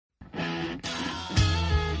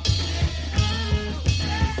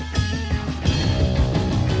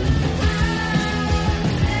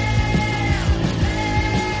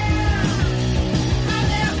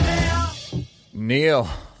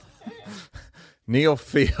Neil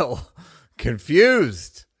feel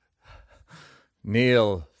confused.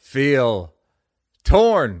 Neil feel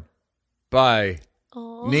torn by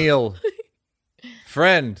Neil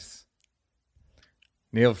friends.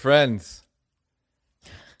 Neil friends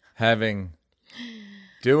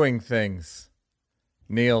doing things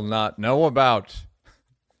Neil not know about.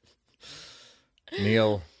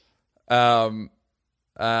 Neil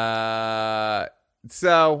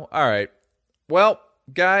so, all right. Well,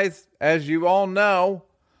 guys, as you all know,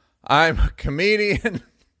 I'm a comedian.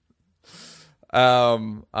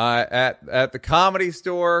 At the Comedy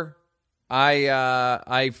Store,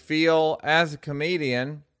 I feel as a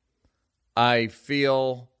comedian, I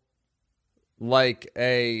feel like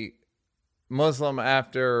a Muslim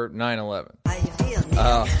after 9/11. How you feel,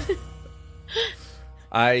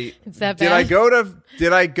 Is that bad?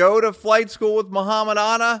 Did I go to flight school with Muhammad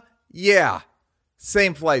Anna? Yeah.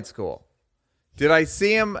 Same flight school. Did I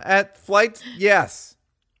see him at flights? Yes.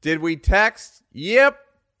 Did we text? Yep.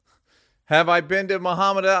 Have I been to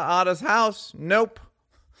Muhammad Anna's house? Nope.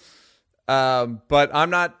 But I'm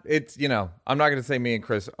not, I'm not going to say me and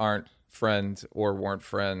Chris aren't friends or weren't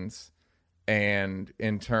friends. And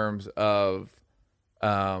in terms of,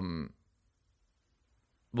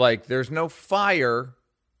 there's no fire,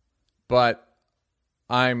 but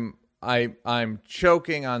I'm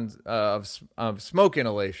choking on of smoke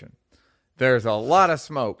inhalation. There's a lot of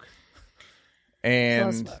smoke,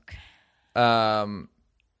 and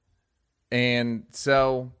and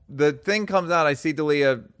so the thing comes out. I see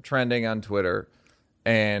D'Elia trending on Twitter,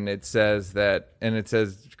 and it says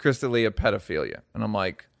Chris D'Elia pedophilia, and I'm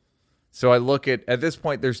like, so I look at this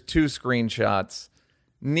point. There's two screenshots.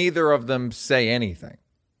 Neither of them say anything.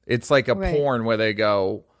 It's like a porn where they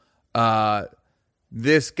go,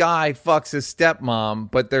 this guy fucks his stepmom,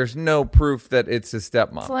 but there's no proof that it's his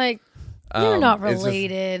stepmom. It's like, you're not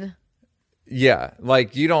related. Yeah,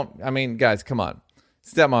 like you don't, I mean, guys, come on.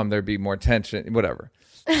 Stepmom, there'd be more tension, whatever.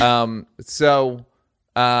 So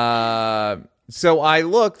I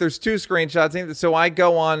look, there's two screenshots. So I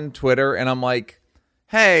go on Twitter and I'm like,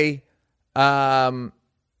 hey, I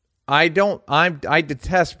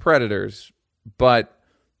detest predators, but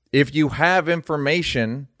if you have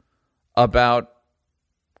information about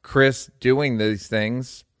Chris doing these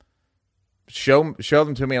things, show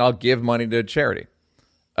them to me and I'll give money to charity.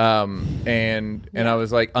 And I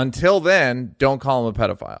was like, until then, don't call him a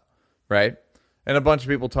pedophile, right? And a bunch of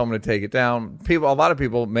people told me to take it down. A lot of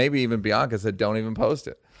people, maybe even Bianca, said don't even post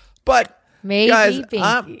it. But maybe, guys,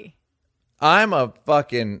 Pinky. I'm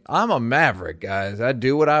a maverick, guys. I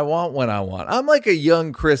do what I want when I want. I'm like a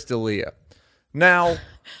young Chris D'Elia. Now,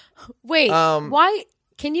 wait, why?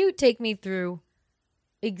 Can you take me through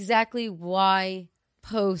exactly why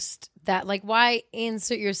post that? Like, why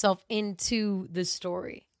insert yourself into the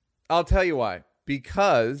story? I'll tell you why.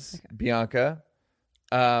 Because, Bianca,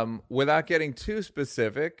 without getting too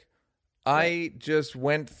specific, I just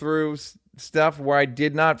went through stuff where I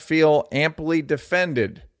did not feel amply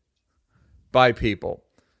defended by people.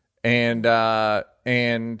 And I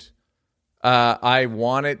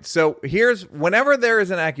wanted... So here's... Whenever there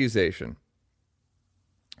is an accusation,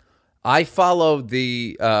 I follow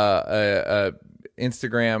the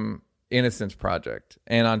Instagram Innocence Project,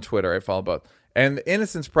 and on Twitter I follow both. And the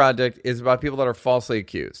Innocence Project is about people that are falsely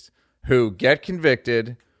accused, who get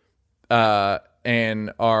convicted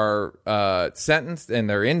and are sentenced, and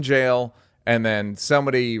they're in jail, and then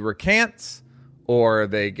somebody recants, or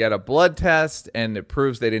they get a blood test and it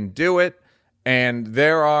proves they didn't do it. And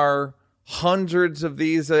there are hundreds of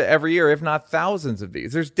these every year, if not thousands of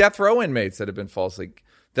these. There's death row inmates that have been falsely...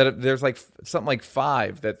 There's like something like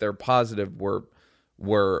 5 that they're positive were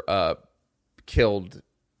killed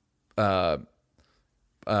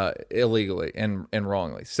illegally and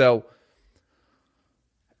wrongly. So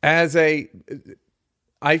I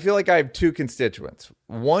feel like I have two constituents.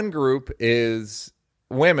 One group is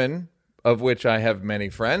women, of which I have many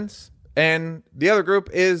friends, and the other group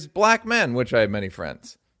is black men, which I have many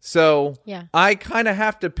friends. So yeah. I kind of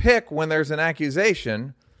have to pick when there's an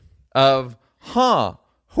accusation of,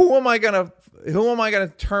 who am I gonna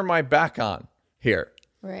turn my back on here?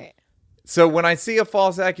 Right. So when I see a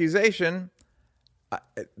false accusation,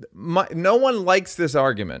 no one likes this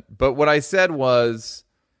argument. But what I said was,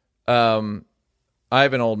 I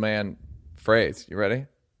have an old man phrase. You ready?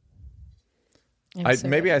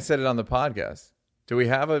 Maybe I said it on the podcast. Do we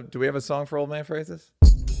have a song for old man phrases?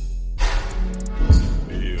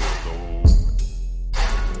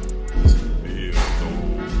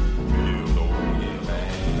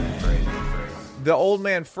 The old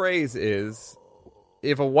man phrase is,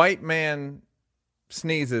 if a white man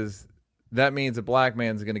sneezes, that means a black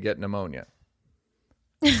man's going to get pneumonia.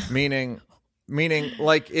 meaning,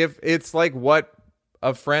 like, if it's like what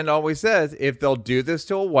a friend always says, if they'll do this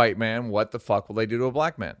to a white man, what the fuck will they do to a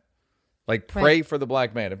black man? Like, pray for the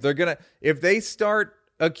black man. If they start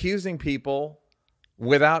accusing people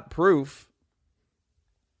without proof,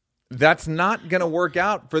 that's not going to work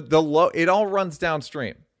out for the low. It all runs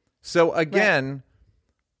downstream. So again,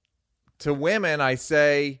 to women, I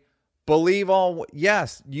say, believe all.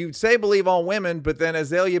 Yes, you say believe all women, but then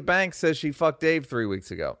Azalea Banks says she fucked Dave 3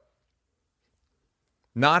 weeks ago.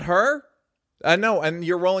 Not her? No, and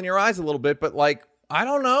you're rolling your eyes a little bit, but like, I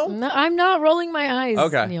don't know. No, I'm not rolling my eyes.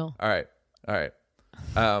 Okay. Neil. All right.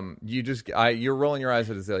 You're rolling your eyes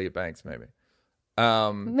at Azalea Banks, maybe.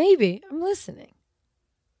 Maybe. I'm listening.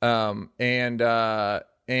 And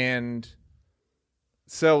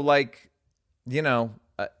so, like,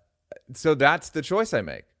 so that's the choice I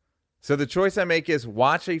make. So the choice I make is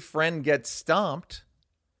watch a friend get stomped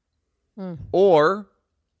or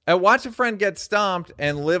watch a friend get stomped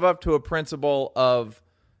and live up to a principle of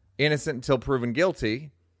innocent until proven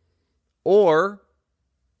guilty, or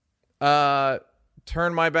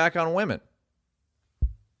turn my back on women.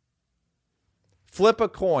 Flip a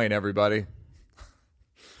coin, everybody.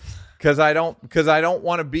 Because I don't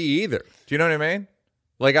want to be either. Do you know what I mean?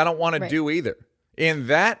 Like, I don't want to do either. In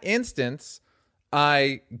that instance,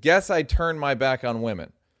 I guess I turn my back on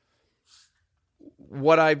women.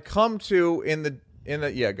 What I've come to in the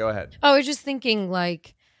yeah, go ahead. I was just thinking,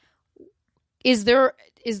 like, is there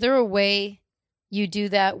a way you do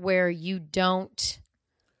that where you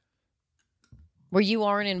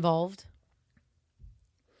aren't involved?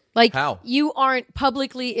 Like, how? You aren't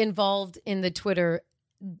publicly involved in the Twitter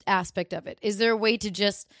aspect of it. Is there a way to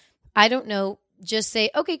just, I don't know, just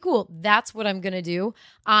say, okay, cool, that's what I'm going to do.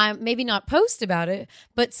 Maybe not post about it,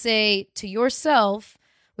 but say to yourself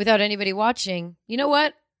without anybody watching, you know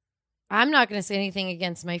what? I'm not going to say anything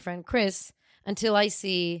against my friend Chris until I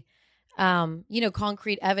see,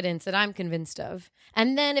 concrete evidence that I'm convinced of.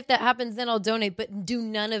 And then if that happens, then I'll donate, but do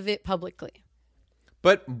none of it publicly.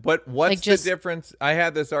 But what's the difference? I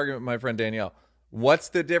had this argument with my friend Danielle. What's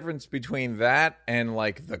the difference between that and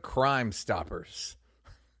like the Crime Stoppers?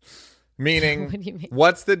 Meaning, what do you mean?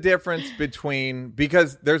 What's the difference between,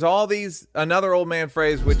 because there's all these, another old man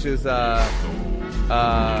phrase, which is, Go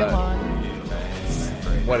on.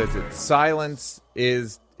 What is it? Silence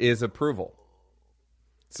is approval.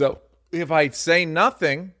 So if I say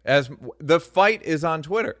nothing, as the fight is on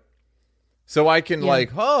Twitter, so I can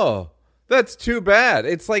that's too bad.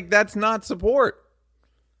 It's like, that's not support.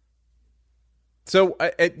 So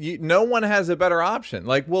no one has a better option.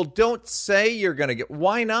 Like, well, don't say you're going to get.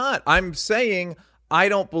 Why not? I'm saying I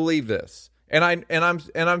don't believe this, and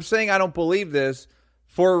I'm saying I don't believe this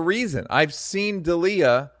for a reason. I've seen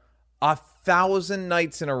D'Elia 1,000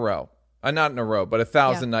 nights in a row. Not in a row, but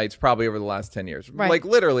 1,000 nights probably over the last 10 years. Right. Like,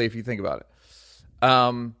 literally, if you think about it.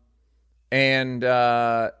 And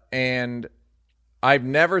I've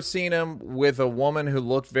never seen him with a woman who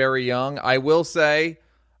looked very young. I will say,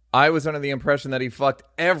 I was under the impression that he fucked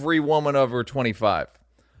every woman over 25.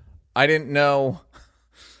 I didn't know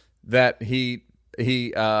that he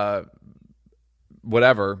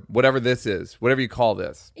whatever this is, whatever you call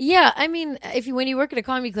this. Yeah, I mean, when you work at a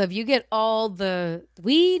comedy club, you get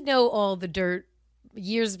we know all the dirt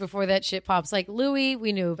years before that shit pops. Like Louis,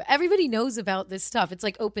 we knew, everybody knows about this stuff. It's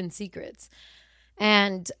like open secrets.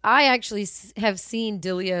 And I actually have seen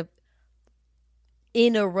D'Elia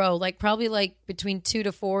in a row, like probably like between 2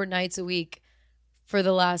 to 4 nights a week for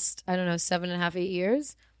the last, I don't know, 7.5, 8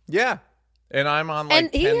 years. Yeah. And I'm on like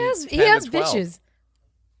and 10, he has 12. bitches.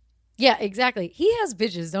 Yeah, exactly. He has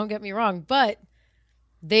bitches, don't get me wrong, but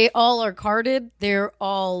they all are carded. They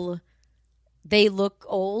look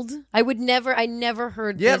old. I never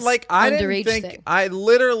heard this like I underage didn't think, thing. I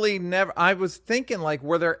literally never, I was thinking like,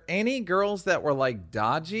 were there any girls that were like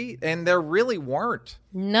dodgy? And there really weren't.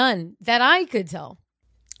 None that I could tell.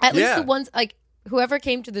 At least the ones, like whoever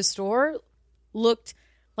came to the store looked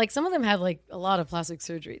like, some of them had like a lot of plastic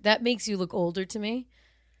surgery. That makes you look older to me.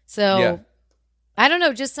 So I don't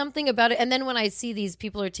know, just something about it. And then when I see these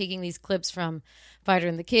people are taking these clips from Fighter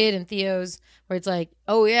and the Kid and Theo's, where it's like,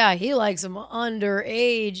 oh yeah, he likes them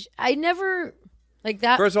underage. I never like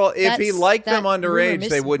that. First of all, if he liked them underage,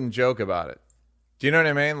 they wouldn't joke about it. Do you know what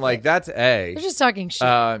I mean? Like, that's A. They're just talking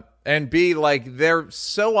shit. And B, like, they're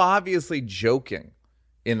so obviously joking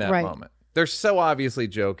in that moment. They're so obviously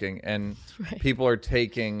joking, and people are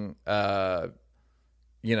taking, they're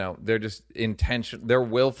just they're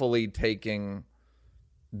willfully taking.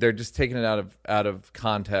 They're just taking it out of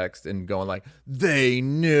context and going like, they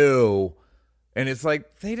knew. And it's like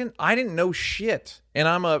I didn't know shit. And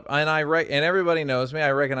and everybody knows me.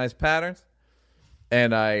 I recognize patterns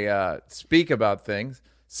and I speak about things.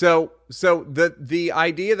 So the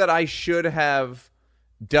idea that I should have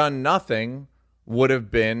done nothing would have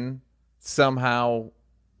been somehow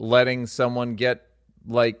letting someone get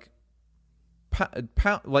like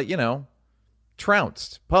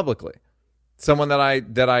trounced publicly. Someone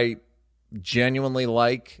that I genuinely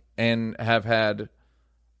like and have had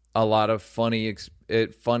a lot of funny,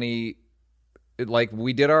 like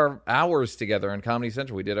we did our hours together on Comedy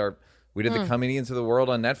Central. We did the Comedians of the World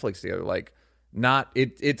on Netflix together. Like,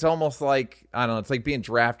 it's almost like, I don't know, it's like being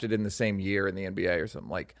drafted in the same year in the NBA or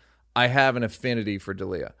something. Like, I have an affinity for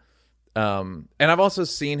D'Elia. And I've also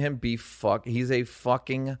seen him he's a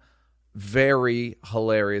fucking very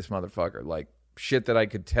hilarious motherfucker. Like, shit that I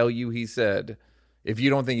could tell you he said. If you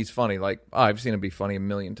don't think he's funny, like, I've seen him be funny a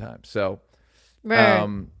million times. So, right.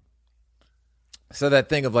 So that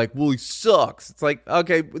thing of like, well, he sucks. It's like,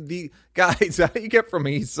 okay, the guys, how do you get from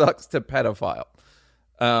he sucks to pedophile?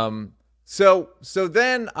 So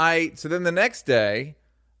then the next day,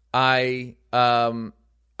 I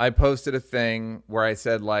posted a thing where I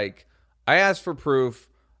said, like, I asked for proof.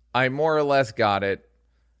 I more or less got it.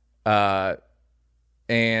 And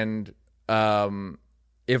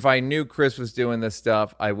if I knew Chris was doing this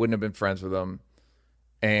stuff, I wouldn't have been friends with him.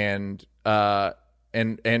 And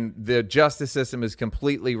the justice system is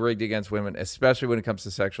completely rigged against women, especially when it comes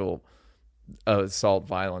to sexual assault,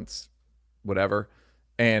 violence, whatever.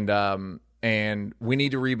 And we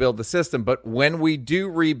need to rebuild the system. But when we do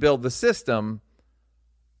rebuild the system,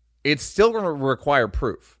 it's still going to require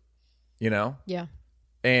proof, you know? Yeah.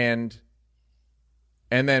 And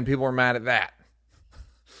then people were mad at that.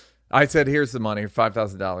 I said, here's the money,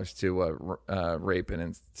 $5,000 to Rape and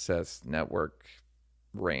Incest Network,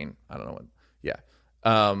 RAINN. I don't know what. Yeah.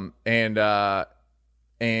 And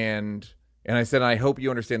I said, I hope you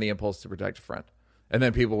understand the impulse to protect a friend. And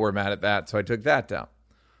then people were mad at that, so I took that down.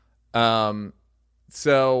 And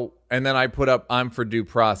then I put up, I'm for due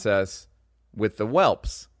process with the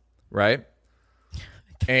whelps, right?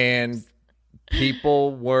 And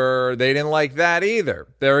people they didn't like that either.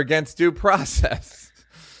 They're against due process.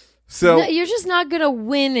 So no, you're just not gonna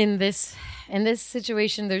win in this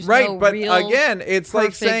situation. There's right, no but real again, it's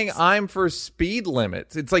like perfect... saying I'm for speed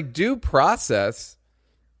limits. It's like due process.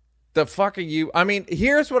 The fuck are you? I mean,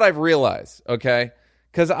 here's what I've realized, okay?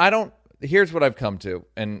 Because here's what I've come to,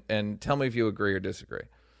 and tell me if you agree or disagree.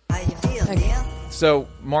 How you feel, Neil? So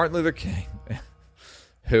Martin Luther King,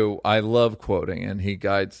 who I love quoting, and he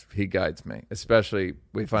guides me, especially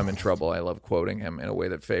if I'm in trouble. I love quoting him in a way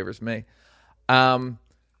that favors me.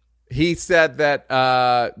 He said that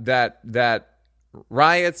that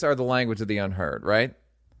riots are the language of the unheard, right?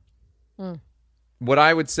 What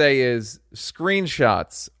I would say is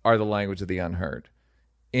screenshots are the language of the unheard,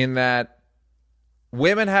 in that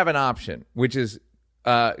women have an option, which is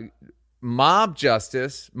mob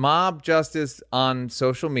justice on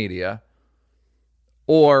social media,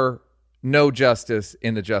 or no justice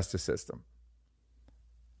in the justice system.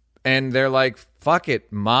 And they're like, fuck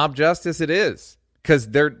it, mob justice it is. Because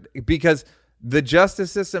the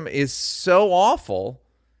justice system is so awful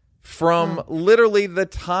from literally the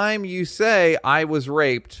time you say I was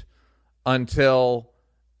raped until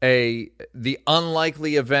the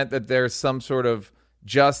unlikely event that there's some sort of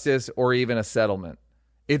justice or even a settlement.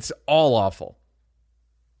 It's all awful.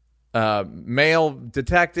 Male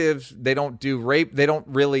detectives, they don't do rape. They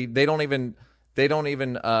don't even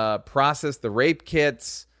process the rape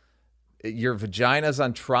kits. Your vagina's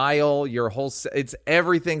on trial.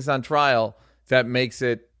 Everything's on trial. That makes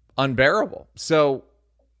it unbearable. So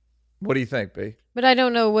what do you think, B? But I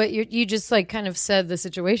don't know what you just like kind of said the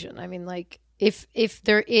situation. I mean, like if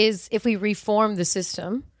we reform the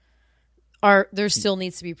system, there still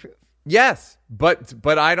needs to be proof. Yes, but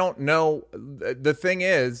I don't know. The thing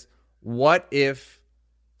is, what if?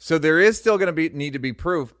 So there is still going to need to be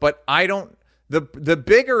proof, but I don't. The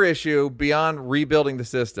bigger issue beyond rebuilding the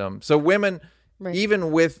system. So women, right,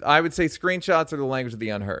 even with, I would say screenshots are the language of the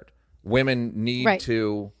unheard. Women need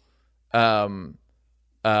to, like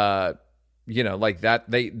that.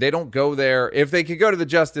 They don't go there. If they could go to the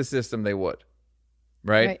justice system, they would,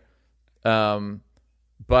 right?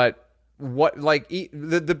 But what, like,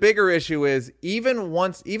 the bigger issue is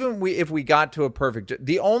if we got to a perfect,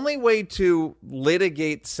 the only way to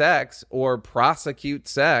litigate sex or prosecute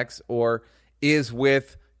sex is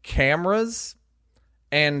with cameras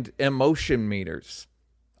and emotion meters.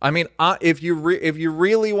 I mean, if you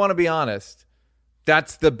really want to be honest,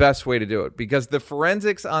 that's the best way to do it, because the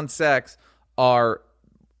forensics on sex are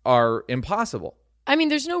impossible. I mean,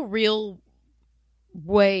 there's no real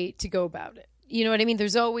way to go about it. You know what I mean?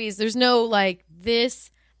 There's no like this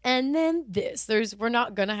and then this. We're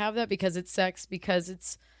not going to have that because it's sex, because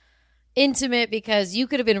it's intimate, because you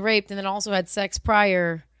could have been raped and then also had sex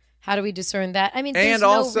prior. How do we discern that? I mean, and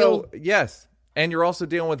also, yes. And you're also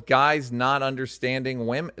dealing with guys not understanding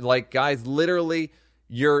women. Like, guys, literally,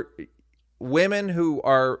 women who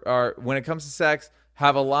are, when it comes to sex,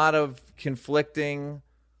 have a lot of conflicting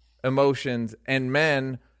emotions, and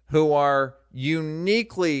men who are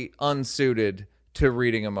uniquely unsuited to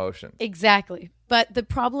reading emotions. Exactly. But the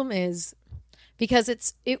problem is, because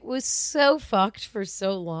it was so fucked for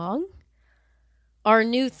so long, our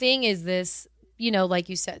new thing is this, you know, like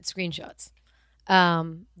you said, screenshots,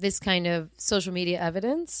 this kind of social media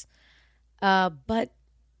evidence. But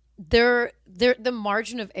the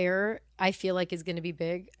margin of error, I feel like, is going to be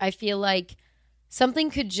big. I feel like something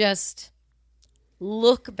could just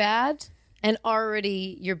look bad and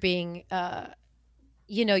already you're being,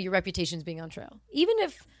 your reputation's being on trial. Even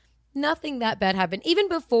if nothing that bad happened, even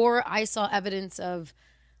before I saw evidence of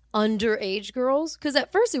underage girls, because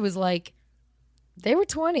at first it was like, they were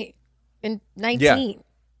 20 and 19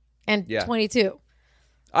 and 22.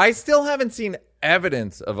 I still haven't seen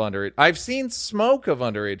evidence of underage. I've seen smoke of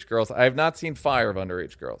underage girls. I have not seen fire of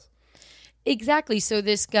underage girls. Exactly. So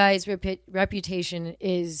this guy's reputation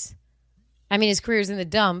is, his career's in the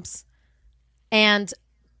dumps. And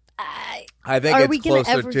I think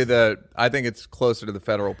it's closer to the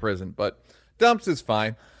federal prison, but dumps is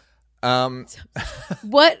fine. But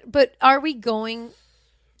are we going...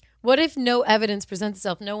 What if no evidence presents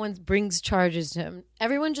itself? No one brings charges to him.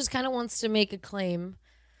 Everyone just kind of wants to make a claim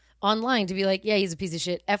online to be like, yeah, he's a piece of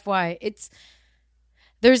shit. FY.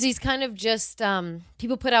 There's these kind of just,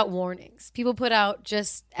 people put out warnings. People put out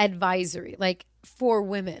just advisory, like, for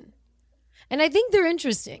women. And I think they're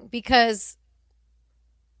interesting because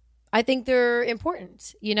I think they're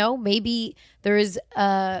important. You know, maybe there is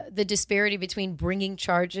the disparity between bringing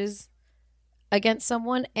charges against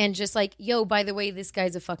someone and just like, yo, by the way, this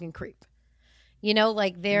guy's a fucking creep. You know,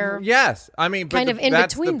 like they're kind of in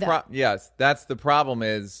between them. Yes, that's the problem.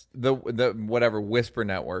 Is the whatever Whisper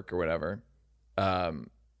Network or whatever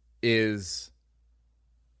is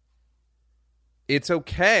it's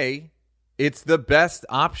okay. It's the best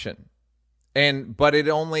option, but it's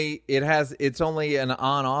only an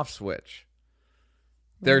on-off switch.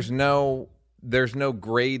 There's no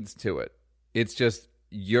grades to it. It's just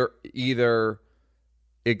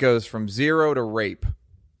it goes from 0 to rape.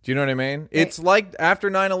 Do you know what I mean? Right. It's like after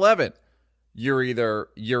 9/11, you're either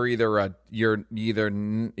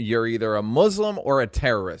a Muslim or a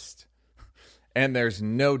terrorist, and there's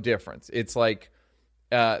no difference. It's like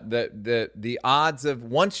the odds of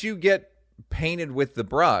once you get painted with the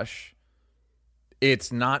brush,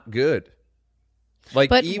 it's not good. Like,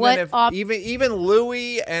 but even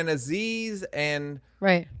Louis and Aziz and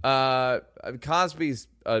right, Cosby's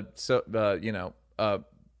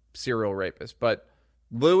serial rapist, but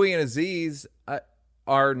Louis and Aziz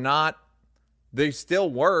are not. They still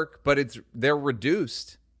work, but they're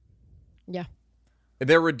reduced. Yeah,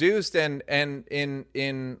 they're reduced, and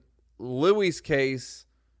in Louis's case,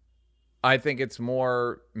 I think it's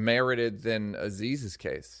more merited than Aziz's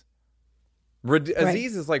case.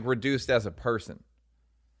 Aziz is like reduced as a person.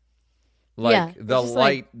 Like the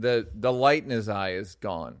light, the light in his eye is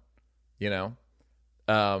gone. You know,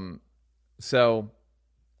 so.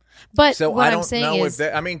 But so what I don't I'm saying know is,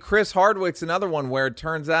 Chris Hardwick's another one where it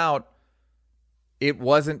turns out it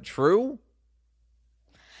wasn't true.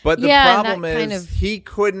 But the problem is he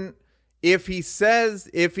couldn't. If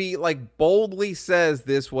he like boldly says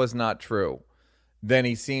this was not true, then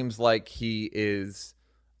he seems like he is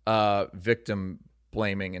victim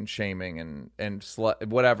blaming and shaming and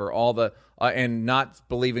whatever, all the and not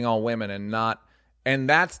believing all women and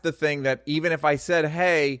that's the thing that even if I said,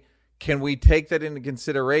 hey, can we take that into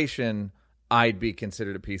consideration, I'd be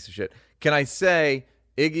considered a piece of shit. Can I say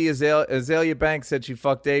Iggy Azalea Banks said she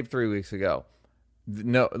fucked Dave 3 weeks ago?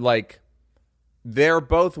 No, like, they're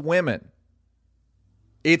both women.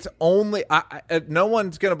 It's only no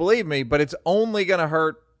one's going to believe me, but it's only going to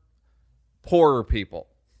hurt poorer people.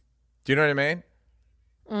 Do you know what I mean?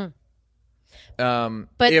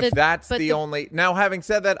 But if that's the only. Now, having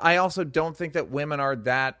said that, I also don't think that women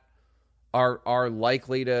are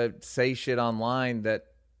likely to say shit online that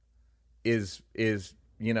is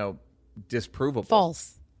disprovable,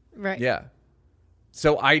 false, right? Yeah.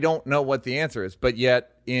 So I don't know what the answer is, but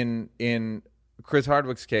yet in Chris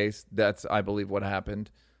Hardwick's case, that's, I believe, what happened,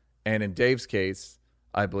 and in Dave's case,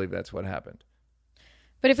 I believe that's what happened.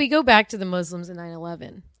 But if we go back to the Muslims in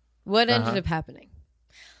 9/11, what ended up happening?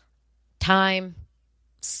 Time,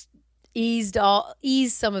 eased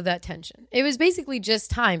some of that tension. It was basically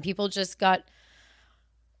just time. People just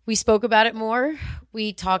we spoke about it more.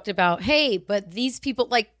 We talked about, hey, but these people,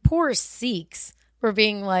 like poor Sikhs, were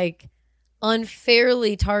being like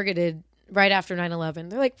unfairly targeted right after 9/11.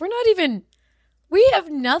 They're like, we have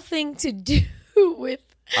nothing to do with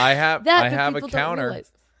I have a people don't counter.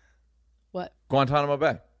 realize. What? Guantanamo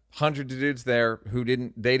Bay. Hundreds of dudes there who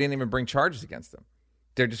didn't even bring charges against them.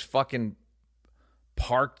 They're just fucking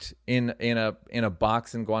parked in a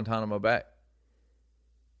box in Guantanamo Bay.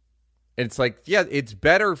 It's like, yeah, it's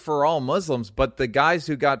better for all Muslims, but the guys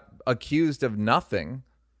who got accused of nothing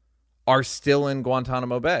are still in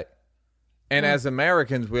Guantanamo Bay. And as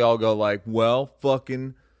Americans, we all go like, well,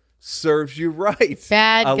 fucking serves you right.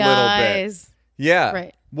 Bad a guys. Little bit. Yeah.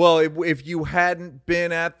 Right. Well, if you hadn't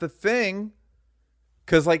been at the thing,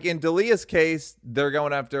 because like in D'Elia's case, they're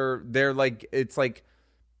like, it's like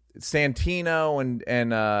Santino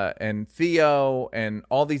and Theo and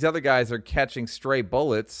all these other guys are catching stray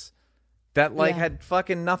bullets that had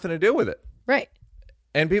fucking nothing to do with it. Right.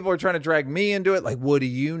 And people are trying to drag me into it. Like, what do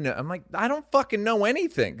you know? I'm like, I don't fucking know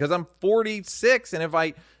anything because I'm 46. And if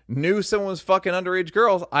I knew someone was fucking underage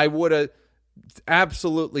girls, I would have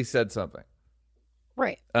absolutely said something.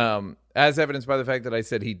 Right. As evidenced by the fact that I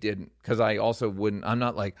said he didn't, because I also wouldn't. I'm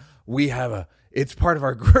not like, it's part of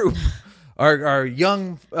our group, our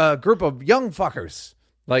young group of young fuckers.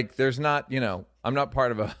 Like, there's not, I'm not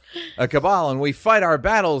part of a cabal and we fight our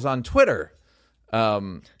battles on Twitter.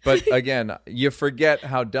 But again, you forget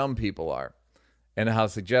how dumb people are and how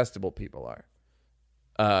suggestible people are.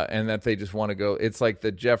 And that they just want to go. It's like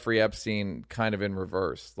the Jeffrey Epstein kind of in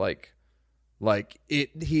reverse.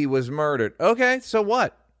 He was murdered. Okay, so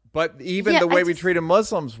what? But even the way we treated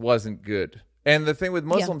Muslims wasn't good. And the thing with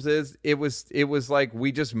Muslims is it was like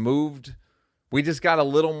we just got a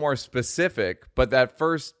little more specific, but that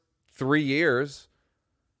first 3 years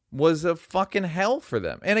was a fucking hell for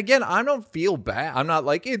them. And again, I don't feel bad. I'm not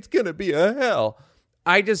like it's going to be a hell.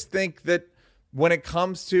 I just think that when it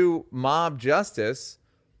comes to mob justice,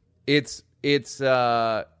 it's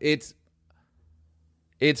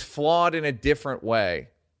flawed in a different way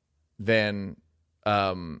than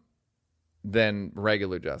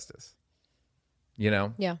regular justice. Yeah.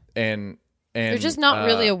 And there's just not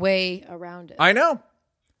really a way around it. I know.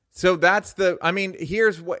 So that's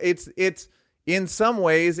here's what it's in some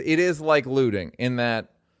ways it is like looting in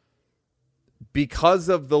that because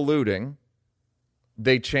of the looting,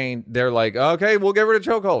 they're like, okay, we'll get rid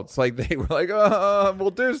of chokeholds. Like they were like,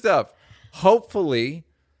 we'll do stuff. Hopefully,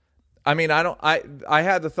 I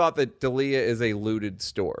had the thought that D'Elia is a looted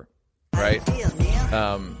store, right?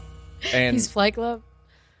 And he's Flight Club.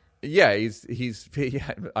 Yeah, he's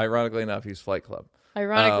ironically enough, he's Flight Club.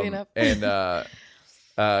 Ironically enough. And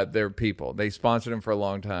they're people. They sponsored him for a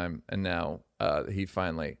long time, and now he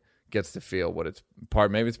finally gets to feel what it's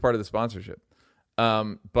part. Maybe it's part of the sponsorship.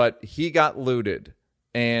 But he got looted,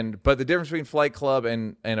 but the difference between Flight Club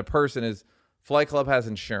and a person is Flight Club has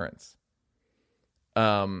insurance.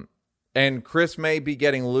 And Chris may be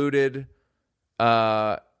getting looted,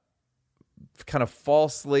 kind of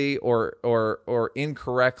falsely or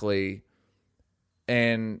incorrectly,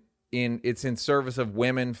 and it's in service of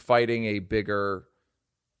women fighting a bigger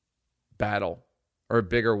battle or a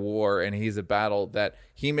bigger war, and he's a battle that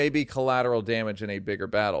he may be collateral damage in a bigger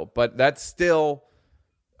battle, but that's still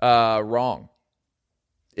wrong.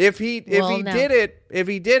 If he did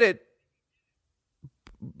it,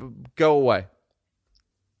 go away.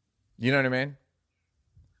 You know what I mean?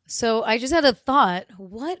 So I just had a thought.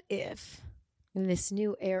 What if in this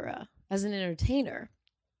new era, as an entertainer,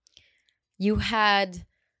 you had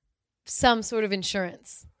some sort of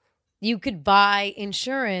insurance? You could buy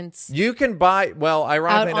insurance. You can buy, well,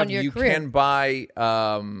 ironically enough, you career. can buy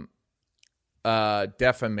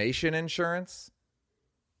defamation insurance.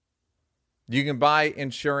 You can buy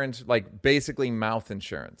insurance, like basically mouth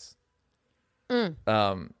insurance.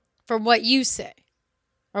 From what you say.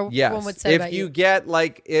 Or yes. one would say if about you get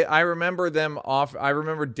like, I remember them off. I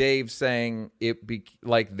remember Dave saying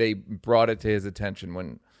like they brought it to his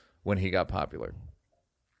attention when he got popular.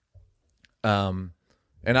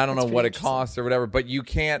 And I don't know what it costs or whatever, but you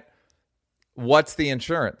can't. What's the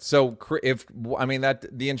insurance? So that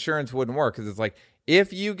the insurance wouldn't work because it's like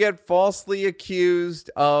if you get falsely accused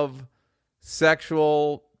of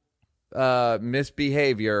sexual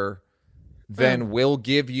misbehavior, then we'll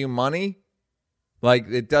give you money. Like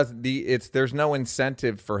it does there's no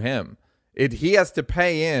incentive for him. He has to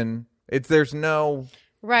pay in. There's no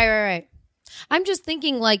right. I'm just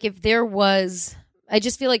thinking like if there was, I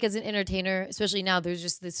just feel like as an entertainer, especially now, there's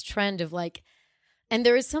just this trend of like And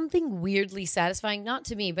there is something weirdly satisfying, not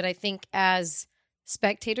to me, but I think as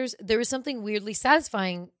spectators, there is something weirdly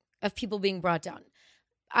satisfying of people being brought down.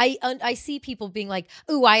 I see people being like,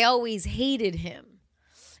 "Ooh, I always hated him."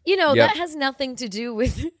 You know, Yep. that has nothing to do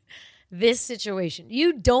with this situation.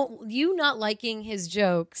 You not liking his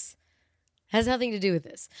jokes has nothing to do with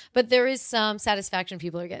this. But there is some satisfaction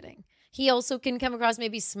people are getting. He also can come across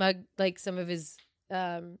maybe smug, like some of his,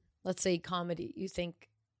 let's say, comedy. You think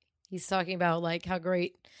he's talking about like how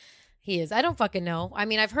great he is. I don't fucking know. I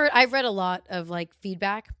mean, I've read a lot of like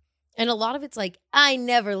feedback, and a lot of it's like, I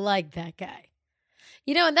never liked that guy.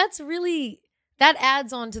 You know, and that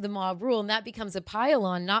adds on to the mob rule, and that becomes a pile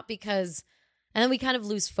on, not because, and then we kind of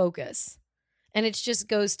lose focus. And it just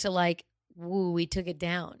goes to like, woo, we took it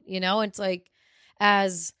down. You know, it's like,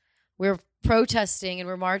 as we're protesting and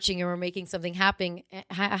we're marching and we're making something happen,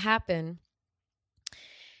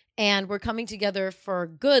 and we're coming together for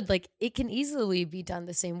good, like it can easily be done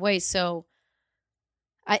the same way. So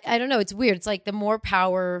I don't know. It's weird. It's like the more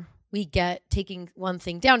power we get taking one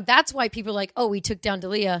thing down, that's why people are like, oh, we took down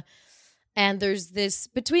D'Elia. And there's this,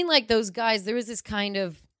 between like those guys, there is this kind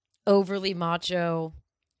of overly macho,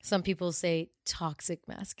 some people say toxic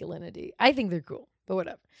masculinity. I think they're cool, but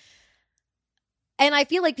whatever. And I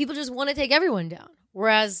feel like people just want to take everyone down,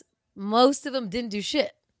 whereas most of them didn't do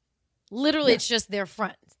shit. Literally, It's just their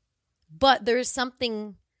friends. But there's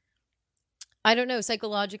something, I don't know,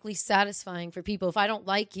 psychologically satisfying for people. If I don't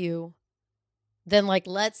like you, then like,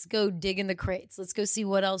 let's go dig in the crates. Let's go see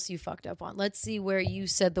what else you fucked up on. Let's see where you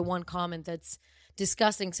said the one comment that's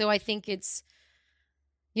disgusting. So I think it's,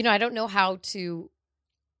 you know, I don't know how to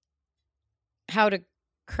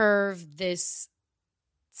curve this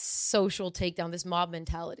social takedown, this mob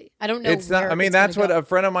mentality. I don't know. It's not, I mean, that's what a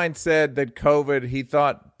friend of mine said, that COVID, he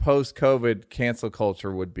thought post-COVID cancel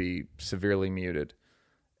culture would be severely muted.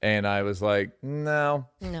 And I was like, no.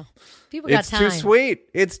 People got time. It's too sweet.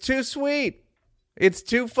 It's too sweet. It's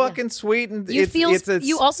too fucking sweet, and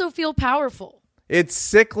you also feel powerful. It's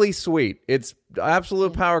sickly sweet. It's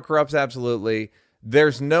absolute power corrupts absolutely.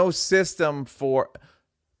 There's no system for.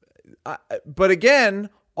 But again,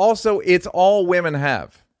 also, it's all women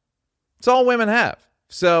have. It's all women have.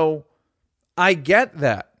 So I get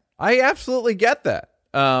that. I absolutely get that.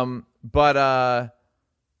 But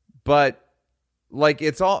like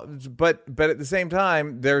it's all. But at the same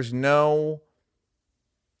time, there's no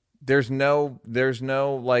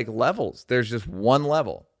like levels. There's just one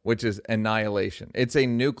level, which is annihilation. It's a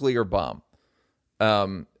nuclear bomb.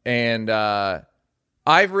 And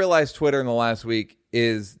I've realized Twitter in the last week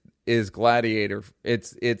is Gladiator.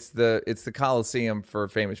 It's the Coliseum for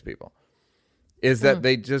famous people. Is that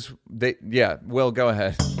Will, go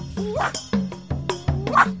ahead.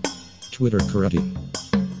 Twitter karate.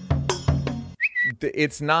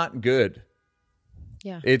 It's not good.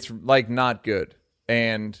 Yeah. It's like not good.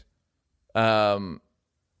 And I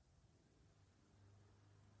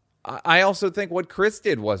also think what Chris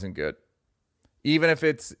did wasn't good. Even if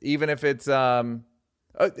it's I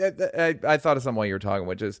thought of something while you were talking,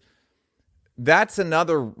 which is that's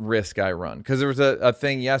another risk I run, because there was a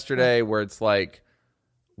thing yesterday where it's like,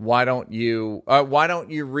 why don't you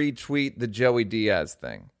retweet the Joey Diaz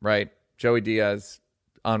thing, right? Joey Diaz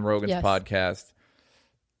on Rogan's podcast,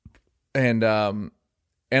 and I'm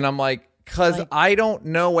like, because I don't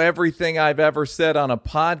know everything I've ever said on a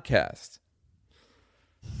podcast.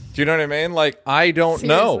 Do you know what I mean? Like, I don't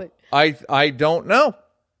know. I don't know.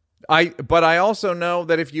 But I also know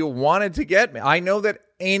that if you wanted to get me, I know that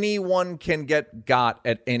anyone can get got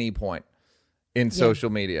at any point in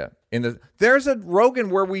social media. There's a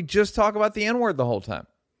Rogan where we just talk about the N-word the whole time.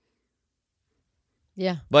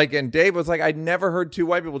 Yeah. Like, and Dave was like, I'd never heard two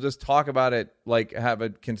white people just talk about it, like have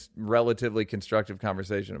a relatively constructive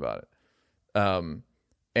conversation about it.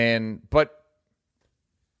 But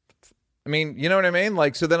I mean, you know what I mean?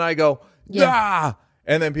 Like, so then I go,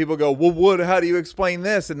 and then people go, well, how do you explain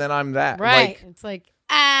this? And then I'm that. Right. Like, it's like,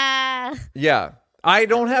 yeah. I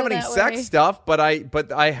don't have any sex way. stuff, but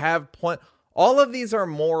I have plenty. All of these are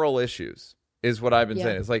moral issues, is what I've been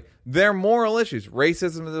saying. It's like, they're moral issues.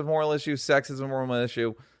 Racism is a moral issue. Sex is a moral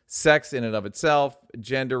issue. Sex in and of itself,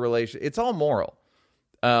 gender relation, it's all moral.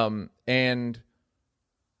 And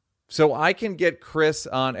so I can get Chris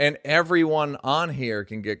on, and everyone on here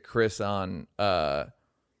can get Chris on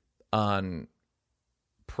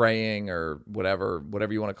praying or whatever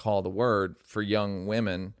you want to call the word for young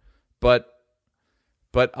women.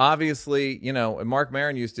 But obviously, you know, and Mark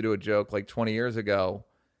Maron used to do a joke like 20 years ago.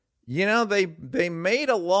 You know, they made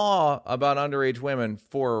a law about underage women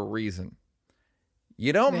for a reason.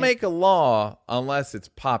 You don't make a law unless it's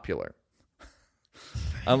popular.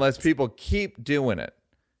 unless people keep doing it.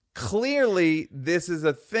 Clearly, this is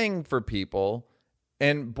a thing for people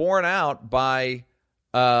and borne out by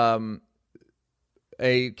a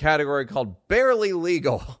category called Barely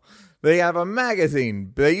Legal. They have a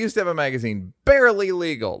magazine. They used to have a magazine, Barely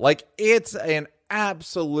Legal. Like, it's an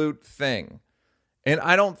absolute thing. And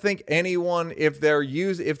I don't think anyone, if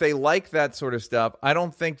they like that sort of stuff, I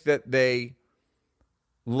don't think that they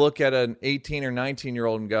look at an 18 or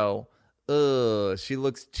 19-year-old and go, ugh, she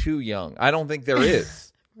looks too young. I don't think there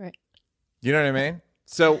is. Right. You know what I mean?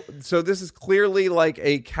 So this is clearly like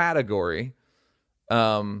a category.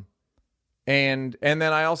 And then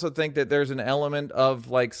I also think that there's an element of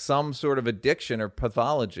like some sort of addiction or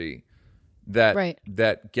pathology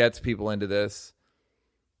that gets people into this,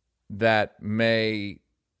 that may,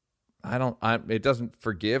 it doesn't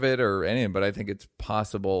forgive it or anything, but I think it's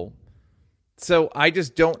possible. So I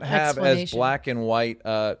just don't have as black and white,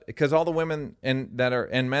 because all the women and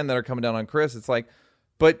men that are coming down on Chris, it's like,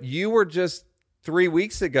 but you were just 3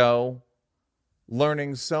 weeks ago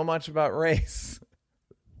learning so much about race.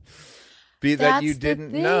 That you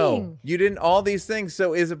didn't know. You didn't, all these things.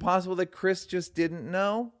 So is it possible that Chris just didn't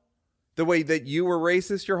know the way that you were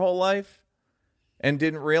racist your whole life and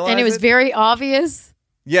didn't realize it? And it was very obvious.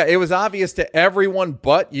 Yeah, it was obvious to everyone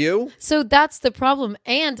but you. So that's the problem.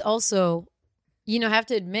 And also, I have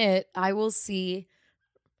to admit, I will see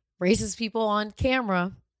racist people on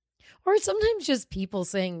camera, or sometimes just people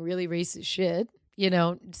saying really racist shit.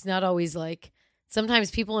 It's not always like, sometimes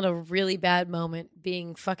people in a really bad moment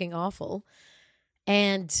being fucking awful,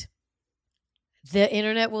 and the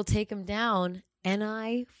internet will take them down, and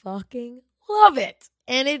I fucking love it.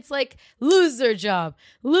 And it's like, lose their job,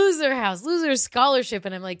 lose their house, lose their scholarship.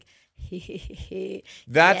 And I'm like,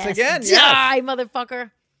 that's yes, again, die,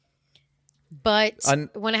 motherfucker. But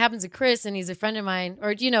when it happens to Chris and he's a friend of mine,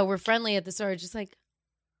 or, we're friendly at the start, just like,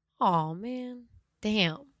 oh man,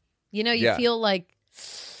 damn. You feel like,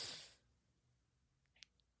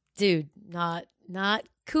 dude, not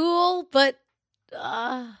cool, but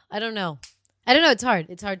I don't know. It's hard.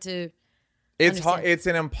 It's hard to understand. Hard. It's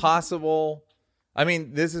an impossible. I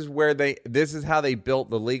mean, this is how they built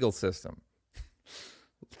the legal system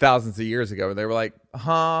thousands of years ago. They were like,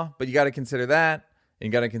 but you got to consider that, and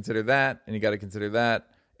you got to consider that, and you got to consider that.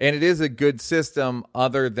 And it is a good system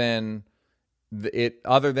other than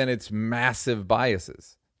its massive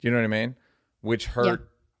biases. Do you know what I mean? Which hurt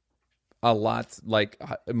a lot, like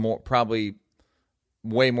more, probably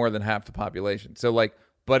way more than half the population. So like,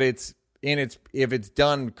 but if it's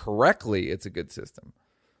done correctly, it's a good system.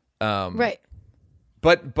 Right.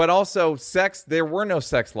 But also there were no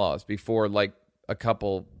sex laws before like a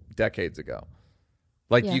couple decades ago.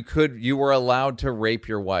 Like you were allowed to rape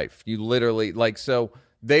your wife. You literally, like, so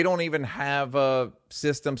they don't even have a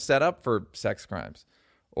system set up for sex crimes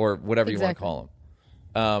or whatever you want to call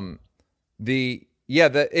them.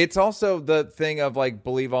 It's also the thing of like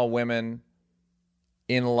believe all women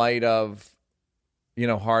in light of,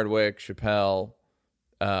 Hardwick, Chappelle,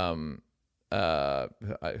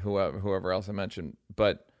 whoever else I mentioned,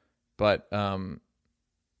 but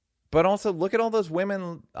also look at all those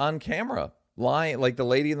women on camera lying, like the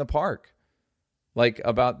lady in the park, like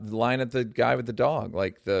about lying at the guy with the dog.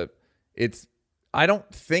 Like I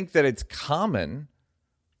don't think that it's common,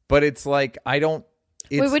 but it's like Wait,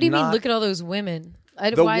 what do you mean? Look at all those women.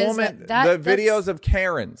 Videos of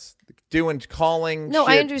Karens calling. No, shit,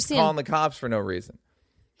 I understand. Calling the cops for no reason.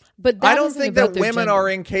 But I don't think that women are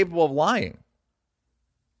incapable of lying.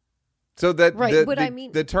 So that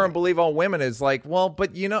the term "believe all women" is like, well,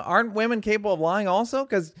 but aren't women capable of lying also?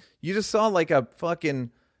 Because you just saw like a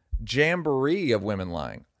fucking jamboree of women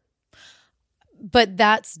lying. But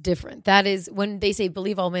that's different. That is when they say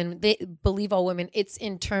believe all women. They believe all women. It's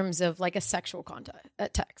in terms of like a sexual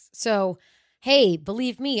text. So, hey,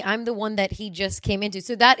 believe me, I'm the one that he just came into.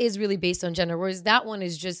 So that is really based on gender. Whereas that one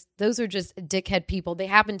is those are just dickhead people. They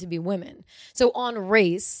happen to be women. So on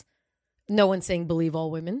race, no one's saying believe all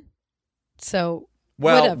women. So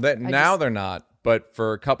now they're not. But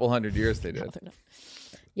for a couple hundred years they did.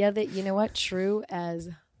 Yeah, you know what? True as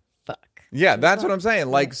fuck. Yeah, that's what I'm saying.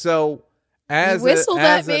 Like, so as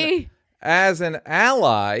an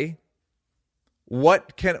ally,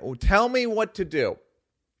 tell me what to do.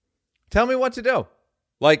 Tell me what to do.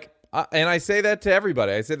 Like, and I say that to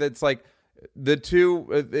everybody. I say that it's like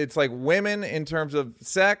it's like women in terms of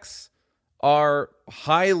sex are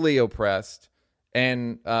highly oppressed,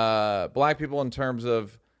 and black people in terms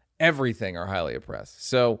of everything are highly oppressed.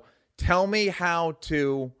 So tell me how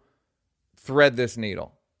to thread this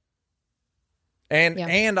needle.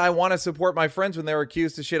 And I want to support my friends when they were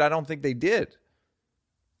accused of shit I don't think they did.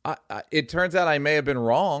 it turns out I may have been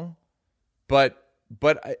wrong, but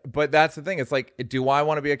that's the thing. It's like, do I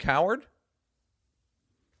want to be a coward?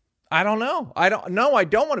 I don't know. I don't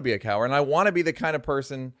want to be a coward, and I want to be the kind of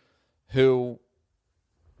person who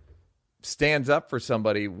stands up for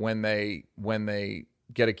somebody when they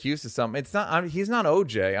get accused of something. It's not. He's not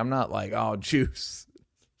OJ. I'm not like, oh, juice.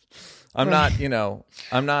 I'm not.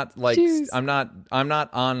 I'm not like. Juice. I'm not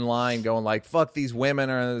online going like, fuck these women.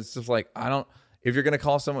 Or it's just like, I don't. If you're gonna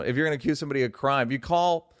accuse somebody of crime, if you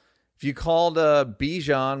called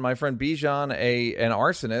Bijan, my friend Bijan, an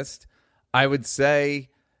arsonist, I would say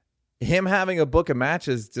him having a book of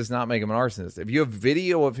matches does not make him an arsonist. If you have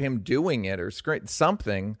video of him doing it or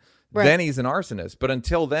something, right, then he's an arsonist. But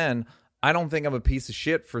until then, I don't think I'm a piece of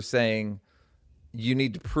shit for saying you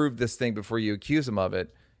need to prove this thing before you accuse him of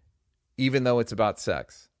it, even though it's about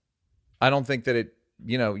sex. I don't think that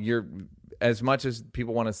you're, as much as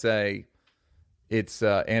people want to say it's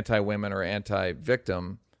anti-women or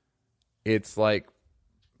anti-victim, it's like,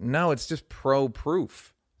 no, it's just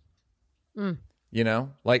pro-proof.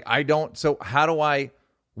 Like I don't. So how do I?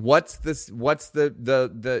 What's this? What's the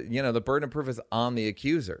the burden of proof is on the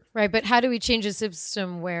accuser, right? But how do we change a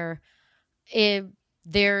system where if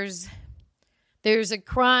there's a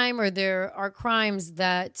crime or there are crimes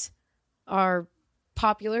that are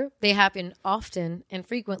popular, they happen often and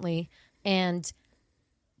frequently, and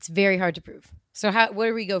it's very hard to prove. So where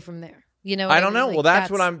do we go from there? I don't know. Like, well,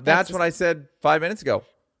 that's what I said 5 minutes ago.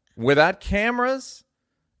 Without cameras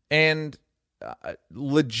and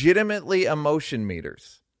legitimately emotion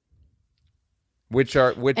meters,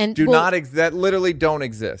 that literally don't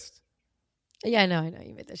exist. Yeah, I know.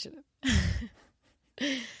 You made that shit up.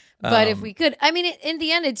 But if we could, I mean, in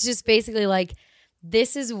the end, it's just basically like,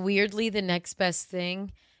 this is weirdly the next best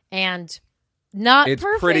thing, and not it's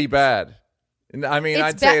perfect. Pretty bad. I mean,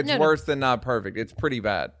 I'd say it's worse than not perfect. It's pretty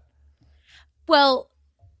bad. Well,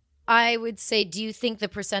 I would say, do you think the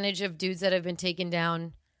percentage of dudes that have been taken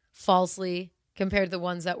down falsely compared to the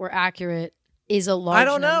ones that were accurate is a large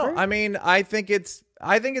number? I don't know. I mean, I think it's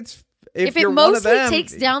if it mostly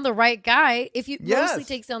takes down the right guy, mostly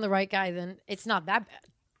takes down the right guy, then it's not that bad.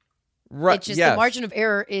 Right. It's just the margin of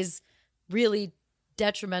error is really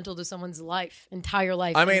detrimental to someone's entire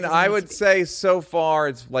life. I mean, I would say so far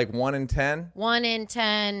it's like 1 in 10. 1 in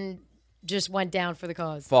 10 just went down for the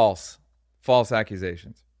cause. False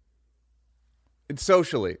accusations. It's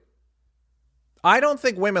socially. I don't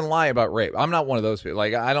think women lie about rape. I'm not one of those people.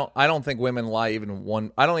 Like I don't think women lie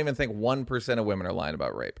I don't even think 1% of women are lying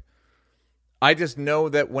about rape. I just know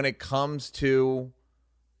that when it comes to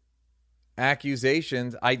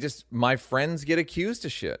accusations, my friends get accused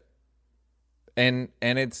of shit. And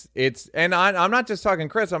I'm not just talking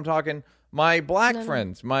Chris, I'm talking my black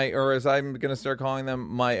friends, or as I'm going to start calling them,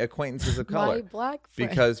 my acquaintances of color. My black friends.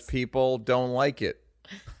 Because people don't like it.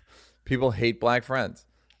 People hate black friends.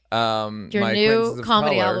 Your new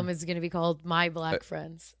comedy album is going to be called My Black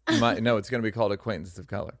Friends. No, it's going to be called Acquaintances of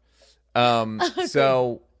Color.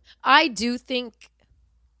 So I do think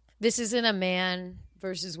this isn't a man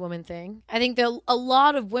versus woman thing. I think that a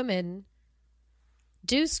lot of women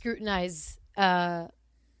do scrutinize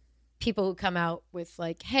people who come out with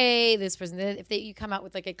like, hey, this person, if you come out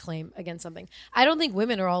with like a claim against something. I don't think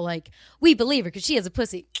women are all like, we believe her because she has a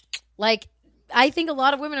pussy. Like, I think a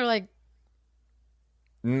lot of women are like,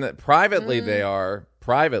 privately they are,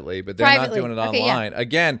 but they're not doing it online.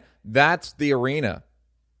 Again, that's the arena.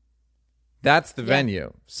 That's the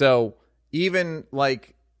venue. So even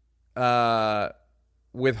like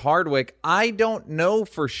with Hardwick, I don't know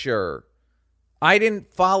for sure. I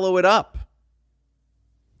didn't follow it up.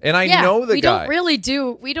 And I know the guy.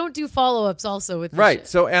 We don't do follow-ups also with right. Shit.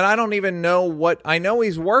 So, and I don't even know I know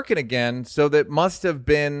he's working again. So that must have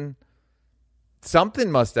been, something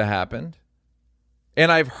must have happened.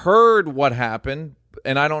 And I've heard what happened,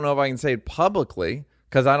 and I don't know if I can say it publicly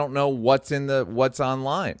because I don't know what's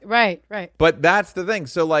online. Right. But that's the thing.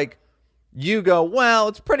 So like you go, well,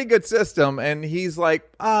 it's a pretty good system. And he's like,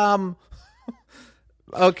 okay.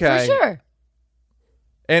 For sure.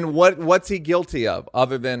 And what's he guilty of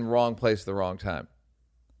other than wrong place at the wrong time?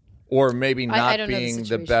 Or maybe not being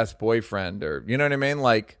the best boyfriend, or you know what I mean?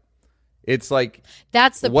 Like, it's like,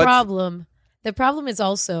 that's the problem. The problem is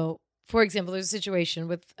also, for example, there's a situation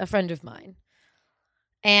with a friend of mine,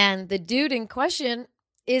 and the dude in question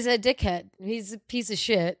is a dickhead. He's a piece of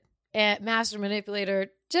shit, master manipulator,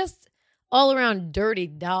 just all around dirty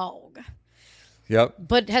dog. Yep.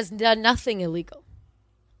 But has done nothing illegal.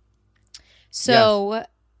 So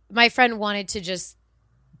my friend wanted to just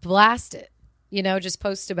blast it, just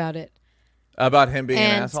post about it. About him being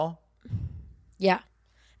an asshole? Yeah.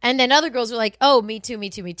 And then other girls were like, oh, me too, me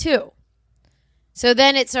too, me too. So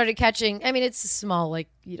then it started catching. I mean, it's small, like,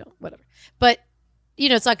 whatever. But,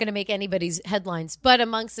 it's not going to make anybody's headlines. But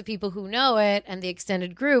amongst the people who know it and the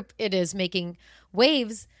extended group, it is making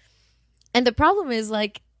waves. And the problem is,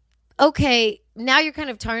 like, okay, now you're kind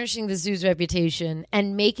of tarnishing the zoo's reputation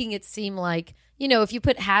and making it seem like, if you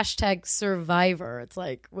put hashtag survivor, it's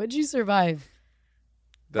like, what'd you survive?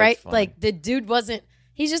 That's right? funny. Like, the dude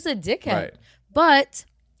he's just a dickhead. Right. But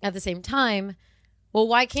at the same time, well,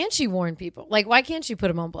 why can't she warn people? Like, why can't she put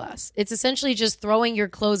them on blast? It's essentially just throwing your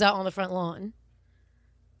clothes out on the front lawn.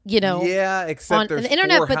 Yeah, except there's the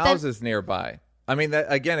internet, 4 but then- houses nearby. I mean, that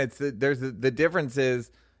again, the difference is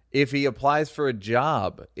if he applies for a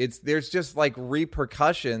job, there's just like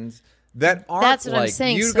repercussions that aren't That's what I'm like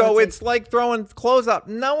saying. you So go. it's It's like throwing clothes up.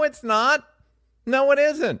 No, it's not. No, it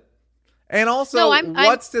isn't. And also, No, I'm-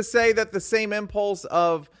 what's to say that the same impulse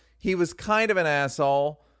of he was kind of an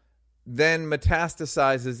asshole then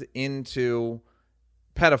metastasizes into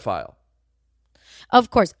pedophile? Of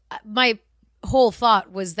course. My whole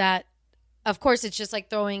thought was that, of course, it's just like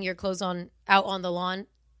throwing your clothes out on the lawn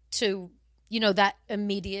to, that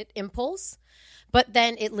immediate impulse. But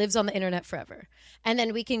then it lives on the internet forever. And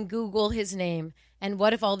then we can Google his name. And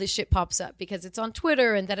what if all this shit pops up? Because it's on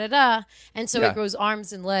Twitter and da-da-da. And so Yeah. it grows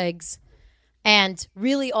arms and legs. And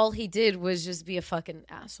really all he did was just be a fucking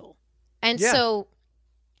asshole. And Yeah. so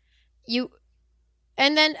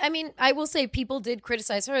and then, I mean, I will say people did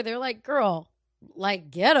criticize her. They're like, girl, like,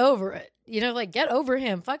 get over it. Like, get over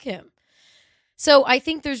him. Fuck him. So I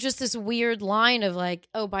think there's just this weird line of like,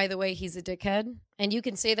 oh, by the way, he's a dickhead. And you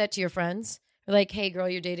can say that to your friends. You're like, hey, girl,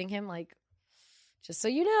 you're dating him. Like, just so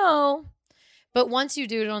you know. But once you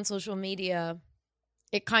do it on social media,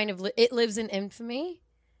 it kind of, it lives in infamy.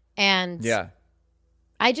 And Yeah.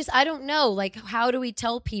 I don't know. Like, how do we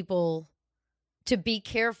tell people to be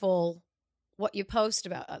careful what you post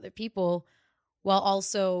about other people while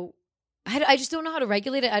also, I just don't know how to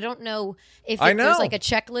regulate it. I don't know if I there's know. like a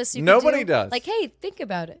checklist. Nobody does. Like, hey, think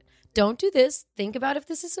about it. Don't do this. Think about if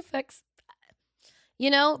this is affects. We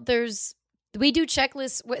do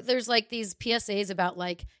checklists. There's like these PSAs about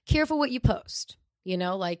like, careful what you post.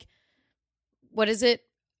 Like, what is it?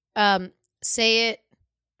 Say it,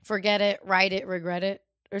 forget it, write it, regret it,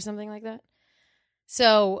 or something like that.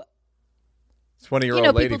 So, It's one of your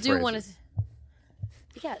old lady people do want to. phrases.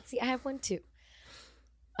 Yeah, see, I have one too.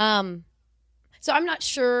 So I'm not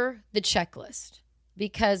sure the checklist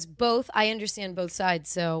because I understand both sides.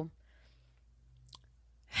 So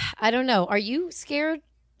I don't know. Are you scared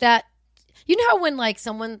that how when like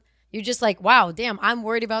someone you're just like, wow, damn, I'm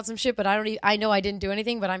worried about some shit, but I know I didn't do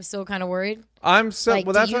anything, but I'm still kind of worried. I'm so Like,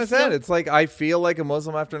 well. do That's you what I said. feel- It's like I feel like a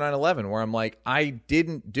Muslim after 9/11, where I'm like, I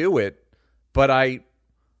didn't do it, but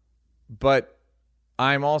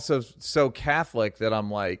I'm also so Catholic that I'm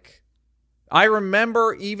like, I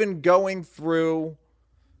remember even going through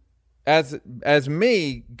as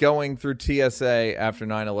me going through TSA after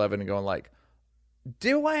 9/11 and going like,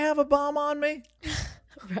 do I have a bomb on me?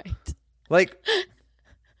 Right. Like,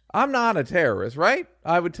 I'm not a terrorist, right?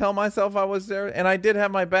 I would tell myself I was there, and I did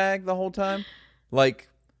have my bag the whole time. Like,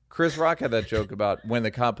 Chris Rock had that joke about when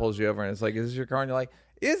the cop pulls you over and it's like, is this your car? And you're like,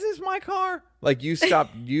 is this my car? Like, you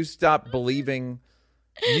stop believing,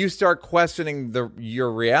 you start questioning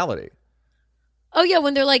your reality. Oh yeah,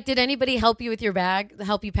 when they're like, did anybody help you with your bag?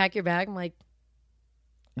 Help you pack your bag? I'm like,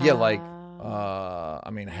 Yeah, I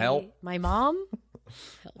mean, help. My mom.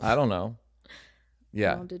 I don't know. My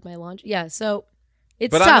Yeah. mom did my laundry. Yeah, so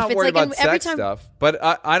it's But tough. I'm not It's worried like about every sex time. stuff. But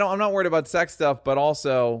I'm not worried about sex stuff, but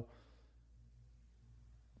also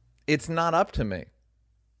it's not up to me.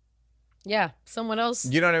 Yeah, someone else.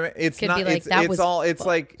 You know what I mean? It's Could not. be like, It's that it's was all. It's fucked.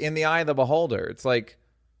 like in the eye of the beholder. It's like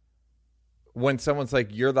when someone's like,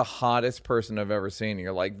 "You're the hottest person I've ever seen." And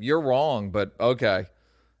you're like, "You're wrong," but okay.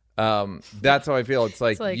 That's how I feel. It's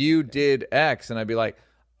like, like- you did X, and I'd be like,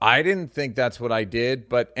 "I didn't think that's what I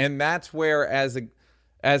did," and that's where as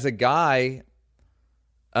a guy,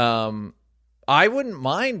 I wouldn't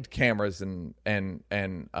mind cameras and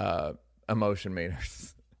emotion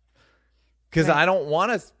meters. Because Right. I don't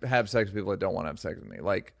want to have sex with people that don't want to have sex with me.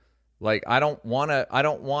 Like I don't want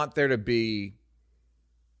there to be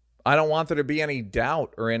any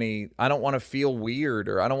doubt or I don't want to feel weird,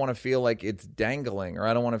 or I don't want to feel like it's dangling, or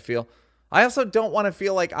I also don't want to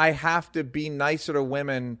feel like I have to be nicer to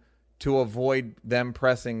women to avoid them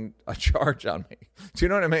pressing a charge on me. Do you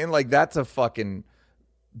know what I mean? Like, that's a fucking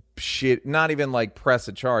shit. Not even like press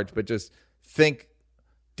a charge, but just think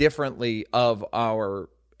differently of our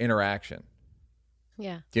interaction.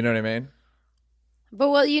 Yeah. Do you know what I mean? But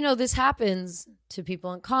well, this happens to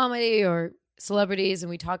people in comedy or celebrities and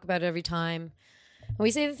we talk about it every time. And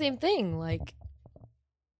we say the same thing. Like,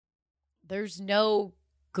 there's no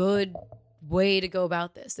good way to go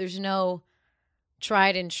about this. There's no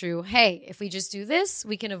tried and true, hey, if we just do this,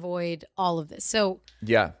 we can avoid all of this. So,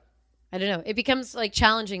 yeah. I don't know. It becomes like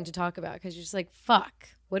challenging to talk about because you're just like, fuck,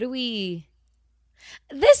 what do we.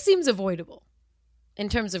 This seems avoidable in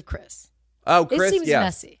terms of Chris. Oh, Chris, it seems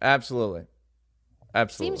messy. Absolutely.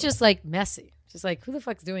 Seems just like messy. Just like, who the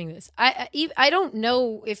fuck's doing this? I don't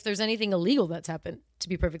know if there's anything illegal that's happened, to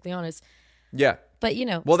be perfectly honest. Yeah. But, you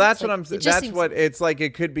know. Well, that's what I'm saying. That's what it's like.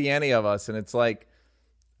 It could be any of us. And it's like,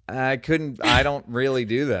 I don't really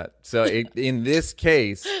do that. So in this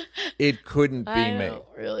case, it couldn't be me. I don't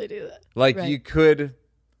really do that. Like right. you could.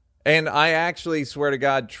 And I actually swear to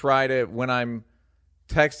God, try to, when I'm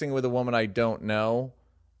texting with a woman I don't know,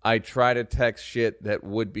 I try to text shit that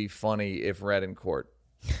would be funny if read in court.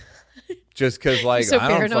 Just because, like, so I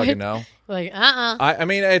don't paranoid. fucking know. Like, I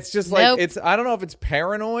mean, it's just like, Nope. I don't know if it's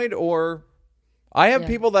paranoid or I have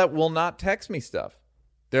people that will not text me stuff.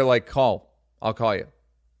 They're like, I'll call you.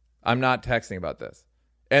 I'm not texting about this.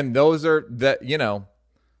 And those are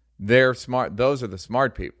they're smart. Those are the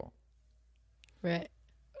smart people. Right.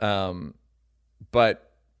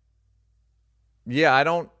 But yeah, I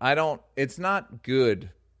don't, it's not good.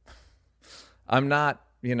 I'm not,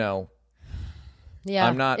 Yeah.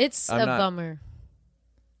 I'm not, It's I'm a not, bummer.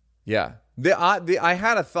 Yeah. I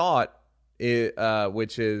had a thought,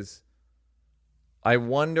 which is, I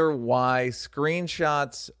wonder why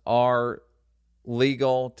screenshots are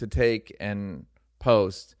legal to take and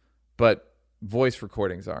post, but voice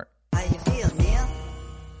recordings aren't. How you feel, Neil?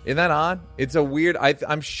 Isn't that odd? It's a weird.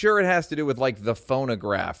 I'm sure it has to do with like the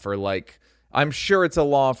phonograph, or like I'm sure it's a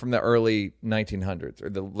law from the early 1900s or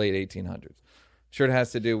the late 1800s. Sure, it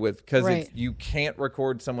has to do with because Right. you can't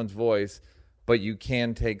record someone's voice, but you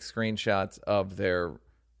can take screenshots of their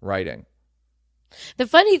writing. The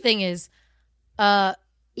funny thing is,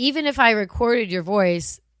 even if I recorded your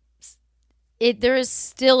voice, there is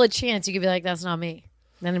still a chance you could be like, "That's not me."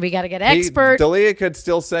 Then we got to get expert. Dalia could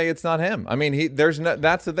still say it's not him. I mean,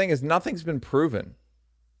 that's the thing is nothing's been proven.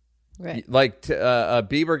 Right. Like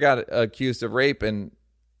Bieber got accused of rape, and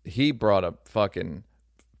he brought a fucking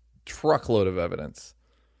truckload of evidence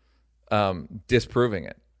disproving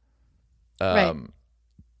it. Right.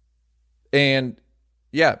 And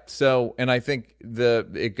yeah, so and I think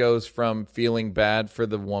it goes from feeling bad for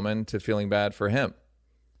the woman to feeling bad for him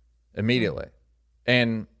immediately,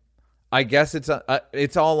 and I guess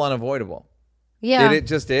it's all unavoidable. Yeah. It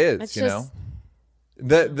just is. It's you know,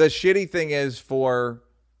 the shitty thing is for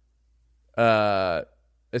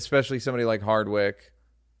especially somebody like Hardwick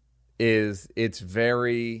is it's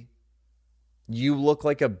very you look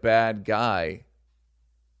like a bad guy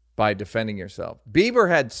by defending yourself. Bieber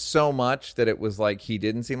had so much that it was like he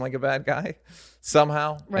didn't seem like a bad guy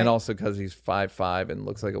somehow, Right. and also because he's 5'5" and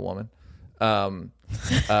looks like a woman.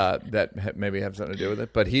 That maybe have something to do with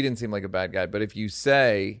it, but he didn't seem like a bad guy. But if you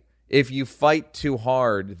fight too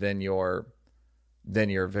hard, then you're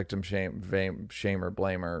victim shamer,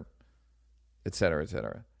 blamer, et cetera, et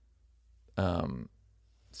cetera.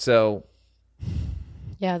 So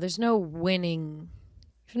Yeah, there's no winning.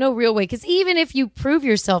 There's no real way. Because even if you prove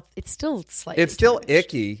yourself, it's still slightly it's still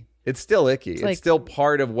tarnished. icky. It's still icky. It's like- still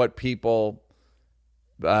part of what people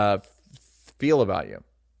feel about you.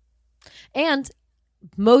 And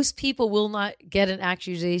most people will not get an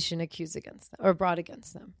accusation accused against them or brought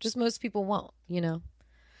against them. Just most people won't,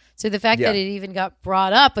 So the fact that Yeah. it even got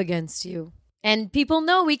brought up against you, and people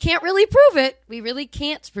know we can't really prove it. We really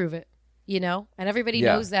can't prove it, And everybody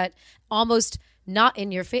Yeah. knows that almost not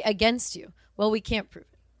in your face against you. Well, we can't prove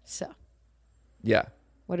it. So Yeah.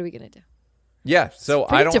 what are we going to do? Yeah. So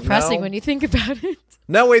Pretty I don't depressing know. when you think about it.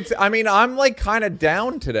 No, I'm like kind of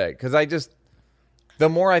down today because the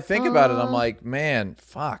more I think about it, I'm like, man,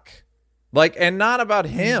 fuck. Like, and not about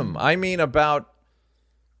him. I mean about,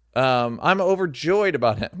 I'm overjoyed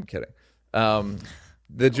about him. I'm kidding.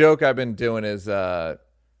 The joke I've been doing is,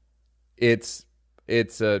 it's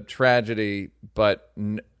a tragedy, but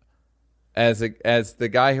as the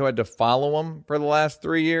guy who had to follow him for the last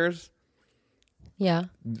 3 years, Yeah.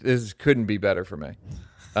 this couldn't be better for me.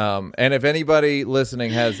 And if anybody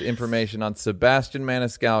listening has information on Sebastian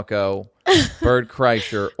Maniscalco, Bert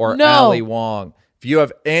Kreischer, or No. Ali Wong, if you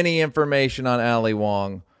have any information on Ali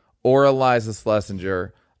Wong or Eliza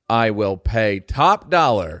Schlesinger, I will pay top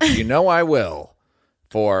dollar. You know I will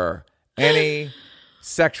for any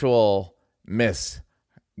sexual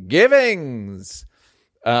misgivings.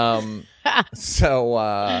 So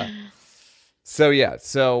yeah.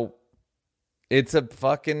 So it's a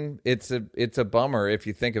bummer if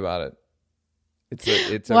you think about it.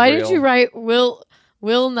 It's a Why real... did you write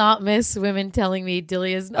will not miss women telling me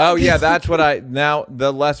Delia's not? Oh yeah, that's what now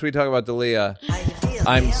the less we talk about Dalia,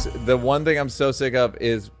 the one thing I'm so sick of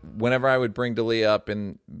is whenever I would bring Dalia up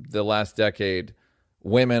in the last decade,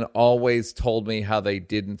 women always told me how they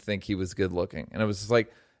didn't think he was good looking. And I was just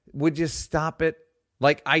like, would you stop it?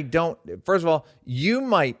 Like, I don't, first of all, you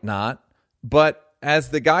might not, but as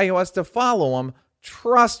the guy who has to follow him,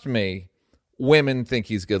 trust me, women think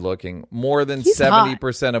he's good looking. More than He's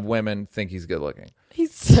 70% of women think he's good looking.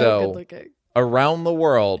 He's so good looking. Around the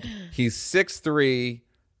world, he's 6'3",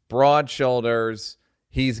 broad shoulders.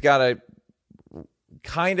 He's got a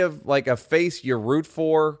kind of like a face you root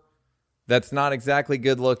for that's not exactly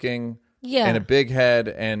good looking. Yeah. And a big head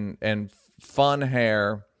and fun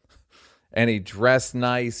hair. And he dressed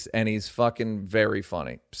nice and he's fucking very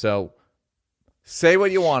funny. So say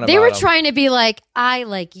what you want about him. They were trying to be like, I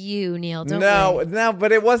like you, Neil. Don't worry. No,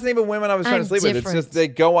 but it wasn't even women I was trying I'm to sleep with. different. It's just they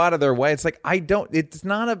go out of their way. It's like, it's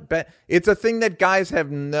not it's a thing that guys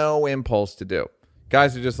have no impulse to do.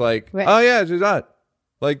 Guys are just like, Right. oh yeah, she's hot.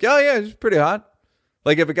 Like, oh yeah, she's pretty hot.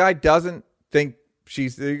 Like if a guy doesn't think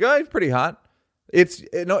she's pretty hot, it's,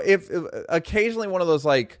 if occasionally one of those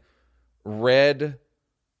like Redwood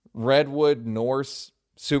Norse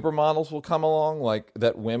supermodels will come along, like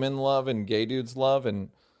that women love and gay dudes love, and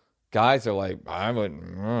guys are like, I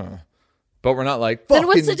wouldn't, but we're not like, Then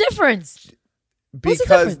what's the difference?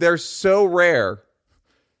 Because they're so rare.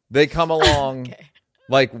 They come along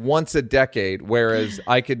like once a decade, whereas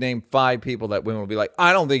I could name 5 people that women will be like,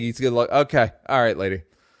 I don't think he's good look. Okay, all right, lady.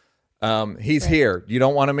 He's here. You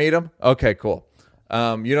don't want to meet him? Okay, cool. You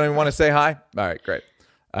don't even want to say hi? All right, great.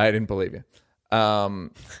 I didn't believe you. The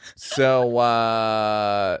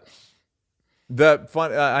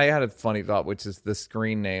fun, I had a funny thought, which is the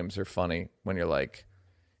screen names are funny when you're like,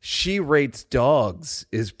 she rates dogs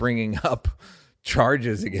is bringing up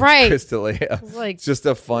charges against Chris D'Elia. Like, it's just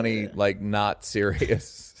a funny, like not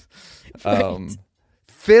serious.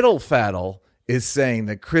 Fiddle Faddle is saying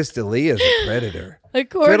that Chris D'Elia is a predator.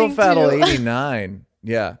 According Fiddle Faddle to 89.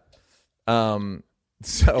 Yeah.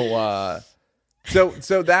 So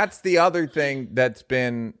that's the other thing that's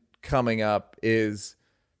been coming up is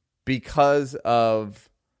because of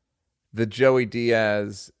the Joey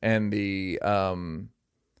Diaz and it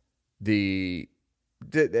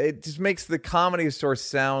just makes the Comedy Store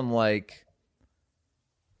sound like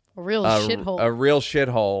a real shithole. A real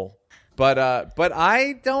shithole. But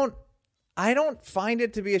I don't find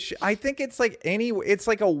it to be I think it's like it's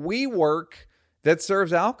like a WeWork that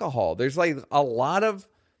serves alcohol. There's like a lot of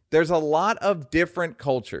different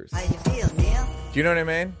cultures. How you feel, Neil? Do you know what I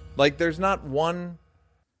mean? Like there's not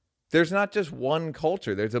just one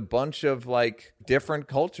culture. There's a bunch of like different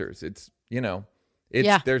cultures.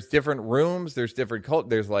 There's different rooms, there's different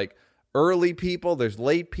there's like early people, there's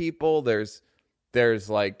late people, there's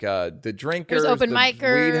like the drinkers, there's open the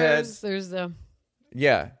micers, weedheads. there's the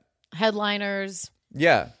headliners.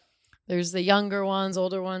 Yeah. There's the younger ones,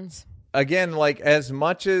 older ones. Again, like as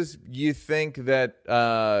much as you think that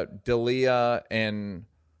D'Elia and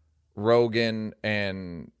Rogan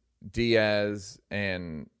and Diaz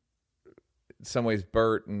and in some ways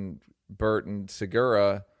Bert and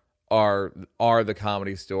Segura are the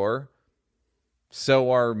Comedy Store,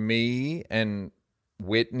 so are me and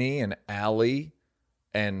Whitney and Allie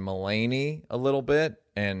and Mulaney a little bit,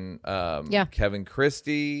 and Kevin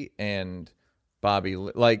Christie and Bobby,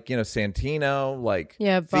 like, Santino, like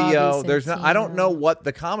Theo. There's no, I don't know what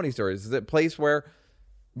the Comedy Store is. Is it a place where,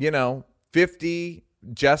 50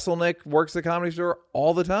 Jesselnick works the Comedy Store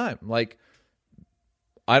all the time? Like,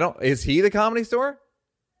 is he the Comedy Store?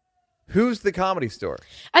 Who's the Comedy Store?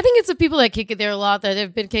 I think it's the people that kick it there a lot, that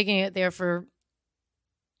have been kicking it there for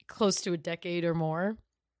close to a decade or more.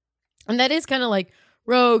 And that is kind of like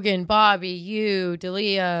Rogan, Bobby, you,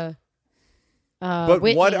 D'Elia. But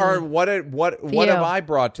Whitney, what have I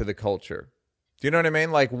brought to the culture? Do you know what I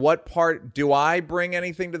mean? Like, what part do I bring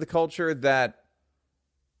anything to the culture that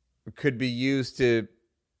could be used to,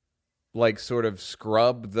 like, sort of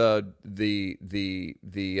scrub the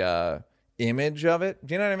image of it?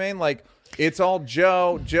 Do you know what I mean? Like, it's all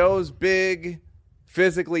Joe. Joe's big,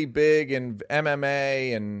 physically big, and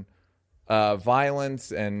MMA and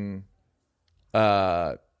violence and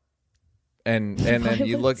then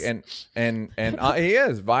you look and he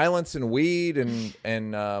is violence and weed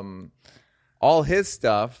and all his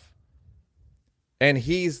stuff, and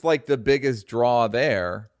he's like the biggest draw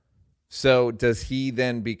there. So does he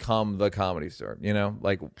then become the Comedy Store?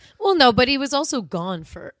 Like, well, no, but he was also gone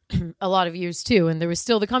for a lot of years too, and there was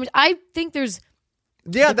still the comedy. I think there's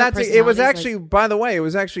it was actually, by the way, it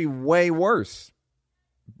was actually way worse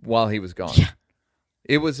while he was gone.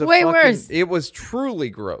 It was Way worse. It was truly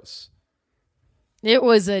gross. It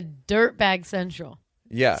was a dirtbag central.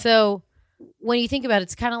 Yeah. So when you think about it,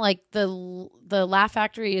 it's kind of like the Laugh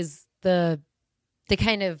Factory is the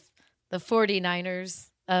kind of the 49ers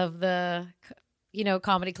of the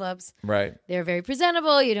comedy clubs. Right. They're very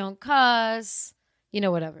presentable. You don't cuss.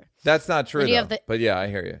 Whatever. That's not true, you though. have But yeah, I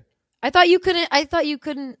hear you. I thought you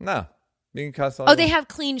couldn't. No. You can cuss all Oh, you they want. have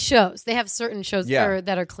clean shows. They have certain shows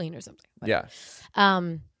that are clean or something. Yeah.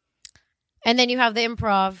 And then you have the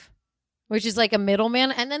Improv, which is like a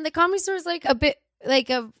middleman, and then the Comedy Store is like a bit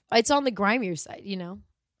it's on the grimier side.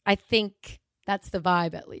 I think that's the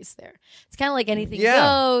vibe, at least there. It's kind of like anything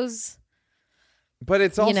goes. But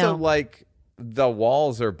it's also like the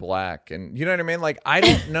walls are black, and you know what I mean? Like, I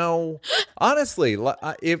don't know. Honestly,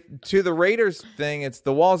 if to the Raiders thing, it's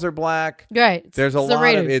the walls are black. Right. There's a the lot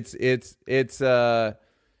Raiders. of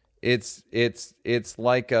it's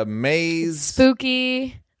like a maze.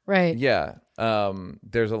 Spooky. Right. Yeah.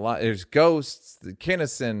 There's a lot. There's ghosts, the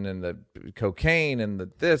Kinnison, and the cocaine, and the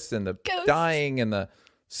this, and the Ghosts. dying, and the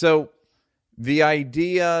so the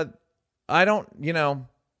idea. I don't.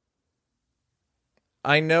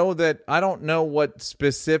 I know that I don't know what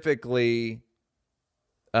specifically.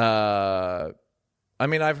 I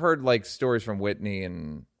mean, I've heard like stories from Whitney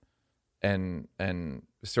and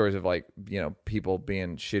stories of like people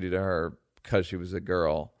being shitty to her because she was a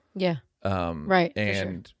girl. Yeah. Right. For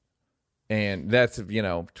sure. And that's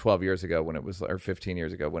 12 years ago when it was, or 15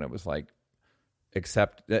 years ago when it was like,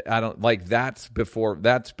 except I don't like that's before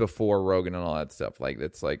Rogan and all that stuff. Like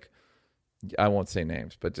it's like I won't say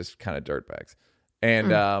names, but just kind of dirtbags.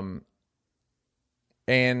 And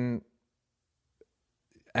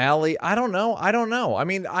Allie, I don't know. I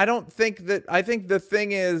mean, I think the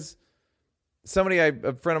thing is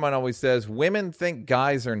a friend of mine always says women think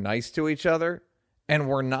guys are nice to each other, and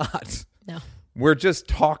we're not. No. We're just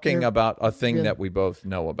talking about a thing that we both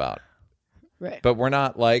know about. Right. But we're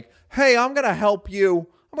not like, hey, I'm going to help you.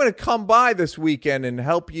 I'm going to come by this weekend and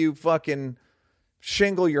help you fucking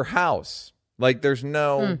shingle your house. Like there's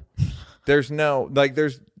no like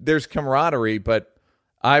there's camaraderie, but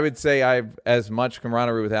I would say I have as much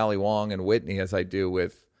camaraderie with Ali Wong and Whitney as I do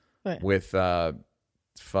with I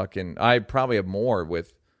probably have more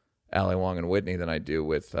with Ali Wong and Whitney than I do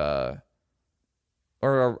with I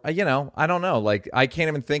don't know. Like I can't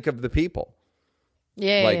even think of the people.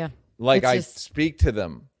 Yeah. Like It's I just... speak to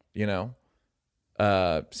them,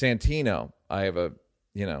 Santino, I have a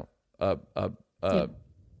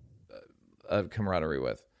camaraderie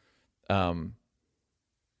with. And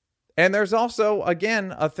there's also,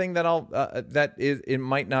 again, a thing that it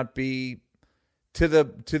might not be to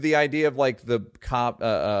the idea of like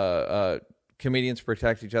the comedians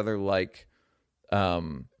protect each other like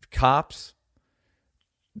cops.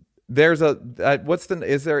 There's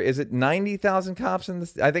is it 90,000 cops in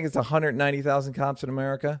this? I think it's 190,000 cops in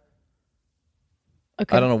America.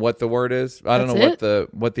 Okay. I don't know what the word is. I don't know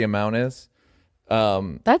what the amount is.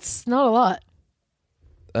 That's not a lot.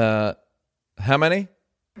 How many?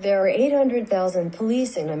 There are 800,000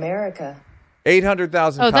 police in America.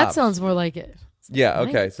 800,000 Oh, cops. that sounds more like it. Yeah,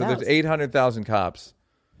 okay. So there's 800,000 cops.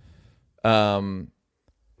 It's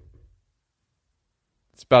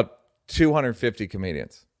about 250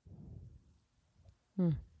 comedians.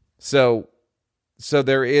 So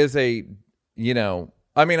there is I'm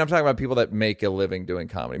talking about people that make a living doing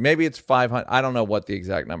comedy. Maybe it's 500. I don't know what the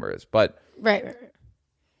exact number is, but Right.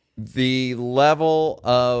 the level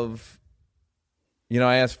of,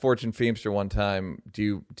 I asked Fortune Feimster one time,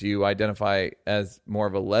 do you identify as more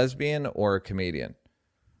of a lesbian or a comedian?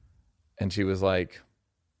 And she was like,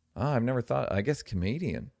 oh, I've never thought, I guess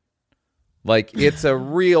comedian. Like it's a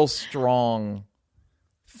real strong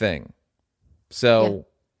thing. So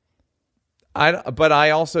but I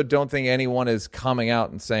also don't think anyone is coming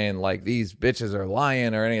out and saying like these bitches are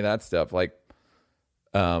lying or any of that stuff. Like,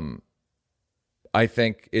 I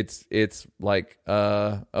think it's like,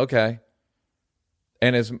 okay.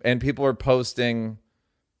 And people are posting,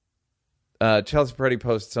 Chelsea Peretti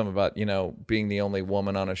posted some about, being the only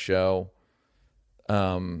woman on a show.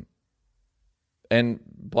 And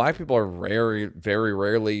black people are very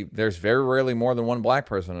rarely, there's very rarely more than one black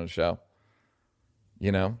person on a show.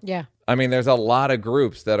 Yeah. I mean, there's a lot of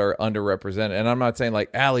groups that are underrepresented. And I'm not saying like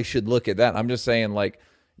Allie should look at that. I'm just saying like,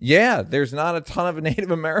 yeah, there's not a ton of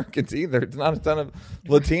Native Americans either. There's not a ton of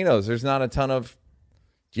Latinos. There's not a ton of,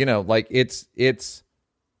 like it's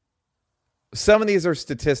some of these are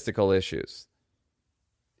statistical issues.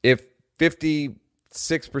 If 56%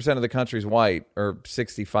 of the country's white or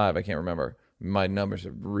 65, I can't remember. My numbers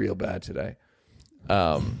are real bad today.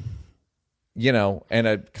 and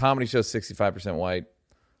a comedy show 65% white,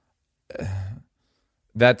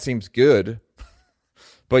 that seems good.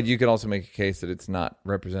 But you could also make a case that it's not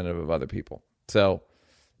representative of other people. So,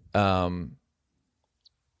 I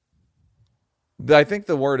think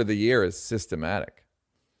the word of the year is systematic.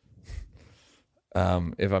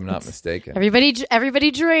 If I'm not mistaken.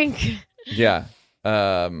 Everybody drink. Yeah.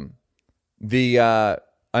 Here's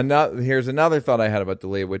another thought I had about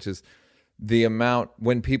D'Elia, which is the amount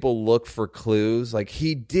when people look for clues. Like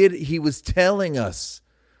he was telling us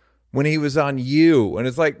when he was on You, and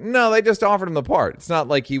it's like, no, they just offered him the part. It's not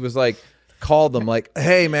like he was like called them like,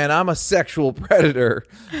 hey man, I'm a sexual predator.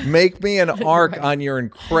 Make me an arc on your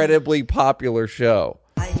incredibly popular show.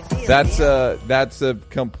 That's a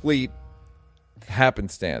complete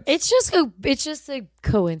happenstance. It's just a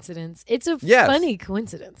coincidence. It's a funny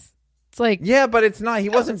coincidence. It's like, yeah, but it's not. He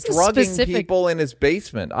wasn't drugging specific people in his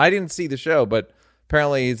basement. I didn't see the show, but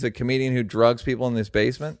apparently he's a comedian who drugs people in his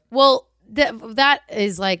basement. Well, that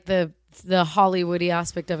is like the Hollywoody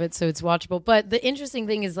aspect of it, so it's watchable. But the interesting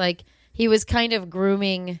thing is like he was kind of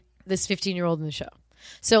grooming this 15-year-old in the show.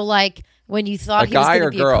 So like when you thought he was going to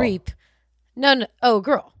be a creep,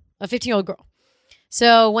 girl, a 15-year-old girl.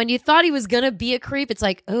 So when you thought he was going to be a creep, it's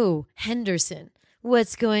like, oh, Henderson.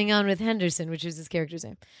 What's going on with Henderson, which is his character's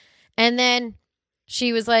name. And then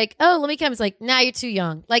she was like, oh, let me come. It's like, nah, you're too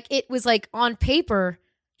young. Like it was like on paper,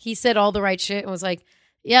 he said all the right shit and was like,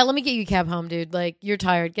 yeah, let me get you a cab home, dude. Like, you're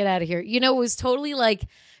tired. Get out of here. It was totally like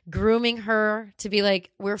grooming her to be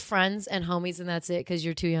like, we're friends and homies and that's it because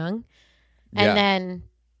you're too young. And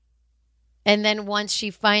then once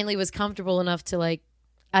she finally was comfortable enough to like,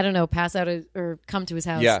 I don't know, pass out or come to his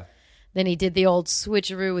house. Yeah. Then he did the old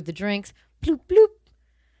switcheroo with the drinks. Bloop, bloop.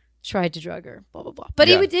 Tried to drug her. Blah, blah, blah. But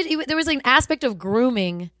there was like an aspect of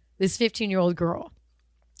grooming this 15-year-old girl.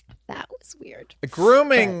 That was weird.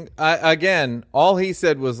 Grooming, again, all he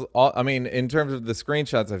said was, in terms of the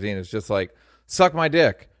screenshots I've seen, it's just like, suck my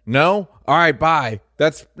dick. No? All right, bye.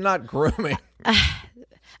 That's not grooming.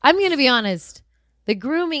 I'm going to be honest. The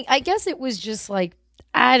grooming, I guess it was just like,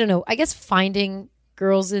 I don't know. I guess finding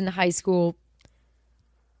girls in high school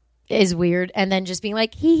is weird. And then just being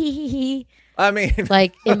like, hee. I mean.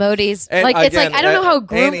 Like emojis. Like, it's like, I don't know how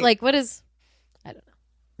groom, like, what is.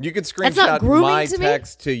 You could That's not screenshot my to me?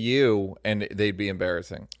 text to you, and they'd be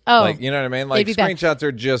embarrassing. Oh. Like, you know what I mean? Like, They'd be bad. screenshots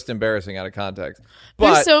are just embarrassing out of context. They're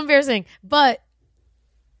But, so embarrassing. But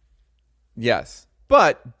yes.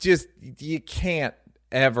 But just, you can't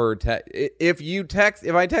ever text. If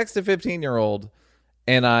I text a 15-year-old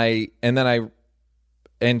and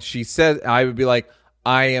she says, I would be like,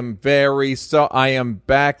 I am backing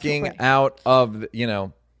out of,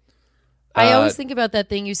 I always think about that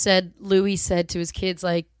thing you said, Louis said to his kids,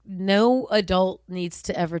 like, no adult needs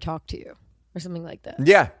to ever talk to you or something like that.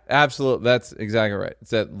 Yeah, absolutely. That's exactly right. It's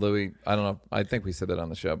that Louis, I don't know. I think we said that on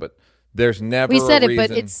the show, but there's never we said a it, reason.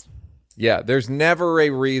 but it's. Yeah, there's never a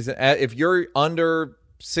reason. If you're under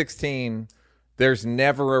 16, there's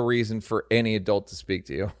never a reason for any adult to speak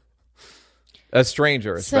to you. A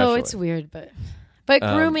stranger, especially. So it's weird, but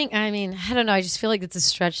grooming, I mean, I don't know. I just feel like it's a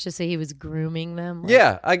stretch to say he was grooming them. Like,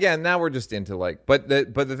 yeah, again, now we're just into like, but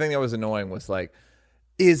the thing that was annoying was like,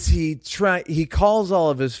 is he calls all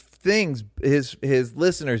of his things, his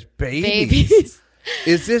listeners babies.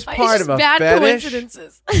 Is this part of a bad fetish?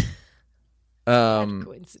 Coincidences. Bad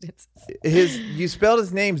coincidences. You spelled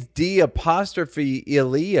his name's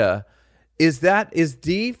D''Elia. Is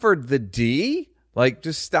D for the D? Like,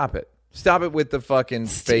 just stop it. Stop it with the fucking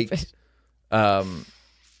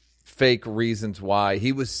fake reasons why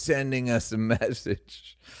he was sending us a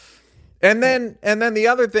message. And then the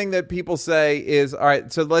other thing that people say is, all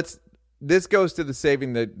right, so this goes to the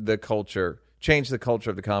saving the culture, change the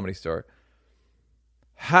culture of the Comedy Store.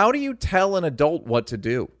 How do you tell an adult what to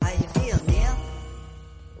do? How you feel, Neil?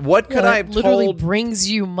 What could I have literally told?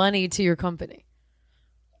 brings you money to your company.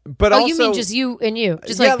 But Oh, also, you mean just you and you,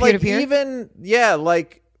 just yeah, like peer to peer? Even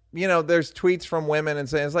like, there's tweets from women and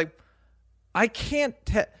saying it's like, I can't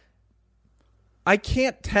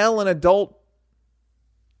tell an adult.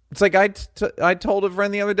 It's like I told a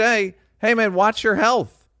friend the other day, hey man, watch your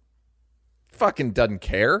health. Fucking doesn't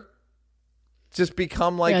care. Just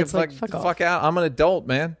become like, it's like, fuck out. I'm an adult,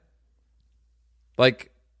 man.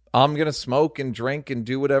 Like, I'm gonna smoke and drink and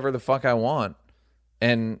do whatever the fuck I want,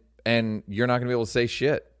 and you're not gonna be able to say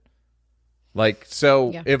shit. Like,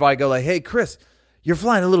 so if I go like, hey Chris, you're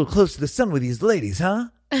flying a little close to the sun with these ladies, huh?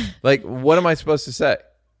 Like, what am I supposed to say?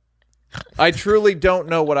 I truly don't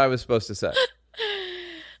know what I was supposed to say.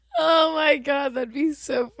 Oh my God, that'd be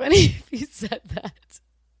so funny if you said that.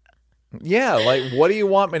 Yeah, like, what do you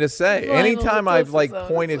want me to say? Lionel Anytime I've like Messi,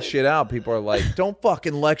 pointed honestly. shit out, people are like, "Don't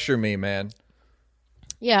fucking lecture me, man."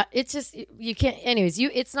 Yeah, it's just you can't. Anyways,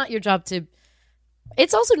 it's not your job to.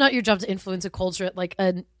 It's also not your job to influence a culture at like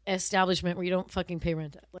an establishment where you don't fucking pay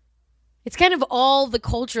rent at. Like, it's kind of all the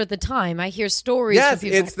culture at the time. I hear stories Yes, from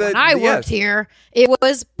people it's like, the- when I worked yes. here, it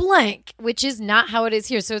was blank, which is not how it is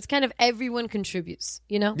here. So it's kind of everyone contributes,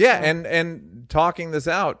 you know? Yeah, So- and talking this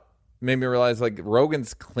out made me realize like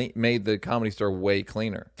Rogan's made the Comedy Store way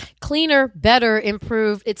cleaner. cleaner, better,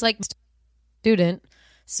 improved. It's like student.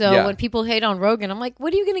 So Yeah. when people hate on Rogan, I'm like,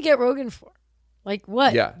 what are you going to get Rogan for? Like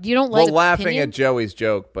what? Yeah, You don't like well, laughing opinion? at Joey's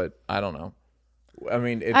joke, but I don't know. I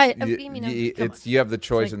mean, it's I mean, come on. you have the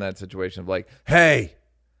choice like- in that situation of like, hey,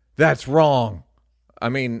 that's wrong. I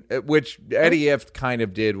mean, which Eddie Ift kind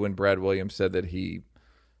of did when Brad Williams said that he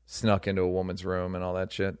snuck into a woman's room and all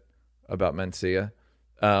that shit about Mencia.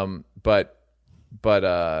 But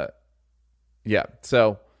yeah.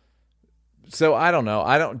 So I don't know.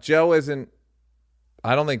 I don't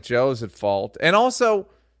think Joe's at fault. And also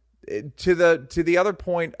to the other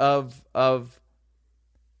point of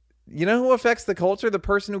you know who affects the culture? The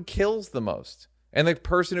person who kills the most and the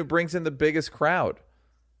person who brings in the biggest crowd.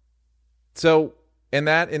 So in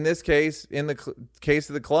this case, in the case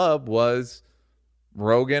of the club, was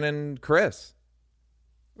Rogan and Chris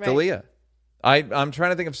Right. D'Elia. I'm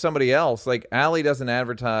trying to think of somebody else. Like Allie doesn't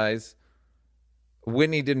advertise.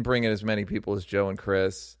 Whitney didn't bring in as many people as Joe and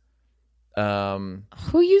Chris.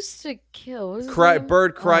 Who used to kill? What was his name?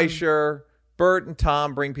 Bert Kreischer, Bert and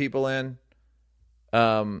Tom bring people in.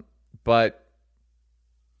 But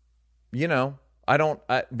you know,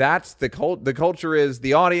 that's the the culture is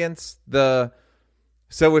the audience.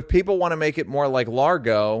 So if people want to make it more like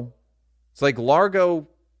Largo, it's like Largo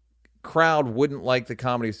crowd wouldn't like the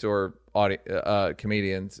Comedy Store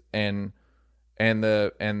comedians, and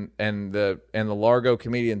the Largo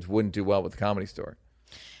comedians wouldn't do well with the Comedy Store.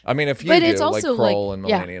 I mean, a few But do, it's like also Kroll like- and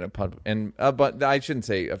yeah. Mulaney and but I shouldn't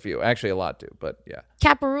say a few. Actually, a lot do. But yeah,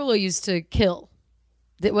 Caparulo used to kill.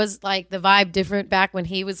 It was like the vibe different back when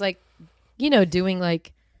he was like, doing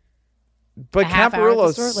like but a half hour at the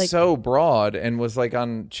Caparulo's store, like- so broad and was like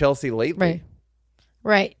on Chelsea lately,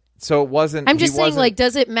 right. so it wasn't. I'm just he saying, wasn't- like,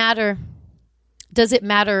 does it matter? Does it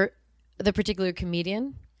matter the particular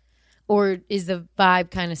comedian, or is the vibe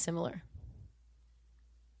kind of similar?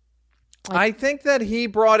 I think that he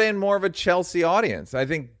brought in more of a Chelsea audience. I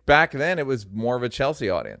think back then it was more of a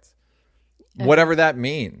Chelsea audience, whatever that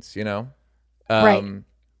means, you know. Right.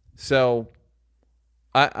 So,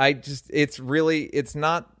 I just it's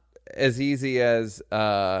not as easy as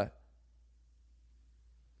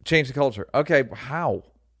change the culture. Okay, how?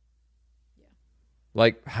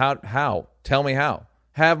 Like how? Tell me how.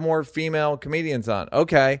 Have more female comedians on.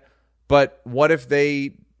 Okay, but what if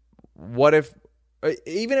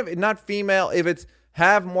even if not female, if it's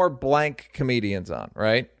have more blank comedians on,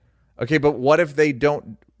 right? Okay, but what if they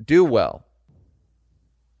don't do well?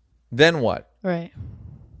 Then what? Right.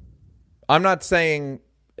 I'm not saying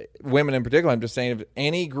women in particular. I'm just saying if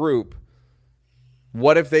any group,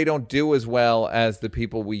 what if they don't do as well as the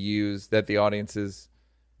people we use that the audiences?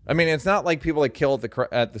 I mean, it's not like people that kill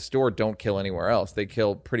at the store don't kill anywhere else. They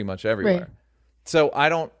kill pretty much everywhere. Right. So I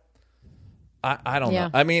don't Yeah. know.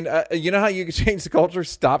 I mean, you know how you can change the culture?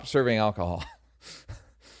 Stop serving alcohol.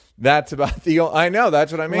 That's about I know.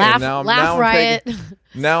 That's what I mean. Laugh riot.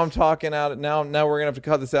 Now I'm talking out. Now we're gonna have to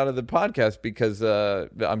cut this out of the podcast because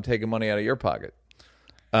I'm taking money out of your pocket.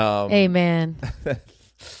 Amen.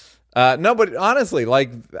 No, but honestly,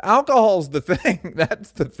 like alcohol's the thing.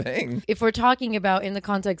 That's the thing. If we're talking about in the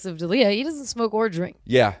context of D'Elia, he doesn't smoke or drink.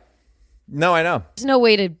 Yeah. No, I know. There's no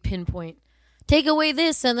way to pinpoint. Take away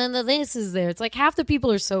this, and then the this is there. It's like half the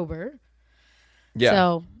people are sober. Yeah.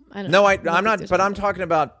 So I don't No, know. I'm think not. there's But I'm anything. talking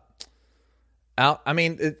about. I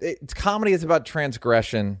mean, comedy is about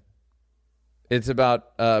transgression. It's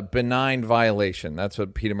about benign violation. That's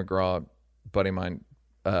what Peter McGraw, buddy of mine,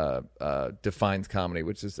 defines comedy,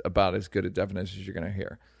 which is about as good a definition as you're going to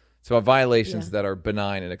hear. So violations that are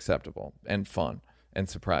benign and acceptable and fun and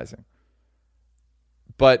surprising.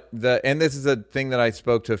 But and this is a thing that I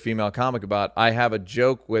spoke to a female comic about. I have a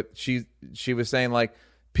joke with she was saying like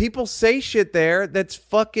people say shit there that's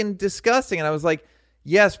fucking disgusting, and I was like,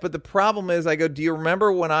 yes, but the problem is, I go, do you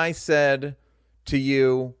remember when I said to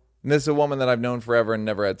you, and this is a woman that I've known forever and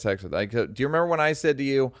never had sex with. I go, do you remember when I said to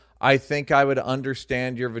you, I think I would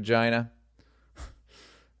understand your vagina?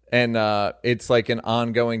 And it's like an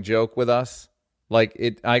ongoing joke with us.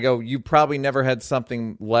 Like I go, you probably never had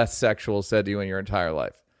something less sexual said to you in your entire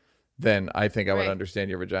life than I think I would Right. understand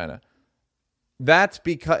your vagina. That's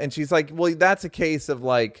because, and she's like, well, that's a case of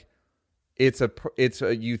like it's a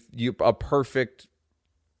perfect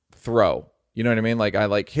throw. You know what I mean? Like I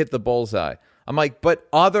like hit the bullseye. I'm like, but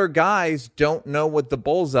other guys don't know what the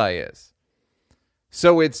bullseye is.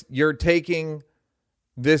 So you're taking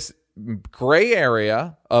this gray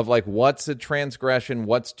area of like what's a transgression,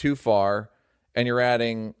 what's too far, and you're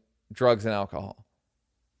adding drugs and alcohol.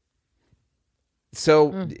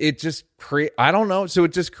 So it just I don't know. So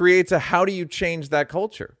it just creates how do you change that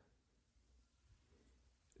culture?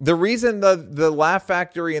 The reason the Laugh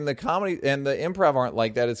Factory and the comedy and the improv aren't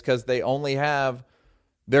like that is because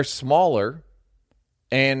they're smaller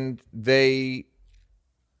and they're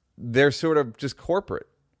sort of just corporate.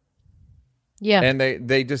 Yeah. And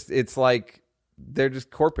they just, it's like, they're just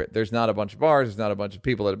corporate. There's not a bunch of bars. There's not a bunch of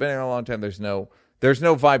people that have been here a long time. There's no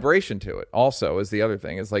vibration to it. Also, is the other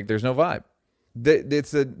thing. It's like, there's no vibe.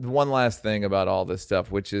 It's one last thing about all this stuff,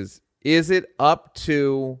 which is it up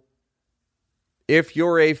to, if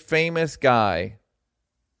you're a famous guy,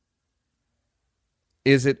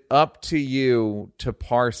 is it up to you to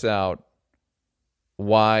parse out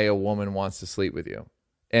why a woman wants to sleep with you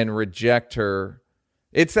and reject her?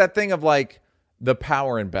 It's that thing of like the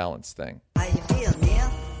power imbalance thing. How you feel,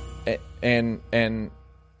 man? And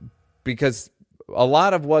because a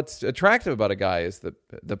lot of what's attractive about a guy is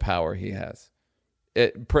the power he has. A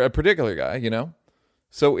particular guy, you know?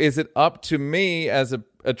 So is it up to me as a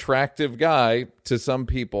attractive guy to some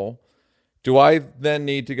people? Do I then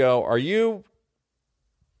need to go, are you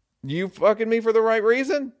fucking me for the right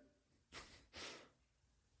reason?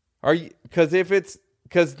 Are you?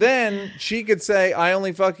 Because then she could say, I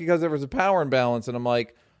only fuck you because there was a power imbalance. And I'm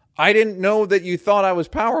like, I didn't know that you thought I was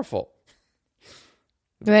powerful.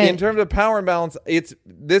 Right. In terms of power imbalance, here's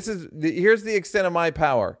the extent of my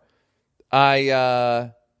power.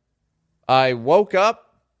 I woke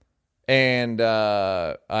up and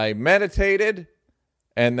I meditated,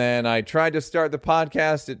 and then I tried to start the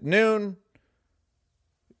podcast at noon.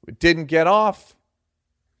 It didn't get off.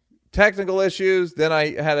 Technical issues. Then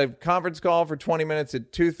I had a conference call for 20 minutes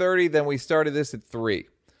at 2:30. Then we started this at 3.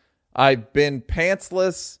 I've been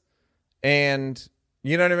pantsless, and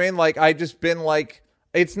you know what I mean? Like, I just been like,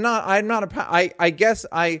 I guess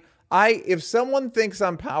if someone thinks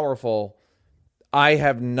I'm powerful, I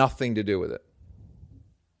have nothing to do with it.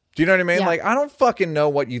 Do you know what I mean? Yeah. Like, I don't fucking know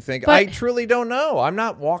what you think. But, I truly don't know. I'm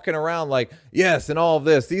not walking around like, yes, and all of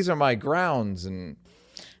this. These are my grounds.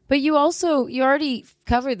 But you already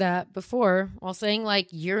covered that before while saying like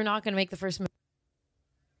you're not going to make the first move.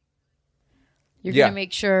 You're going to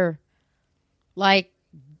make sure, like,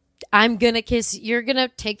 I'm going to kiss. You're going to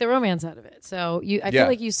take the romance out of it. So I feel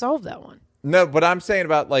like you solved that one. No, but I'm saying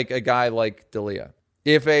about like a guy like D'Elia.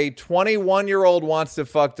 If a 21-year-old wants to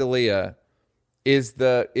fuck D'Elia, is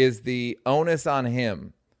the onus on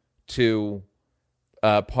him to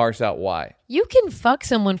parse out why? You can fuck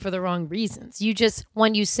someone for the wrong reasons. You just,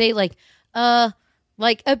 when you say like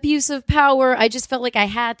abuse of power, I just felt like I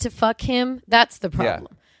had to fuck him. That's the problem.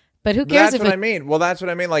 Yeah. But who cares? That's what I mean. Well, that's what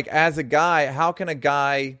I mean. Like, as a guy, how can a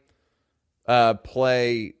guy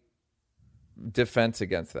play defense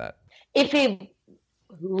against that? If a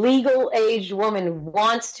legal aged woman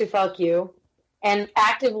wants to fuck you and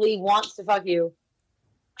actively wants to fuck you,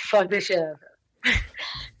 fuck the shit out of her.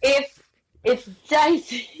 If it's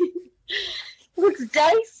dicey, looks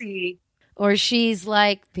dicey. Or she's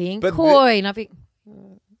like being coy, not being.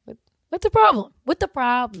 What's the problem? What the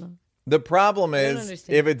problem? The problem is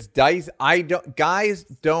if it's dicey. Guys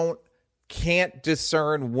can't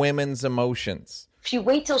discern women's emotions. If you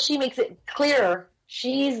wait till she makes it clearer,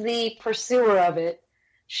 she's the pursuer of it.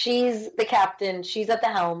 She's the captain. She's at the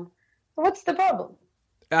helm. What's the problem?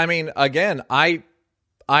 I mean, again, I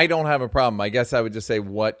don't have a problem. I guess I would just say,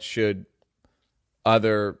 what should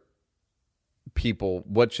other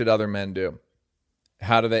men do?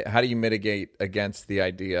 How do you mitigate against the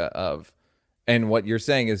idea of, and what you're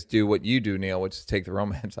saying is do what you do, Neil, which is take the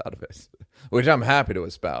romance out of it, which I'm happy to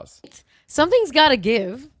espouse. Something's got to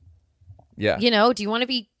give. Yeah. You know, do you want to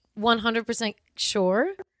be 100%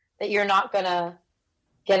 sure that you're not going to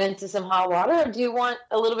get into some hot water, or do you want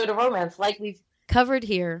a little bit of romance like we've covered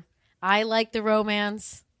here? I like the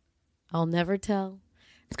romance. I'll never tell.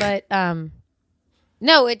 But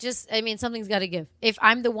no, something's got to give. If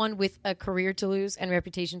I'm the one with a career to lose and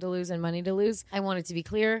reputation to lose and money to lose, I want it to be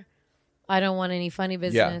clear. I don't want any funny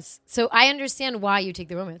business. Yeah. So I understand why you take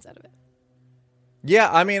the romance out of it.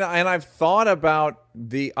 Yeah, I mean, and I've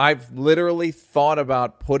literally thought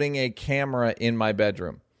about putting a camera in my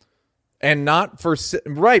bedroom. And not for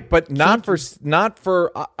I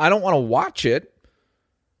don't want to watch it.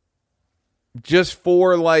 Just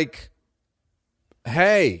for like,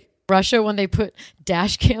 hey, Russia when they put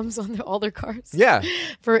dash cams on all their cars. Yeah.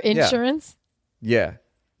 For insurance. Yeah.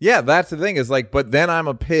 Yeah, that's the thing is like, but then I'm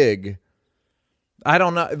a pig. I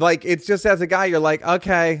don't know. Like, it's just as a guy, you're like,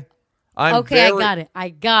 okay. I got it.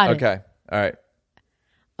 Okay. All right.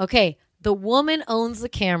 Okay. The woman owns the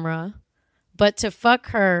camera, but to fuck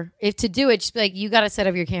her, if to do it, she's like, you got to set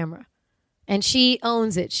up your camera. And she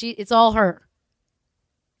owns it. It's all her.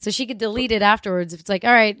 So she could delete it afterwards if it's like,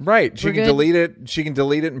 all right. Right. She can delete it. She can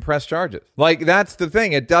delete it and press charges. Like, that's the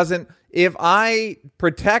thing. It doesn't, if I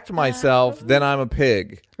protect myself, then I'm a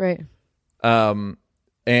pig. Right.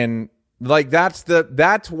 And like,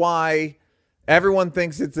 that's why everyone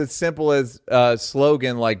thinks it's as simple as a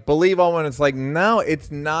slogan, like believe all women. It's like, no, it's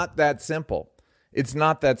not that simple. It's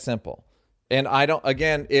not that simple. And I don't,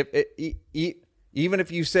 again, even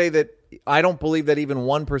if you say that, I don't believe that even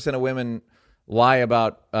 1% of women lie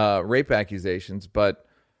about rape accusations, but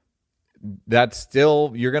that's still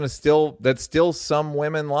that's still some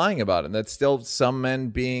women lying about it. And that's still some men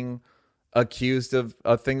being accused of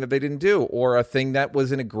a thing that they didn't do or a thing that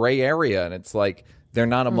was in a gray area. And it's like, they're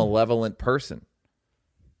not a malevolent person,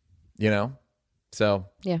 you know? So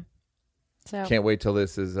yeah. So can't wait till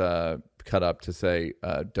this is cut up to say,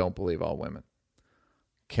 don't believe all women.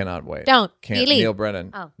 Cannot wait. Can't believe. Neil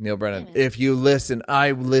Brennan. Oh, Neil Brennan. If you listen,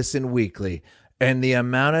 I listen weekly. And the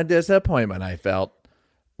amount of disappointment I felt.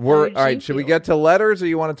 All right, should we get to letters or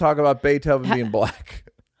you want to talk about Beethoven being black?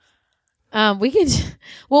 We can.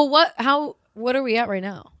 Well, what are we at right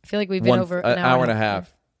now? I feel like we've been over an hour and a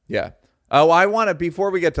half. Yeah. Oh, before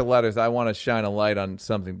we get to letters, I want to shine a light on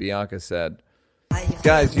something Bianca said.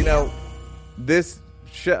 Guys, you know,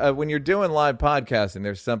 when you're doing live podcasting,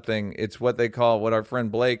 there's something, it's what our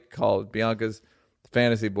friend Blake called, Bianca's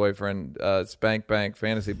fantasy boyfriend, Spank Bank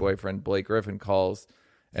fantasy boyfriend, Blake Griffin calls,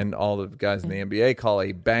 and all the guys in the NBA call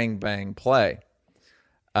a bang bang play.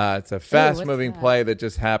 It's a fast moving play that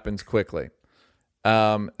just happens quickly.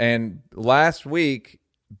 And last week,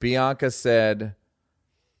 Bianca said,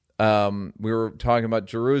 we were talking about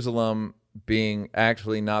Jerusalem being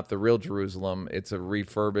actually not the real Jerusalem. It's a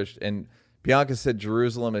refurbished, and Bianca said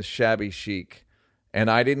Jerusalem is shabby chic, and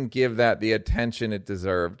I didn't give that the attention it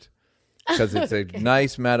deserved because it's a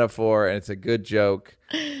nice metaphor and it's a good joke,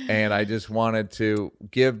 and I just wanted to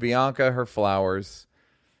give Bianca her flowers.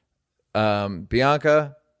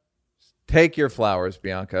 Bianca, take your flowers,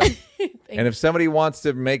 Bianca. And if somebody wants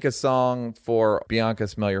to make a song for Bianca,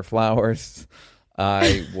 Smell Your Flowers,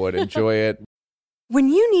 I would enjoy it. When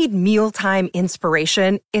you need mealtime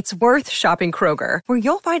inspiration, it's worth shopping Kroger, where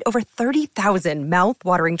you'll find over 30,000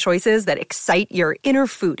 mouth-watering choices that excite your inner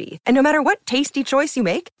foodie. And no matter what tasty choice you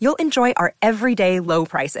make, you'll enjoy our everyday low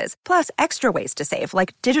prices, plus extra ways to save,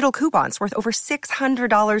 like digital coupons worth over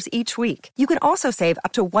 $600 each week. You can also save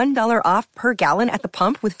up to $1 off per gallon at the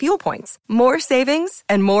pump with fuel points. More savings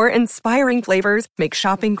and more inspiring flavors make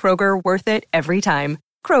shopping Kroger worth it every time.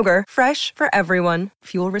 Kroger, fresh for everyone.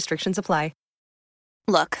 Fuel restrictions apply.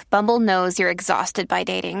 Look, Bumble knows you're exhausted by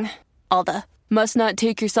dating. All the must not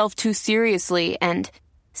take yourself too seriously and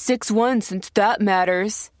 6'1" since that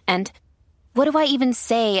matters. And what do I even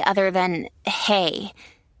say other than hey?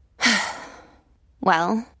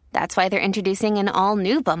 Well, that's why they're introducing an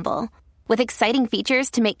all-new Bumble with exciting features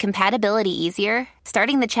to make compatibility easier,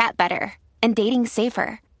 starting the chat better, and dating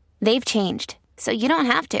safer. They've changed, so you don't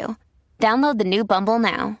have to. Download the new Bumble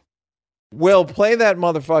now. Will, play that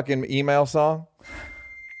motherfucking email song.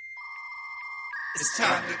 It's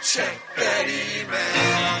time to check that email.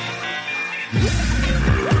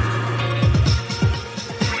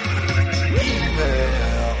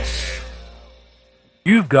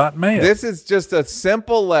 You've got mail. This is just a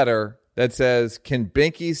simple letter that says, can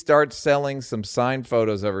Binky start selling some signed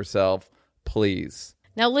photos of herself, please?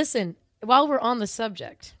 Now listen, while we're on the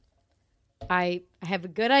subject, I have a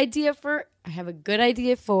good idea for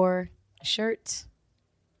a shirt.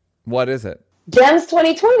 What is it? Gems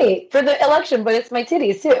 2020 for the election, but it's my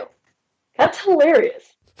titties too. That's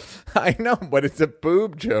hilarious. I know, but it's a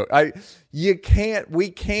boob joke. We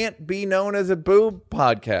can't be known as a boob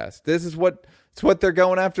podcast. This is what they're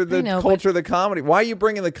going after, the culture of the comedy. Why are you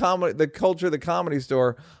bringing the culture of the Comedy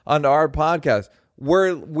Store onto our podcast?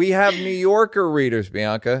 We have New Yorker readers,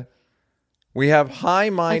 Bianca. We have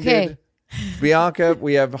high-minded Bianca.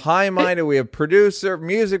 We have high-minded. We have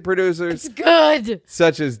music producers. It's good.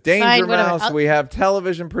 Such as Danger Mouse. We have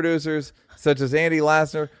television producers such as Andy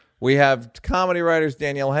Lassner. We have comedy writers,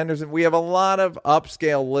 Danielle Henderson. We have a lot of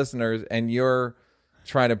upscale listeners, and you're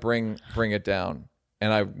trying to bring it down,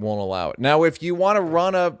 and I won't allow it. Now, if you want to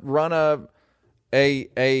run a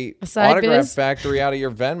autograph factory out of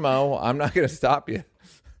your Venmo, I'm not going to stop you.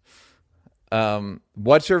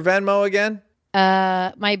 What's your Venmo again?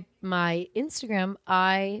 My Instagram,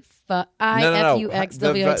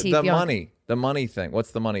 IFUXWIT. The money thing.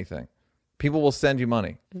 What's the money thing? People will send you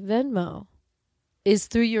money. Venmo is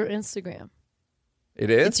through your Instagram. It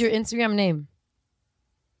is? It's your Instagram name.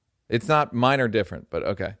 It's not, mine are different, but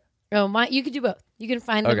okay. Oh, you could do both. You can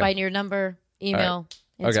find them by your number, email,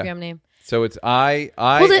 Instagram name. So it's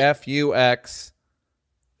IFUXWIT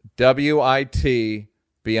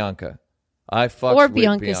Bianca. I fucks or with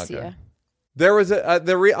Bianca Sia. There was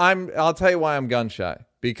I'll tell you why I'm gun shy,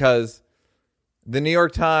 because the New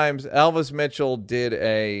York Times, Elvis Mitchell did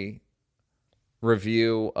a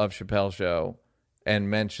review of Chappelle's show and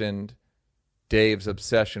mentioned Dave's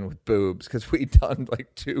obsession with boobs, because we'd done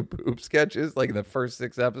like 2 boob sketches like in the first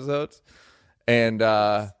 6 episodes, and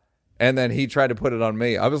then he tried to put it on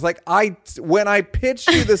me. I was like, when I pitched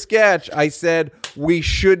you the sketch, I said we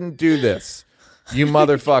shouldn't do this, you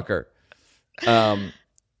motherfucker.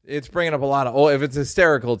 It's bringing up a lot of, if it's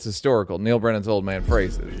hysterical, it's historical. Neil Brennan's old man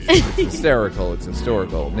phrases. If it's hysterical, it's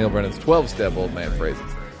historical. Neil Brennan's 12-step old man phrases.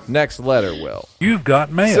 Next letter, Will. You've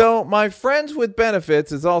got mail. So my friends with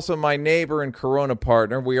benefits is also my neighbor and Corona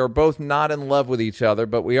partner. We are both not in love with each other,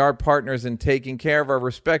 but we are partners in taking care of our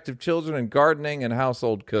respective children and gardening and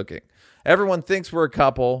household cooking. Everyone thinks we're a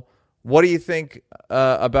couple. What do you think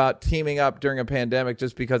about teaming up during a pandemic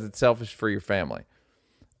just because it's selfish for your family?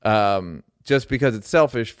 Just because it's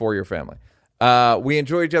selfish for your family. We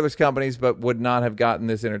enjoy each other's companies, but would not have gotten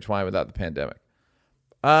this intertwined without the pandemic.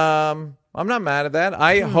 I'm not mad at that.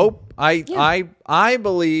 I hope I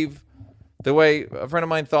believe the way a friend of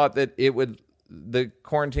mine thought that the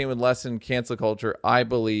quarantine would lessen cancel culture. I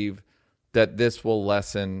believe that this will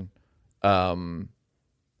lessen. I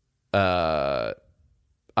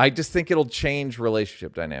just think it'll change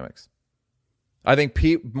relationship dynamics. I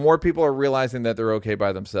think more people are realizing that they're okay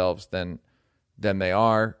by themselves than they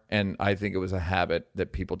are, and I think it was a habit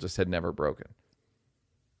that people just had never broken.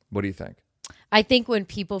 What do you think? I think when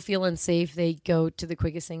people feel unsafe, they go to the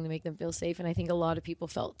quickest thing to make them feel safe, and I think a lot of people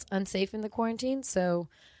felt unsafe in the quarantine. So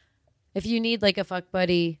if you need like a fuck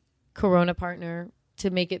buddy Corona partner to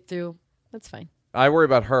make it through, that's fine. I worry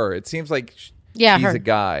about her. It seems like he's her. a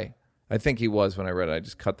guy. I think he was when I read it. I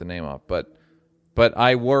just cut the name off. But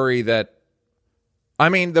I worry that, I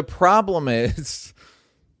mean, the problem is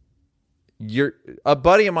a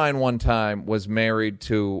buddy of mine one time was married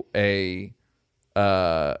to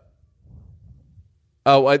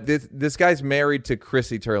this guy's married to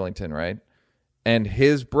Chrissy Turlington, right? And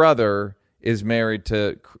his brother is married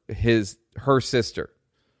to her sister.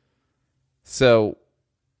 So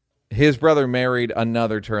his brother married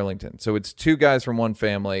another Turlington. So it's 2 guys from one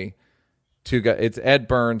family. It's Ed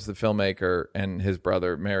Burns, the filmmaker, and his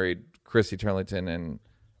brother married Chrissy Turlington and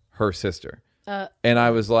her sister. And I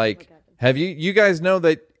was like, have you guys know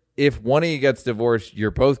that if one of you gets divorced, you're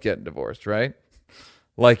both getting divorced, right?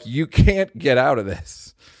 Like, you can't get out of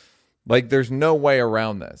this. Like, there's no way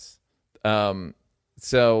around this. So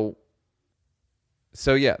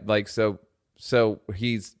yeah, like, so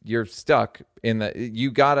you're stuck in that.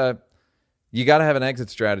 You gotta have an exit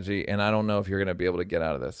strategy, and I don't know if you're gonna be able to get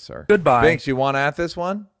out of this, sir. Goodbye. Binks, you want at this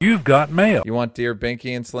one? You've got mail. You want Dear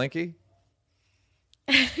Binky and Slinky?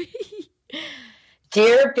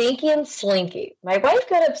 Dear Binky and Slinky, my wife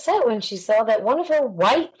got upset when she saw that one of her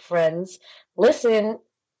white friends listed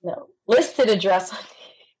address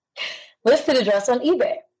on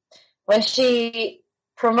eBay. When she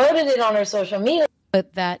promoted it on her social media,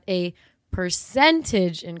 but that a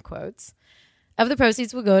percentage, in quotes, of the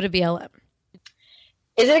proceeds will go to BLM.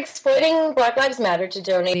 Is it exploiting Black Lives Matter to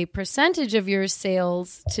donate a percentage of your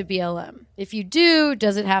sales to BLM? If you do,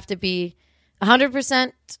 does it have to be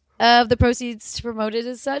 100% of the proceeds to promote it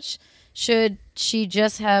as such? Should she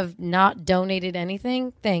just have not donated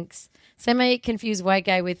anything? Thanks. Semi-confused white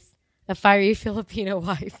guy with a fiery Filipino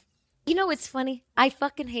wife. You know, it's funny. I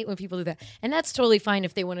fucking hate when people do that. And that's totally fine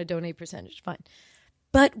if they want to donate percentage. Fine.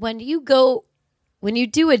 But when you do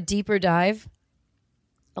a deeper dive,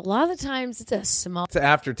 a lot of the times it's a small. It's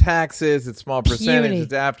after taxes. It's small percentage. Puny.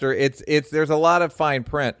 It's after. There's a lot of fine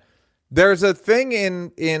print. There's a thing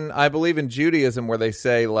in I believe in Judaism where they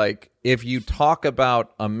say, like, if you talk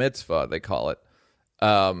about a mitzvah, they call it,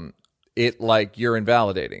 it like you're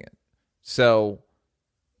invalidating it. So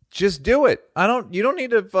just do it. You don't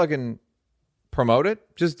need to fucking promote it.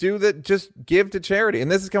 Just do that. Just give to charity.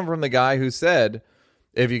 And this is coming from the guy who said,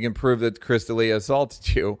 if you can prove that Chris D'Elia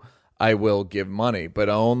assaulted you, I will give money, but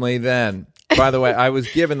only then. By the way, I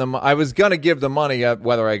was going to give the money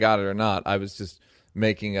whether I got it or not. I was just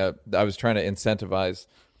I was trying to incentivize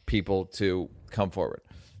people to come forward.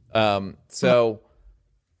 So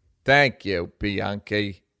Thank you,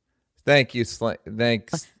 Bianchi. Thank you,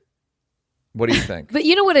 thanks. What do you think? But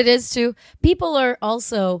you know what it is too? People are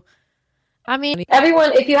also, I mean,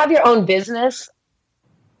 Everyone, if you have your own business,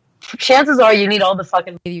 chances are you need all the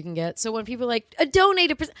fucking you can get. So when people are like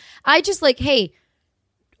donate a, I just like, hey,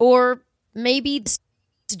 or maybe this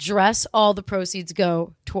dress, all the proceeds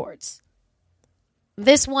go towards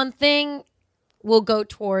this one thing. Will go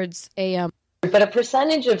towards a but a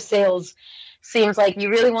percentage of sales seems like you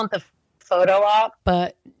really want the photo op,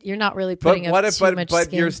 but you're not really putting up too much but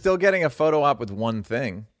skin. you're still getting a photo op with one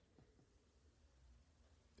thing.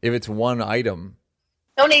 If it's one item,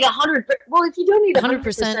 donate 100. Well, if you donate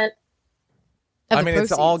 100%, I mean,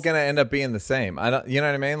 it's all going to end up being the same. I don't, you know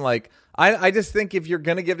what I mean? Like, I just think if you're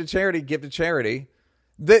going to give to charity, give to charity.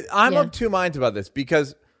 I'm of two minds about this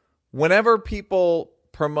because whenever people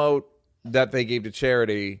promote that they gave to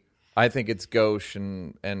charity, I think it's gauche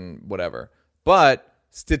and whatever. But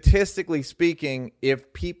statistically speaking,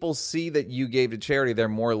 if people see that you gave to charity, they're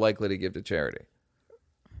more likely to give to charity.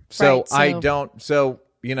 So, I don't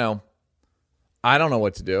know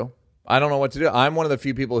what to do. I'm one of the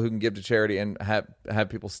few people who can give to charity and have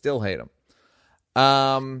people still hate them.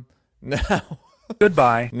 Now,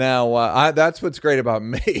 goodbye. Now, that's what's great about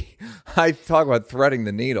me. I talk about threading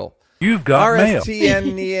the needle. You've got mail.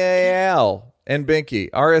 RSTNEAL and Binky.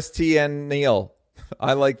 RSTN Neil.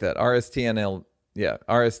 I like that. RSTNL. Yeah,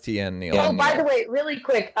 RSTN Neil. Oh, by the way, really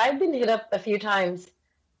quick, I've been hit up a few times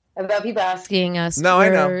about people asking us. No, I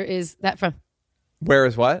know. Where is that from? Where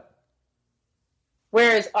is what?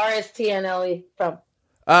 Where is RSTNLE from?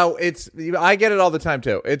 Oh, I get it all the time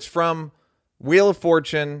too. It's from Wheel of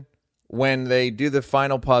Fortune. When they do the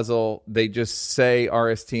final puzzle, they just say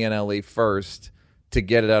RSTNLE first to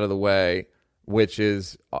get it out of the way, which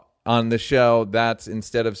is on the show. That's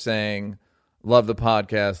instead of saying love the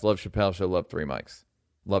podcast, love Chappelle Show, love Three Mics,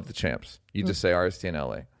 love the champs. You just say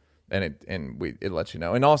RSTNLE, and it lets you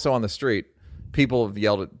know. And also on the street, people have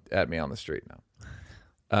yelled at me on the street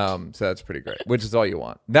now. So that's pretty great. Which is all you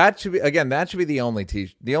want. That should be the only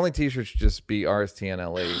t-shirt. The only t-shirt should just be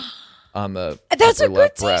RSTNLE on the that's a good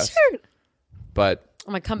left t-shirt. breast. But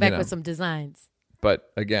I'm gonna come back with some designs.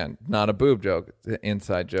 But again, not a boob joke, it's an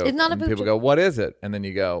inside joke. It's not a and boob people joke. go, "What is it?" And then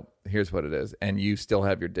you go, "Here's what it is," and you still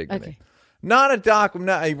have your dignity. Okay. Not a doc.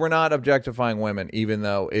 We're not objectifying women, even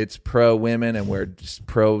though it's pro women and we're just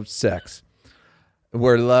pro sex.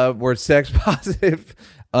 We're sex positive,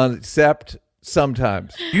 except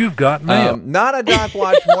sometimes. You've got mail. Not a doc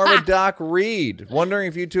watch, more of a doc read. Wondering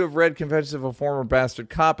if you two have read Confessions of a Former Bastard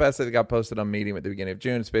Cop essay that got posted on Medium at the beginning of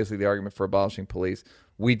June. It's basically the argument for abolishing police.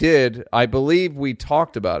 We did. I believe we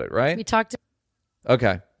talked about it, right? We talked.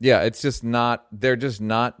 Okay. Yeah, it's just not, they're just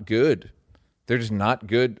not good. They're just not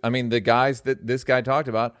good. I mean, the guys that this guy talked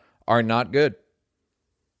about are not good.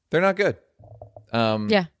 They're not good.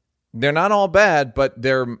 Yeah. They're not all bad, but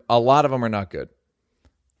a lot of them are not good.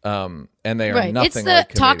 And they are nothing It's the like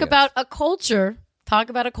comedians. talk about a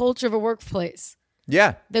culture of a workplace.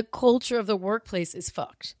 Yeah. The culture of the workplace is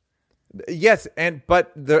fucked. Yes, and part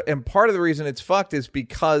of the reason it's fucked is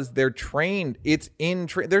because they're trained. It's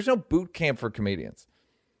there's no boot camp for comedians.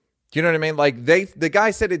 Do you know what I mean? Like the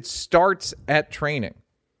guy said it starts at training.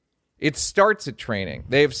 It starts at training.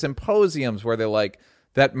 They have symposiums where they're like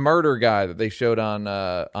that murder guy that they showed on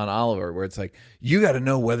Oliver, where it's like, you got to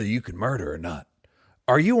know whether you can murder or not.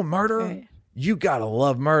 Are you a murderer? Right. You got to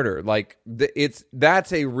love murder. Like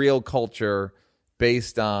that's a real culture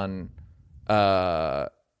based on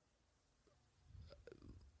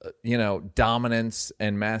dominance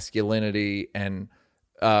and masculinity and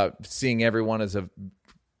seeing everyone as a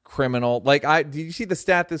criminal. Like, did you see the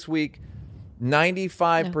stat this week?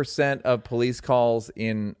 95% of police calls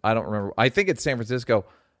in, I don't remember, I think it's San Francisco,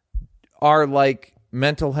 are like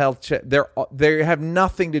mental health. They have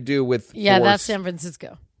nothing to do with force, that's San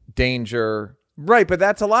Francisco. Danger. Right, but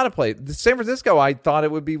that's a lot of places. San Francisco, I thought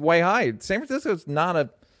it would be way high. San Francisco's not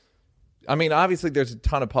I mean, obviously there's a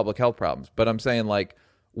ton of public health problems, but I'm saying like,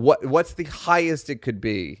 what's the highest it could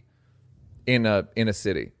be in a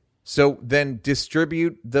city? So then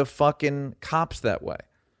distribute the fucking cops that way.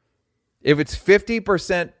 If it's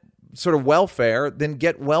 50% sort of welfare, then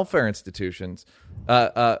get welfare institutions.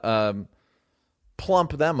 Plump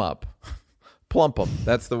them up. Plump them.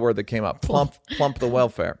 That's the word that came up. Plump the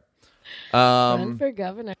welfare. Run for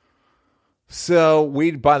governor. So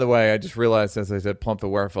by the way, I just realized as I said plump the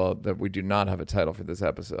welfare that we do not have a title for this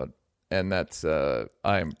episode. And that's I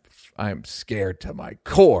am scared to my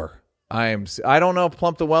core. I don't know if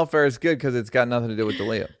plump the welfare is good because it's got nothing to do with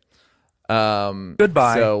D'Elia.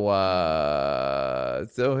 Goodbye. So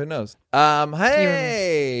So who knows?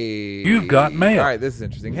 Hey, You've got mail. All right, this is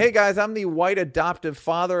interesting. Hey guys, I'm the white adoptive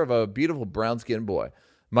father of a beautiful brown-skinned boy.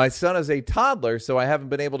 My son is a toddler, so I haven't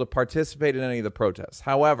been able to participate in any of the protests.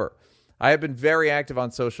 However, I have been very active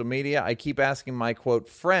on social media. I keep asking my, quote,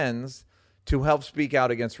 friends to help speak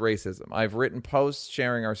out against racism. I've written posts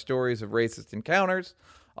sharing our stories of racist encounters.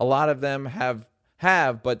 A lot of them have,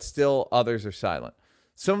 but still others are silent.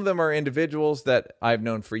 Some of them are individuals that I've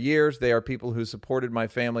known for years. They are people who supported my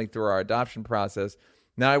family through our adoption process.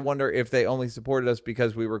 Now I wonder if they only supported us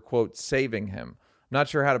because we were, quote, saving him. I'm not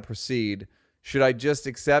sure how to proceed. Should I just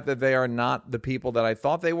accept that they are not the people that I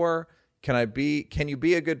thought they were? Can you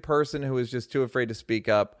be a good person who is just too afraid to speak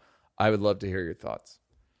up? I would love to hear your thoughts.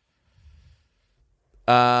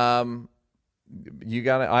 I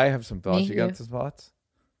have some thoughts. You got some thoughts?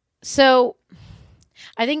 So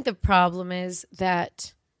I think the problem is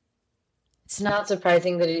that it's not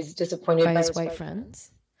surprising that he's disappointed by his white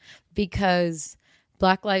friends, because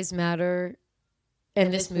Black Lives Matter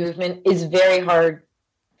and this movement is very hard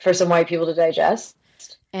for some white people to digest.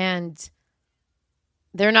 And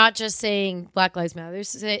they're not just saying Black Lives Matter.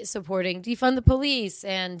 They're supporting defund the police,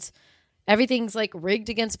 and everything's like rigged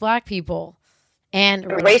against black people. And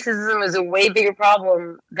racism is a way bigger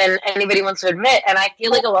problem than anybody wants to admit. And I feel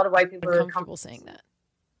like a lot of white people are uncomfortable saying that.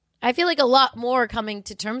 I feel like a lot more are coming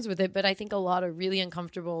to terms with it, but I think a lot are really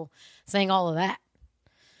uncomfortable saying all of that.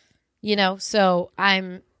 So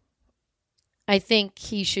I think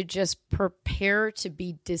he should just prepare to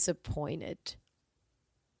be disappointed.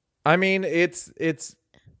 I mean, it's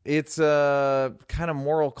a kind of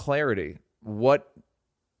moral clarity.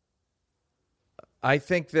 I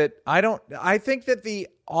think that the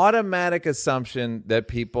automatic assumption that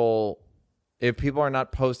if people are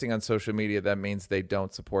not posting on social media, that means they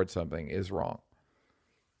don't support something is wrong.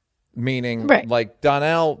 Meaning, right. Like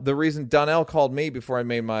Donnell, the reason Donnell called me before I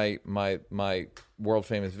made my world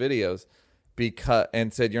famous videos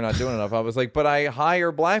and said you're not doing enough. I was like, but I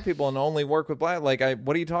hire black people and only work with black. Like,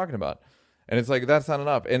 what are you talking about? And it's like, that's not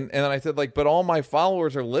enough. And then I said, like, but all my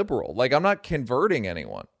followers are liberal. Like, I'm not converting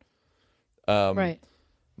anyone. Right.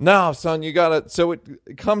 No, son, you gotta. So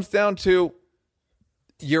it comes down to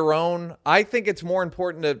your own. I think it's more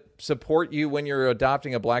important to support you when you're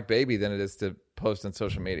adopting a black baby than it is to post on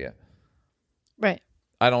social media. Right.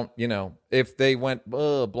 I don't, if they went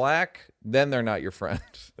black, then they're not your friend.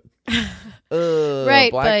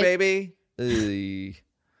 Right. Black baby.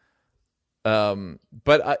 But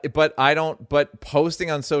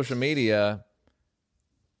posting on social media,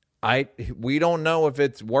 we don't know if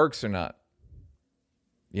it works or not.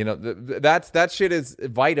 That shit is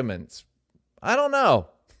vitamins. I don't know.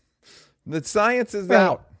 The science is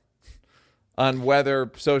out on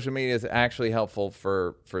whether social media is actually helpful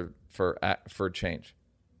for change.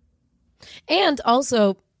 And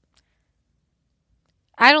also,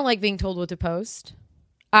 I don't like being told what to post.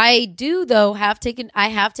 I do, though, have taken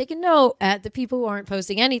note at the people who aren't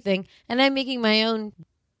posting anything, and I'm making my own.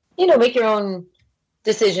 Make your own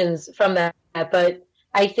decisions from that. But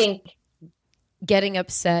I think getting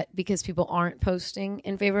upset because people aren't posting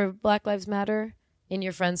in favor of Black Lives Matter in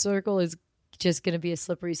your friend circle is just going to be a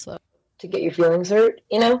slippery slope. To get your feelings hurt,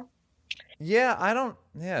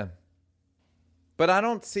 Yeah. But I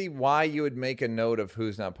don't see why you would make a note of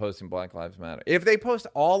who's not posting Black Lives Matter. If they post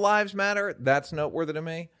all lives matter, that's noteworthy to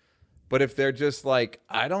me. But if they're just like,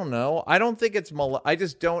 I don't know. I don't think it's I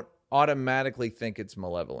just don't automatically think it's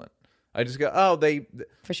malevolent. I just go,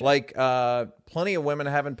 for sure. Like plenty of women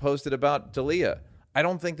haven't posted about Dalia. I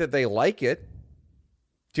don't think that they like it.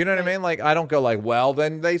 Do you know what I mean? Like, I don't go like, well,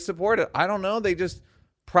 then they support it. I don't know. They just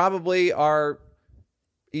probably are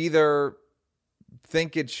either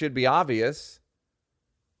think it should be obvious.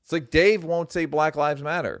 It's like Dave won't say Black Lives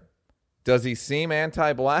Matter. Does he seem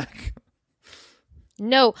anti-black?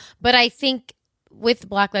 No, but I think with the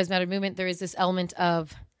Black Lives Matter movement, there is this element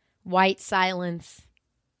of white silence.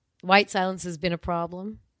 White silence has been a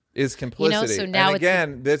problem. Is complicity. So now and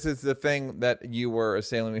again, this is the thing that you were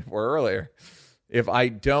assailing me for earlier. If I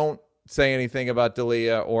don't say anything about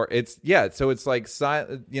Dalia, or so it's like,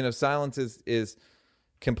 silence is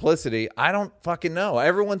complicity. I don't fucking know.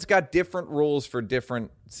 Everyone's got different rules for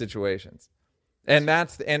different situations. And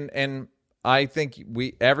and I think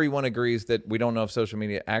everyone agrees that we don't know if social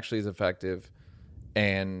media actually is effective,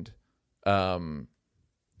 and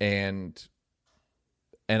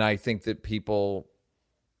I think that people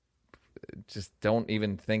just don't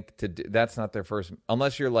even think that's not their first,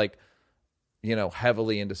 unless you're like,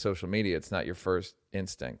 heavily into social media, it's not your first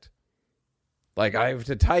instinct. Like, I have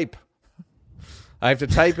to type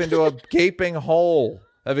into a gaping hole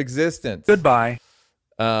of existence. Goodbye.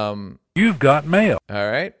 You've got mail.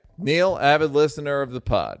 All right. Neil, avid listener of the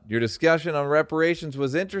pod. Your discussion on reparations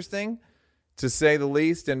was interesting, to say the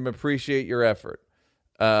least, and appreciate your effort.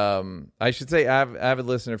 I should say avid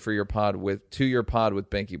listener for your pod with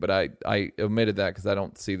Binky, but I omitted that because I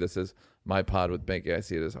don't see this as my pod with Binky. I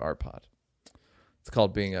see it as our pod. It's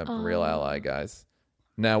called being a real ally, guys.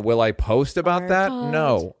 Now, will I post about that? Pod.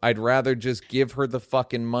 No. I'd rather just give her the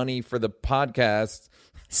fucking money for the podcast.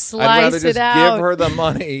 Slice I'd rather just it out. give her the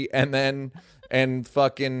money and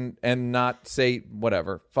not say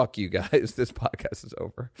whatever. Fuck you guys. This podcast is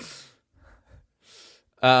over.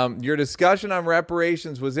 Your discussion on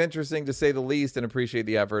reparations was interesting, to say the least, and appreciate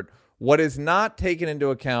the effort. What is not taken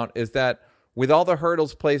into account is that with all the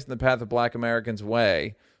hurdles placed in the path of Black Americans'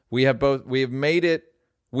 way, we have made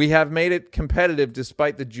it competitive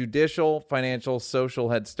despite the judicial, financial, social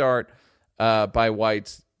head start by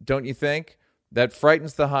whites. Don't you think? That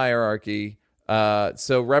frightens the hierarchy.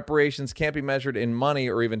 So reparations can't be measured in money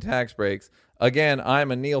or even tax breaks. Again,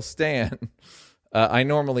 I'm a Neil Stan. I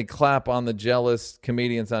normally clap on the jealous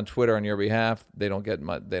comedians on Twitter on your behalf. I won't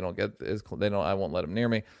let them near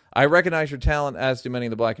me. I recognize your talent, as do many in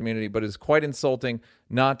the Black community, but it's quite insulting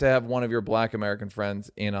not to have one of your Black American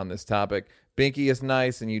friends in on this topic. Binky is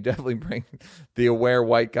nice, and you definitely bring the aware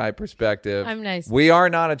white guy perspective. I'm nice. We are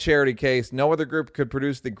not a charity case. No other group could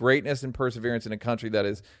produce the greatness and perseverance in a country that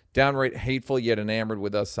is downright hateful yet enamored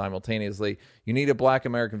with us simultaneously. You need a Black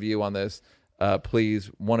American view on this. Please,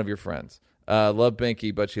 one of your friends. Love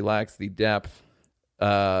Binky, but she lacks the depth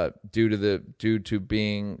due to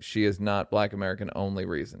being she is not Black American only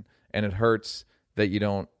reason. And it hurts that you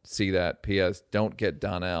don't see that. P.S. Don't get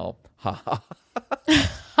Donnell. Ha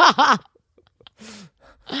ha.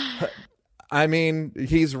 I mean,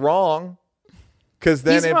 he's wrong. Because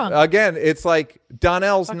then, again, it's like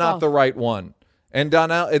Donnell's Fuck not off. the right one. And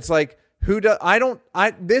Donnell, it's like,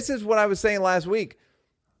 this is what I was saying last week.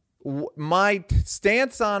 My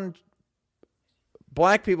stance on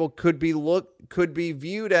Black people could be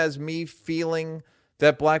viewed as me feeling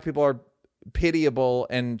that Black people are pitiable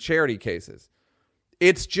and charity cases.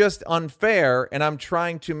 It's just unfair, and I'm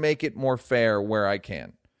trying to make it more fair where I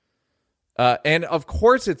can. And of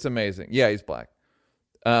course it's amazing. Yeah, he's Black.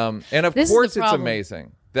 And of course it's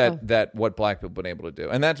amazing that what Black people have been able to do.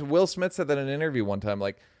 And that's Will Smith said that in an interview one time,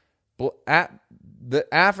 like the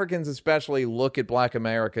Africans especially look at Black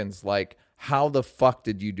Americans like, how the fuck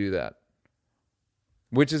did you do that?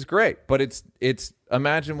 Which is great, but it's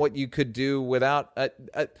imagine what you could do without.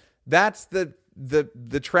 That's the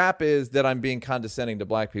trap, is that I'm being condescending to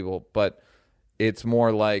Black people, but it's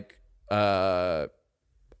more like, how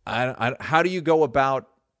do you go about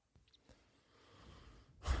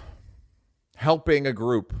helping a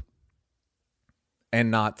group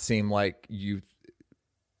and not seem like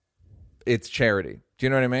it's charity? Do you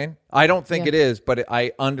know what I mean? I don't think it is, but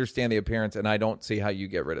I understand the appearance, and I don't see how you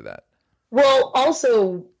get rid of that. Well,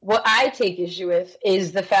 also, what I take issue with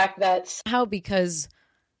is the fact that because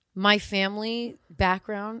my family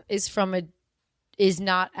background is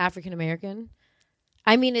not African American.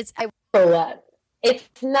 I mean, I that it's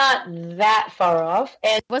not that far off,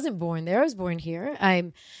 and I wasn't born there. I was born here.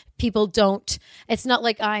 It's not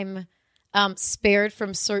like I'm spared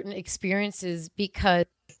from certain experiences because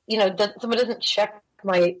someone doesn't check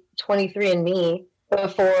my 23andMe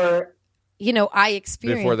before. I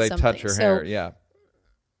experienced before they something. touch your hair, yeah.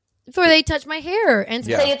 Before they touch my hair and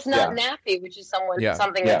say it's not nappy, which is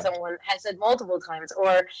something that someone has said multiple times,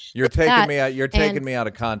 or you're taking me out. You're taking me out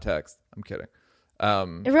of context. I'm kidding.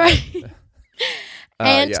 Right.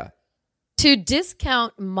 And to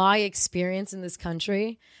discount my experience in this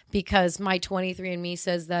country because my 23andMe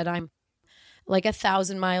says that I'm like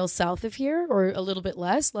 1,000 miles south of here or a little bit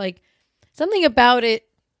less, like something about it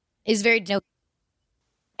is very.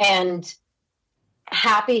 And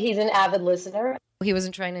happy he's an avid listener. He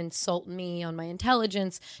wasn't trying to insult me on my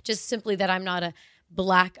intelligence, just simply that I'm not a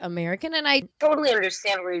Black American. And I totally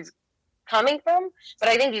understand where he's coming from, but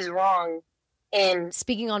I think he's wrong in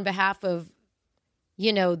speaking on behalf of,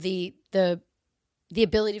 the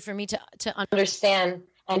ability for me to understand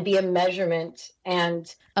and be a measurement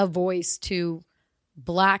and a voice to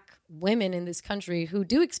Black women in this country who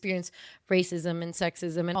do experience racism and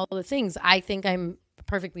sexism and all the things. I think I'm a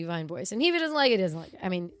perfectly fine voice. And if he doesn't like it, doesn't like it. I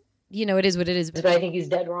mean, it is what it is. But I think he's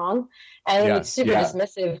dead wrong. And I think it's super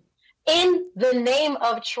dismissive. In the name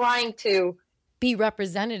of trying to be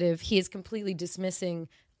representative, he is completely dismissing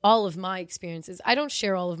all of my experiences. I don't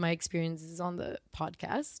share all of my experiences on the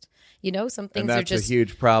podcast. Some things are just a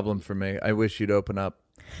huge problem for me. I wish you'd open up.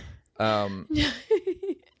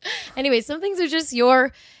 Anyway, some things are just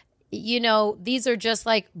these are just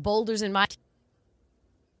like boulders in my.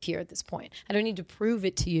 here at this point. I don't need to prove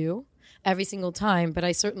it to you every single time, but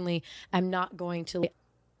I certainly am not going to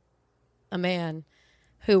a man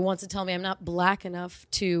who wants to tell me I'm not black enough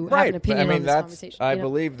to have an opinion on this conversation. I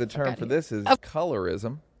believe the term for this is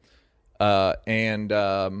colorism. In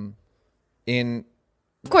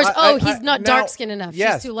of course, he's not dark skinned enough.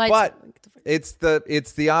 Yes, she's too light. But it's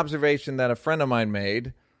the observation that a friend of mine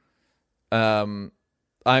made. I'm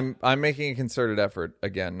making a concerted effort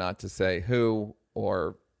again, not to say who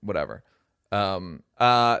or whatever. That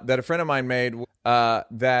a friend of mine made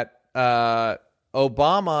that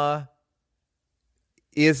Obama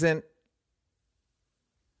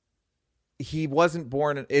he wasn't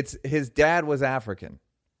born. His dad was African.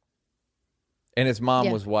 And his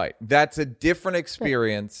mom was white. That's a different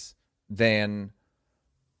experience than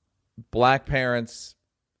black parents,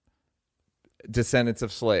 descendants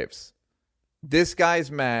of slaves. This guy's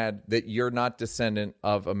mad that you're not descendant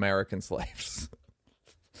of American slaves.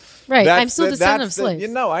 Right. I'm still descendant of slaves.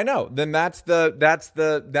 I know. Then that's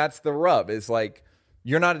the rub. Is like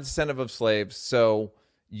you're not a descendant of slaves, so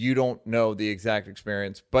you don't know the exact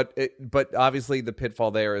experience. But obviously the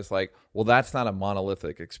pitfall there is like, well, that's not a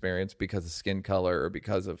monolithic experience because of skin color or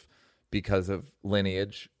because of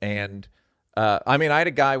lineage. And I had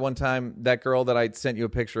a guy one time, that girl that I sent you a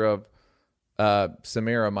picture of,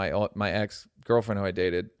 Samira, my ex-girlfriend who I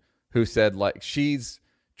dated, who said like she's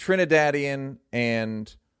Trinidadian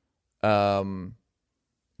and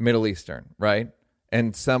Middle Eastern, right?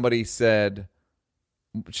 And somebody said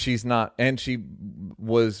she's not, and she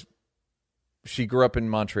grew up in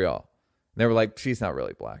Montreal. And they were like, she's not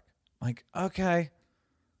really black. I'm like, okay.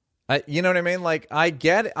 You know what I mean? Like, I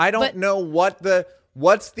get it. I don't know what's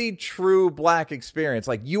the true black experience.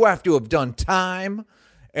 Like, you have to have done time,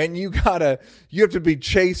 and you have to be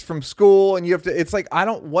chased from school, and it's like,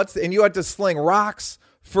 and you had to sling rocks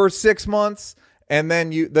for 6 months, and then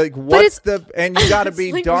and you got to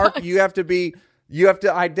be dark. Rocks. You have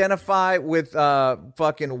to identify with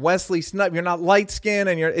fucking Wesley Snipes. You're not light skinned,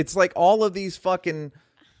 and it's like all of these fucking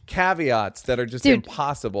caveats that are just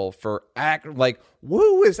impossible for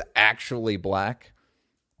who is actually black?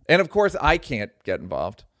 And of course, I can't get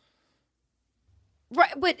involved.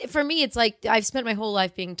 Right, but for me, it's like I've spent my whole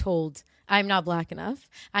life being told I'm not black enough.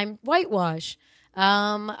 I'm whitewash.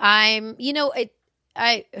 I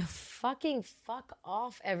fucking fuck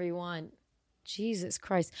off, everyone. Jesus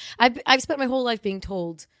Christ. I've spent my whole life being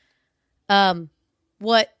told I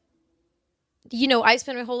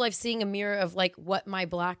spent my whole life seeing a mirror of like what my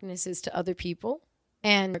blackness is to other people.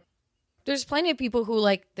 And there's plenty of people who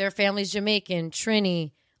like their family's Jamaican,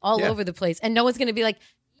 Trini, all over the place. And no one's going to be like,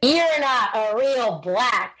 you're not a real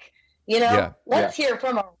black, let's hear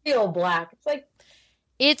from a real black. It's like,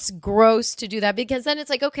 it's gross to do that because then it's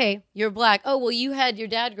like, okay, you're black. Oh, well, you had your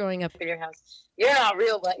dad growing up in your house. You're not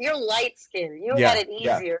real black. You're light skinned. You had it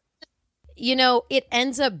easier. It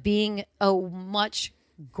ends up being a much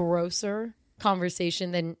grosser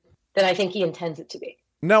conversation than I think he intends it to be.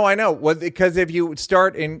 No, I know. Well, because if you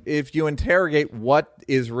interrogate what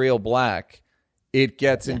is real black, it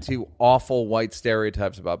gets into awful white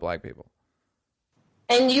stereotypes about black people.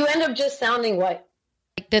 And you end up just sounding white.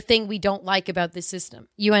 Like the thing we don't like about this system.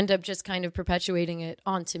 You end up just kind of perpetuating it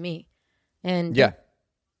onto me. And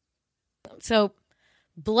so,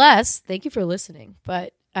 bless. Thank you for listening.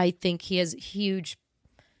 But I think he has huge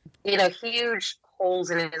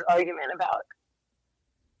holes in his argument about it.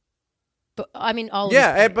 But I mean, all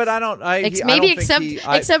but I don't.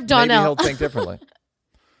 Except Donnell. Maybe he'll think differently.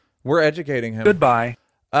 We're educating him. Goodbye.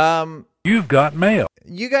 You've got mail.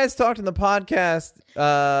 You guys talked in the podcast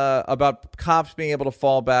about cops being able to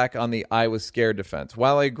fall back on the "I was scared" defense.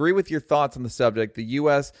 While I agree with your thoughts on the subject, the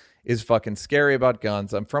U.S. is fucking scary about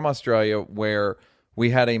guns. I'm from Australia, where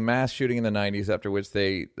we had a mass shooting in the 90s, after which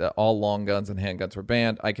all long guns and handguns were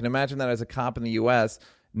banned. I can imagine that as a cop in the U.S.,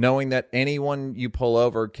 knowing that anyone you pull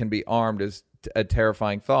over can be armed is a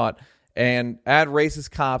terrifying thought. And add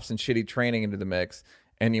racist cops and shitty training into the mix,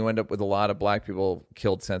 and you end up with a lot of black people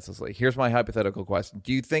killed senselessly. Here's my hypothetical question.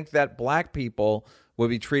 Do you think that black people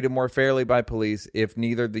would be treated more fairly by police if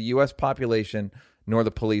neither the U.S. population nor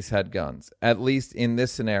the police had guns? At least in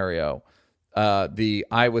this scenario, the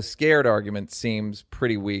 "I was scared" argument seems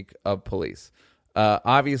pretty weak of police.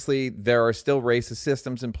 Obviously, there are still racist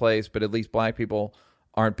systems in place, but at least black people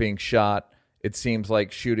aren't being shot. It seems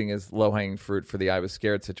like shooting is low-hanging fruit for the "I was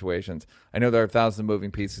scared" situations. I know there are thousands of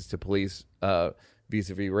moving pieces to police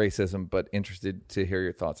vis-a-vis racism, but interested to hear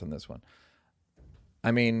your thoughts on this one.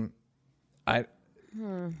 I mean,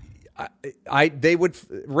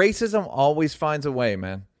 racism always finds a way,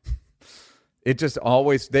 man. It just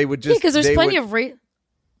always, they would just, because there's plenty of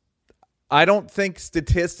I don't think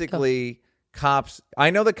statistically cops. I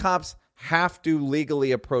know the cops have to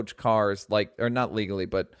legally approach cars or not legally,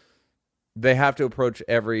 but they have to approach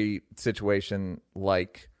every situation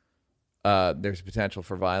like there's potential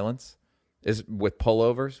for violence is with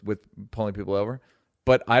pullovers, with pulling people over.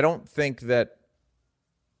 But I don't think that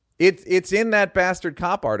it's in that bastard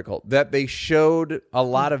cop article that they showed a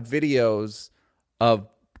lot of videos of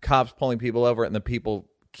cops pulling people over and the people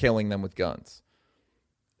killing them with guns.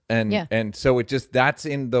 And so that's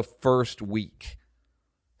in the first week.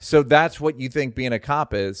 So that's what you think being a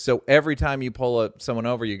cop is. So every time you pull someone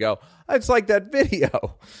over, you go, it's like that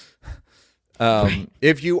video.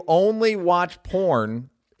 If you only watch porn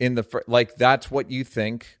in that's what you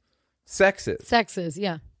think sex is. Sex is,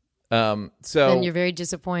 yeah. So then you're very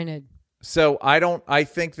disappointed. So I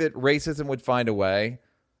think that racism would find a way.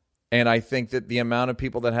 And I think that the amount of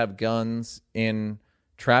people that have guns in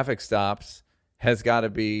traffic stops has got to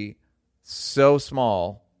be so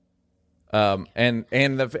small.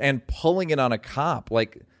 And pulling it on a cop,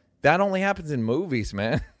 that only happens in movies,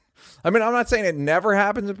 man. I mean, I'm not saying it never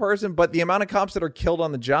happens in person, but the amount of cops that are killed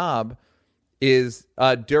on the job is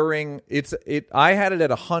I had it at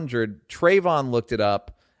 100. Trayvon looked it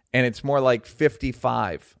up, and it's more like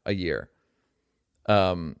 55 a year.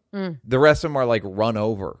 The rest of them are run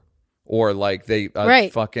over, or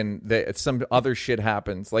some other shit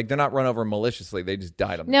happens. They're not run over maliciously; they just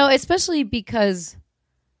died on the job. Especially because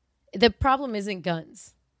the problem isn't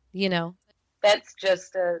guns, That's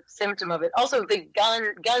just a symptom of it. Also, the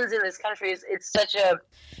guns in this country it's such a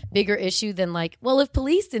bigger issue than if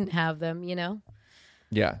police didn't have them,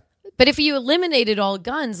 Yeah. But if you eliminated all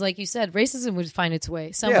guns, like you said, racism would find its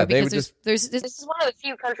way somewhere. Yeah, because this is one of the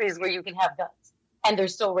few countries where you can have guns and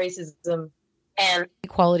there's still racism and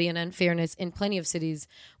equality and unfairness in plenty of cities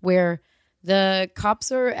where the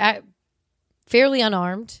cops are fairly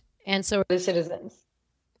unarmed, and so the citizens.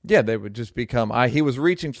 Yeah, they would just become. He was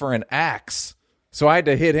reaching for an axe, so I had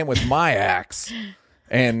to hit him with my axe,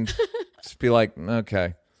 and just be like,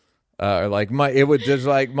 okay, it was just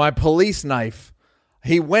my police knife.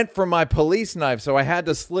 He went for my police knife, so I had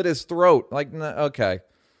to slit his throat. Okay.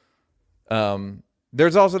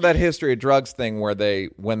 There's also that history of drugs thing where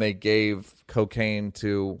when they gave cocaine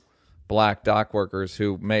to black dock workers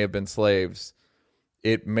who may have been slaves,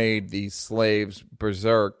 it made the slaves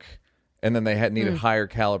berserk. And then they needed higher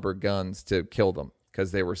caliber guns to kill them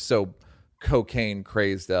because they were so cocaine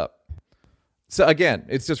crazed up. So again,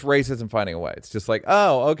 it's just racism finding a way. It's just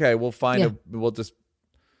okay, we'll just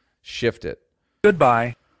shift it.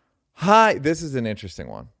 Goodbye. Hi, this is an interesting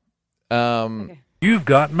one. Okay. You've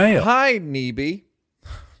got mail. Hi, Neebe.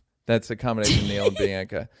 That's a combination of Neil and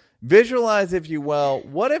Bianca. Visualize, if you will,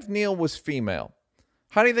 what if Neil was female?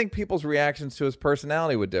 How do you think people's reactions to his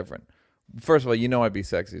personality would differ? First of all, I'd be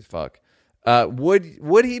sexy as fuck.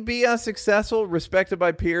 Would he be successful, respected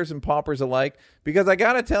by peers and paupers alike? Because I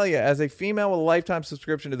gotta tell you, as a female with a lifetime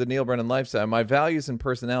subscription to the Neil Brennan lifestyle, my values and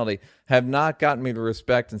personality have not gotten me the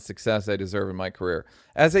respect and success I deserve in my career.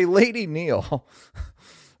 As a lady Neil,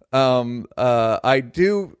 I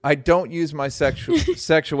don't use my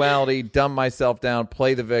sexuality, dumb myself down,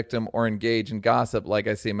 play the victim, or engage in gossip like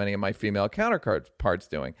I see many of my female counterparts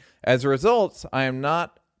doing. As a result, I am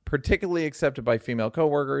not particularly accepted by female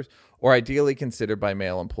coworkers or ideally considered by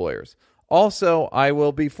male employers. Also, I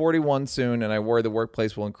will be 41 soon, and I worry the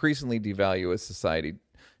workplace will increasingly devalue as society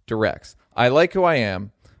directs. I like who I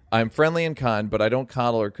am. I'm friendly and kind, but I don't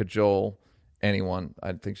coddle or cajole anyone.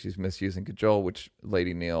 I think she's misusing cajole, which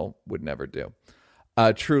Lady Neil would never do.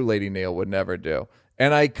 True Lady Neil would never do.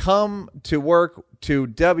 And I come to work to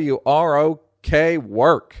WROK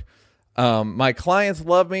work. My clients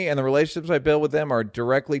love me, and the relationships I build with them are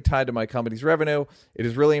directly tied to my company's revenue. It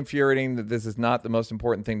is really infuriating that this is not the most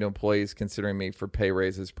important thing to employees considering me for pay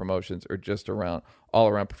raises, promotions, or just all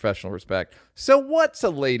around professional respect. So what's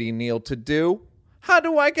a Lady Neil to do? How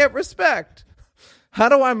do I get respect? How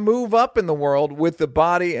do I move up in the world with the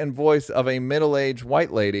body and voice of a middle-aged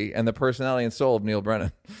white lady and the personality and soul of Neil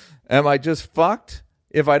Brennan? Am I just fucked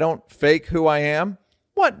if I don't fake who I am?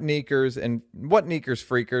 What Neekers,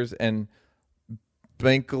 Freakers, and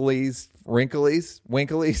Winklies?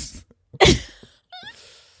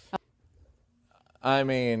 I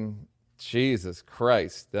mean, Jesus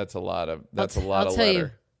Christ, that's a lot of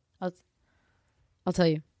letter. I'll tell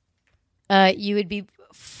you. You would be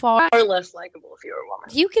far less likable if you were a woman.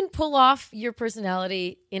 You can pull off your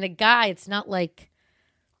personality in a guy. It's not like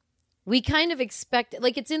we kind of expect,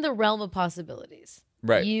 it's in the realm of possibilities.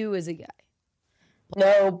 Right. You as a guy.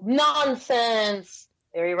 No nonsense.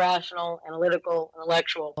 Very rational, analytical,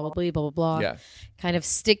 intellectual. Blah, blah, blah, blah, blah. Yeah. Kind of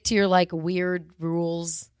stick to your weird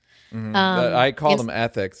rules. I call them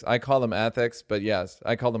ethics. But yes,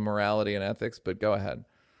 I call them morality and ethics. But go ahead.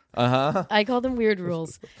 I call them weird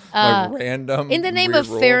rules. Like random in the name of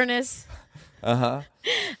rules. fairness.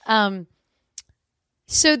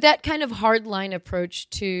 So that kind of hardline approach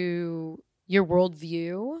to your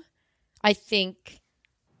worldview, I think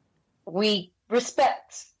we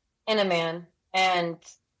respect in a man and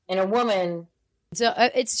in a woman. So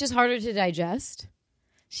it's just harder to digest.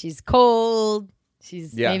 She's cold.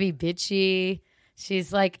 She's maybe bitchy.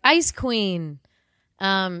 She's like ice queen.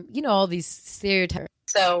 All these stereotypes.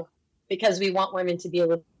 So because we want women to be a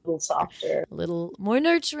little softer, a little more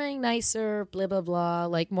nurturing, nicer, blah, blah, blah,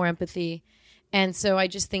 like more empathy. And so I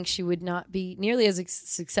just think she would not be nearly as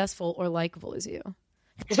successful or likable as you.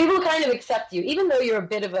 Because people kind of accept you. Even though you're a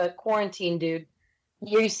bit of a quarantine dude,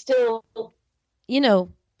 you still... people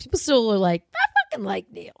still are like, I fucking like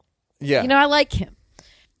Neil. Yeah. I like him.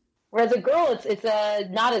 Whereas a girl, it's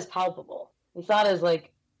not as palpable. It's not as like...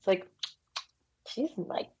 It's like, she's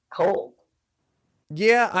like cold.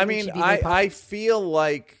 Yeah, I mean, I feel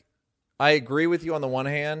like I agree with you on the one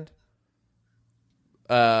hand.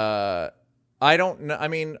 I don't know. I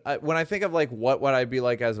mean, when I think of like what would I be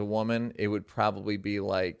like as a woman, it would probably be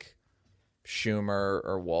like Schumer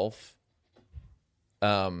or Wolf.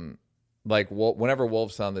 Like whenever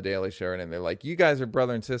Wolf's on the Daily Show and they're like, "You guys are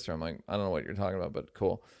brother and sister," I'm like, I don't know what you're talking about, but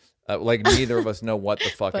cool. Like neither of us know what the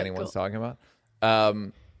fuck anyone's talking about.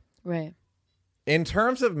 Right. In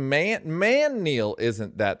terms of man Neil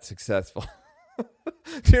isn't that successful.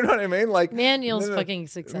 Do you know what I mean? Like Man Neil's fucking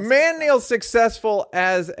successful. Man Neil's successful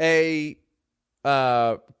as a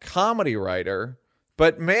comedy writer,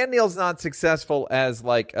 but Man Neil's not successful as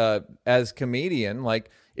like as comedian. Like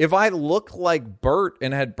if I look like Bert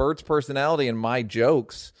and had Bert's personality and my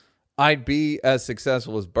jokes, I'd be as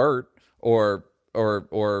successful as Bert or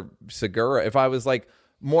Segura. If I was like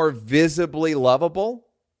more visibly lovable,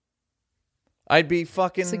 I'd be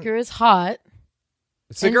fucking... Segura's hot.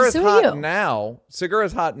 Segura's hot now.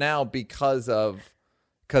 Segura's hot now because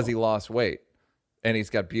he lost weight and he's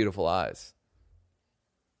got beautiful eyes.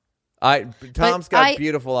 Tom's got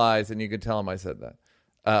beautiful eyes, and you could tell him I said that.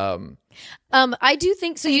 I do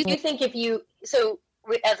think so. You think as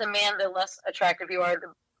a man, the less attractive you are,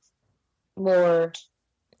 the more.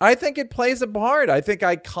 I think it plays a part. I think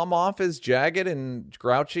I come off as jagged and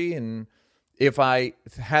grouchy, and if I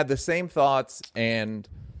had the same thoughts and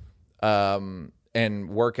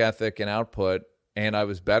work ethic and output, and I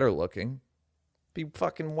was better looking, be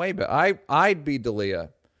fucking way better. I'd be D'Elia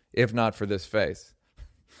if not for this face.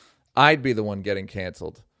 I'd be the one getting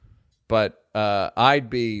canceled, but I'd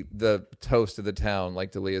be the toast of the town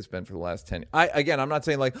like D'Elia's been for the last 10 years. I'm not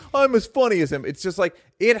saying like I'm as funny as him. It's just like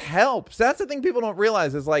it helps. That's the thing people don't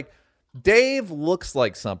realize is like Dave looks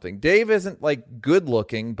like something. Dave isn't like good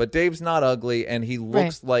looking, but Dave's not ugly, and he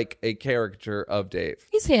looks like a caricature of Dave.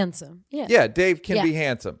 He's handsome. Yeah. Yeah, Dave can be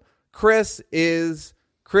handsome. Chris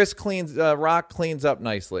cleans Rock cleans up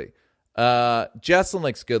nicely.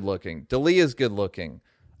 Jesselnick's good looking. D'Elia's good looking.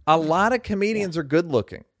 A lot of comedians are good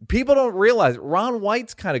looking. People don't realize it. Ron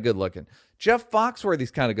White's kind of good looking. Jeff Foxworthy's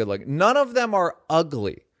kind of good looking. None of them are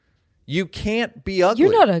ugly. You can't be ugly.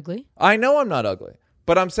 You're not ugly. I know I'm not ugly.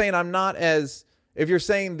 But I'm saying I'm not as, if you're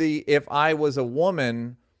saying if I was a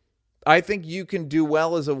woman, I think you can do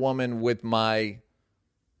well as a woman with my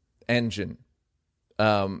engine.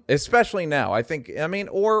 Especially now. I think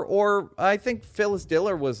Phyllis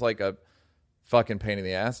Diller was like a fucking pain in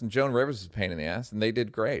the ass, and Joan Rivers was a pain in the ass, and they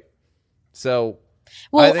did great. So,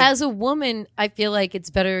 as a woman, I feel like it's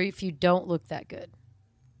better if you don't look that good.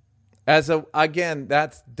 Again,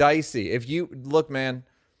 that's dicey. If you look, man,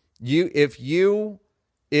 if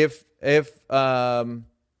Halle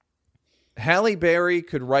Berry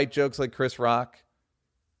could write jokes like Chris Rock,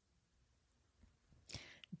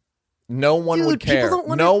 no one would care.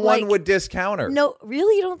 No one would discount her. No,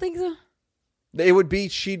 really? You don't think so?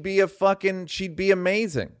 She'd be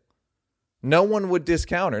amazing. No one would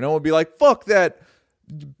discount her. No one would be like, fuck that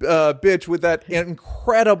bitch with that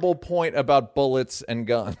incredible point about bullets and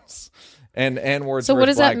guns and N-words. So what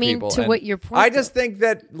does that mean people. to what your point I just think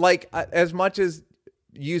that, like, as much as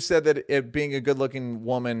you said that being a good-looking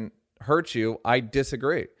woman hurts you, I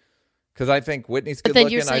disagree. Because I think Whitney's good-looking. But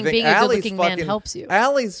then you're saying being a good-looking man helps you.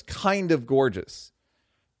 Allie's kind of gorgeous.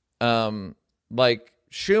 Like,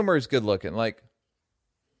 Schumer's good-looking. Like,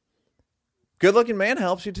 good-looking man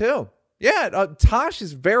helps you, too. Yeah, Tosh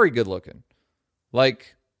is very good-looking.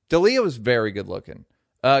 Like, D'Elia was very good-looking.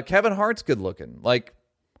 Kevin Hart's good-looking. Like,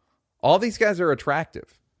 all these guys are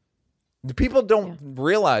attractive. The people don't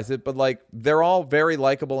realize it, but, like, they're all very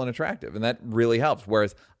likable and attractive, and that really helps.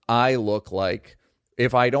 Whereas I look like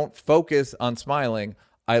If I don't focus on smiling,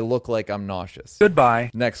 I look like I'm nauseous.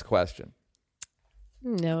 Goodbye. Next question.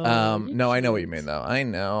 No. No, I know what you mean, though. I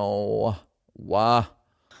know. Wah.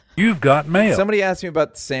 You've got mail. Somebody asked me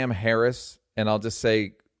about Sam Harris, and I'll just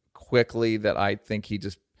say quickly that I think he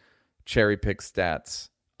just cherry-picked stats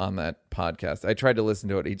on that podcast. I tried to listen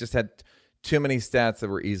to it. He just had too many stats that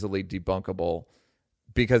were easily debunkable,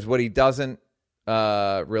 because what he doesn't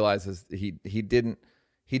realize is he didn't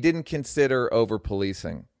consider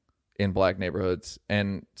over-policing in black neighborhoods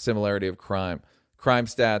and similarity of crime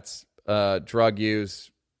stats, drug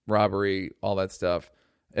use, robbery, all that stuff.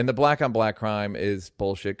 And the black on black crime is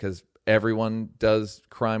bullshit, because everyone does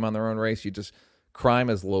crime on their own race. Crime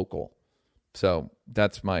is local. So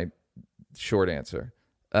that's my short answer.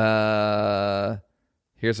 Here's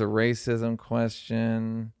a racism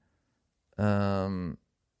question.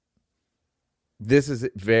 This is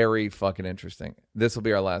very fucking interesting. This will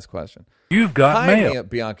be our last question. You've got mail. Hi,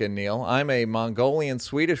 Bianca and Neil. I'm a Mongolian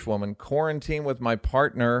Swedish woman quarantined with my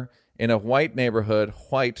partner in a white neighborhood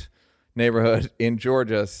in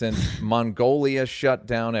Georgia since Mongolia shut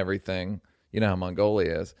down everything. You know how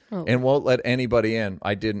Mongolia is. And won't let anybody in.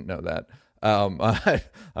 I didn't know that.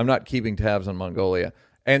 I'm not keeping tabs on Mongolia.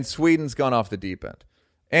 And Sweden's gone off the deep end.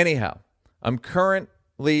 Anyhow, I'm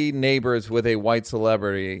currently neighbors with a white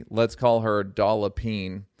celebrity. Let's call her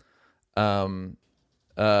Dollapine.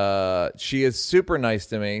 She is super nice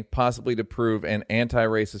to me, possibly to prove an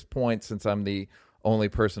anti-racist point, since I'm the only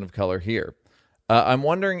person of color here. I'm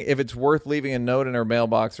wondering if it's worth leaving a note in her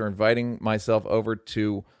mailbox or inviting myself over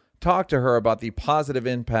to talk to her about the positive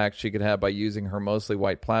impact she could have by using her mostly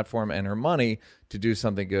white platform and her money to do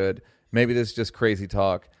something good. Maybe this is just crazy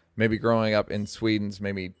talk. Maybe growing up in Sweden's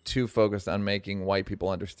made me too focused on making white people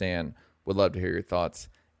understand. Would love to hear your thoughts.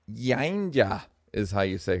 Yanja is how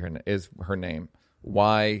you say her name.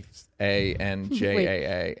 Yanjaa.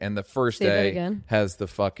 And the first A has the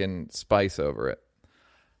fucking spice over it.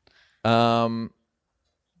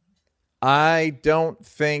 I don't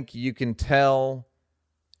think you can tell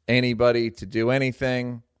anybody to do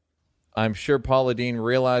anything. I'm sure Paula Deen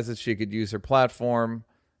realizes she could use her platform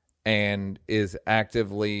and is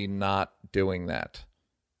actively not doing that,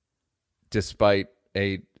 despite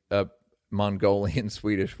a Mongolian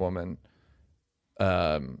Swedish woman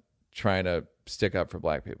trying to stick up for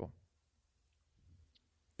black people.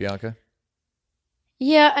 Bianca?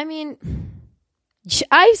 Yeah, I mean,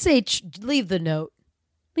 I say leave the note.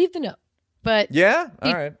 Leave the note. But yeah,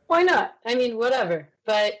 all right. Why not? I mean, whatever.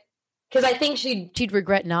 But because I think she'd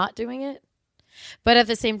regret not doing it. But at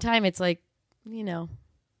the same time, it's like, you know,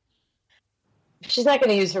 she's not going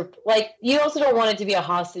to use her. Like, you also don't want it to be a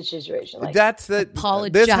hostage situation. Like, that's the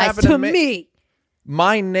apologize to me.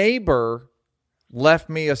 My neighbor left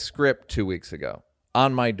me a script 2 weeks ago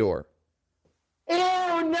on my door. Ew,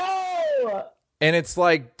 no. And it's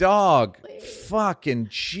like, dog, fucking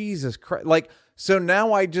Jesus Christ. Like, so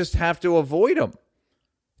now I just have to avoid him.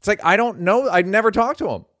 It's like, I don't know. I never talked to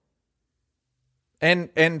him.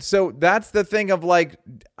 And so that's the thing of like,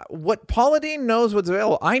 what Paula Deen knows what's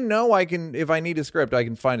available. I know I can, if I need a script, I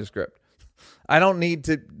can find a script. I don't need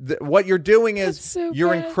to. What you're doing is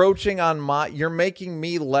you're encroaching on you're making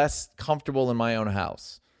me less comfortable in my own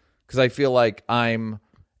house. Because I feel like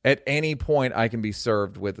at any point I can be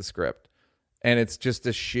served with a script. And it's just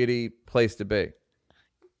a shitty place to be.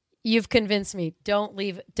 You've convinced me. Don't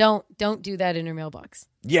do that in your mailbox.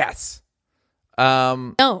 Yes.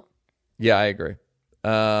 No. Yeah, I agree.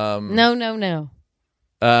 No. No.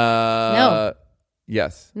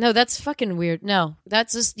 Yes. No, that's fucking weird. No,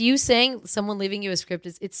 that's just you saying someone leaving you a script.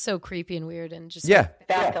 It's so creepy and weird and just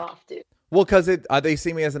back off, dude. Well, because they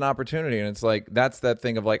see me as an opportunity, and it's like that's that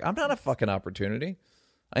thing of like I'm not a fucking opportunity,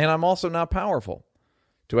 and I'm also not powerful.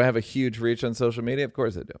 Do I have a huge reach on social media? Of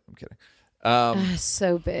course I do. I'm kidding.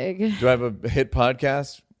 So big. Do I have a hit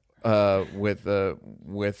podcast with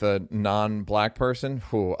a non-black person?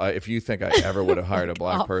 If you think I ever would have hired a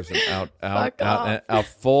black person, a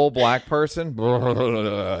full black person,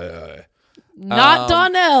 not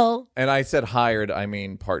Donnell. And I said hired, I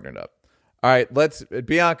mean partnered up. All right,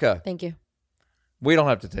 Bianca. Thank you. We don't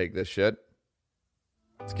have to take this shit.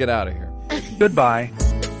 Let's get out of here. Goodbye.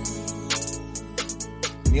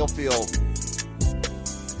 Neil Field.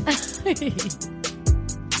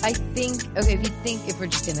 I think, okay, if we're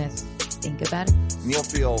just going to think about it. Neil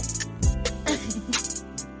Field.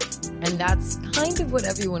 And that's kind of what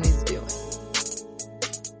everyone is doing.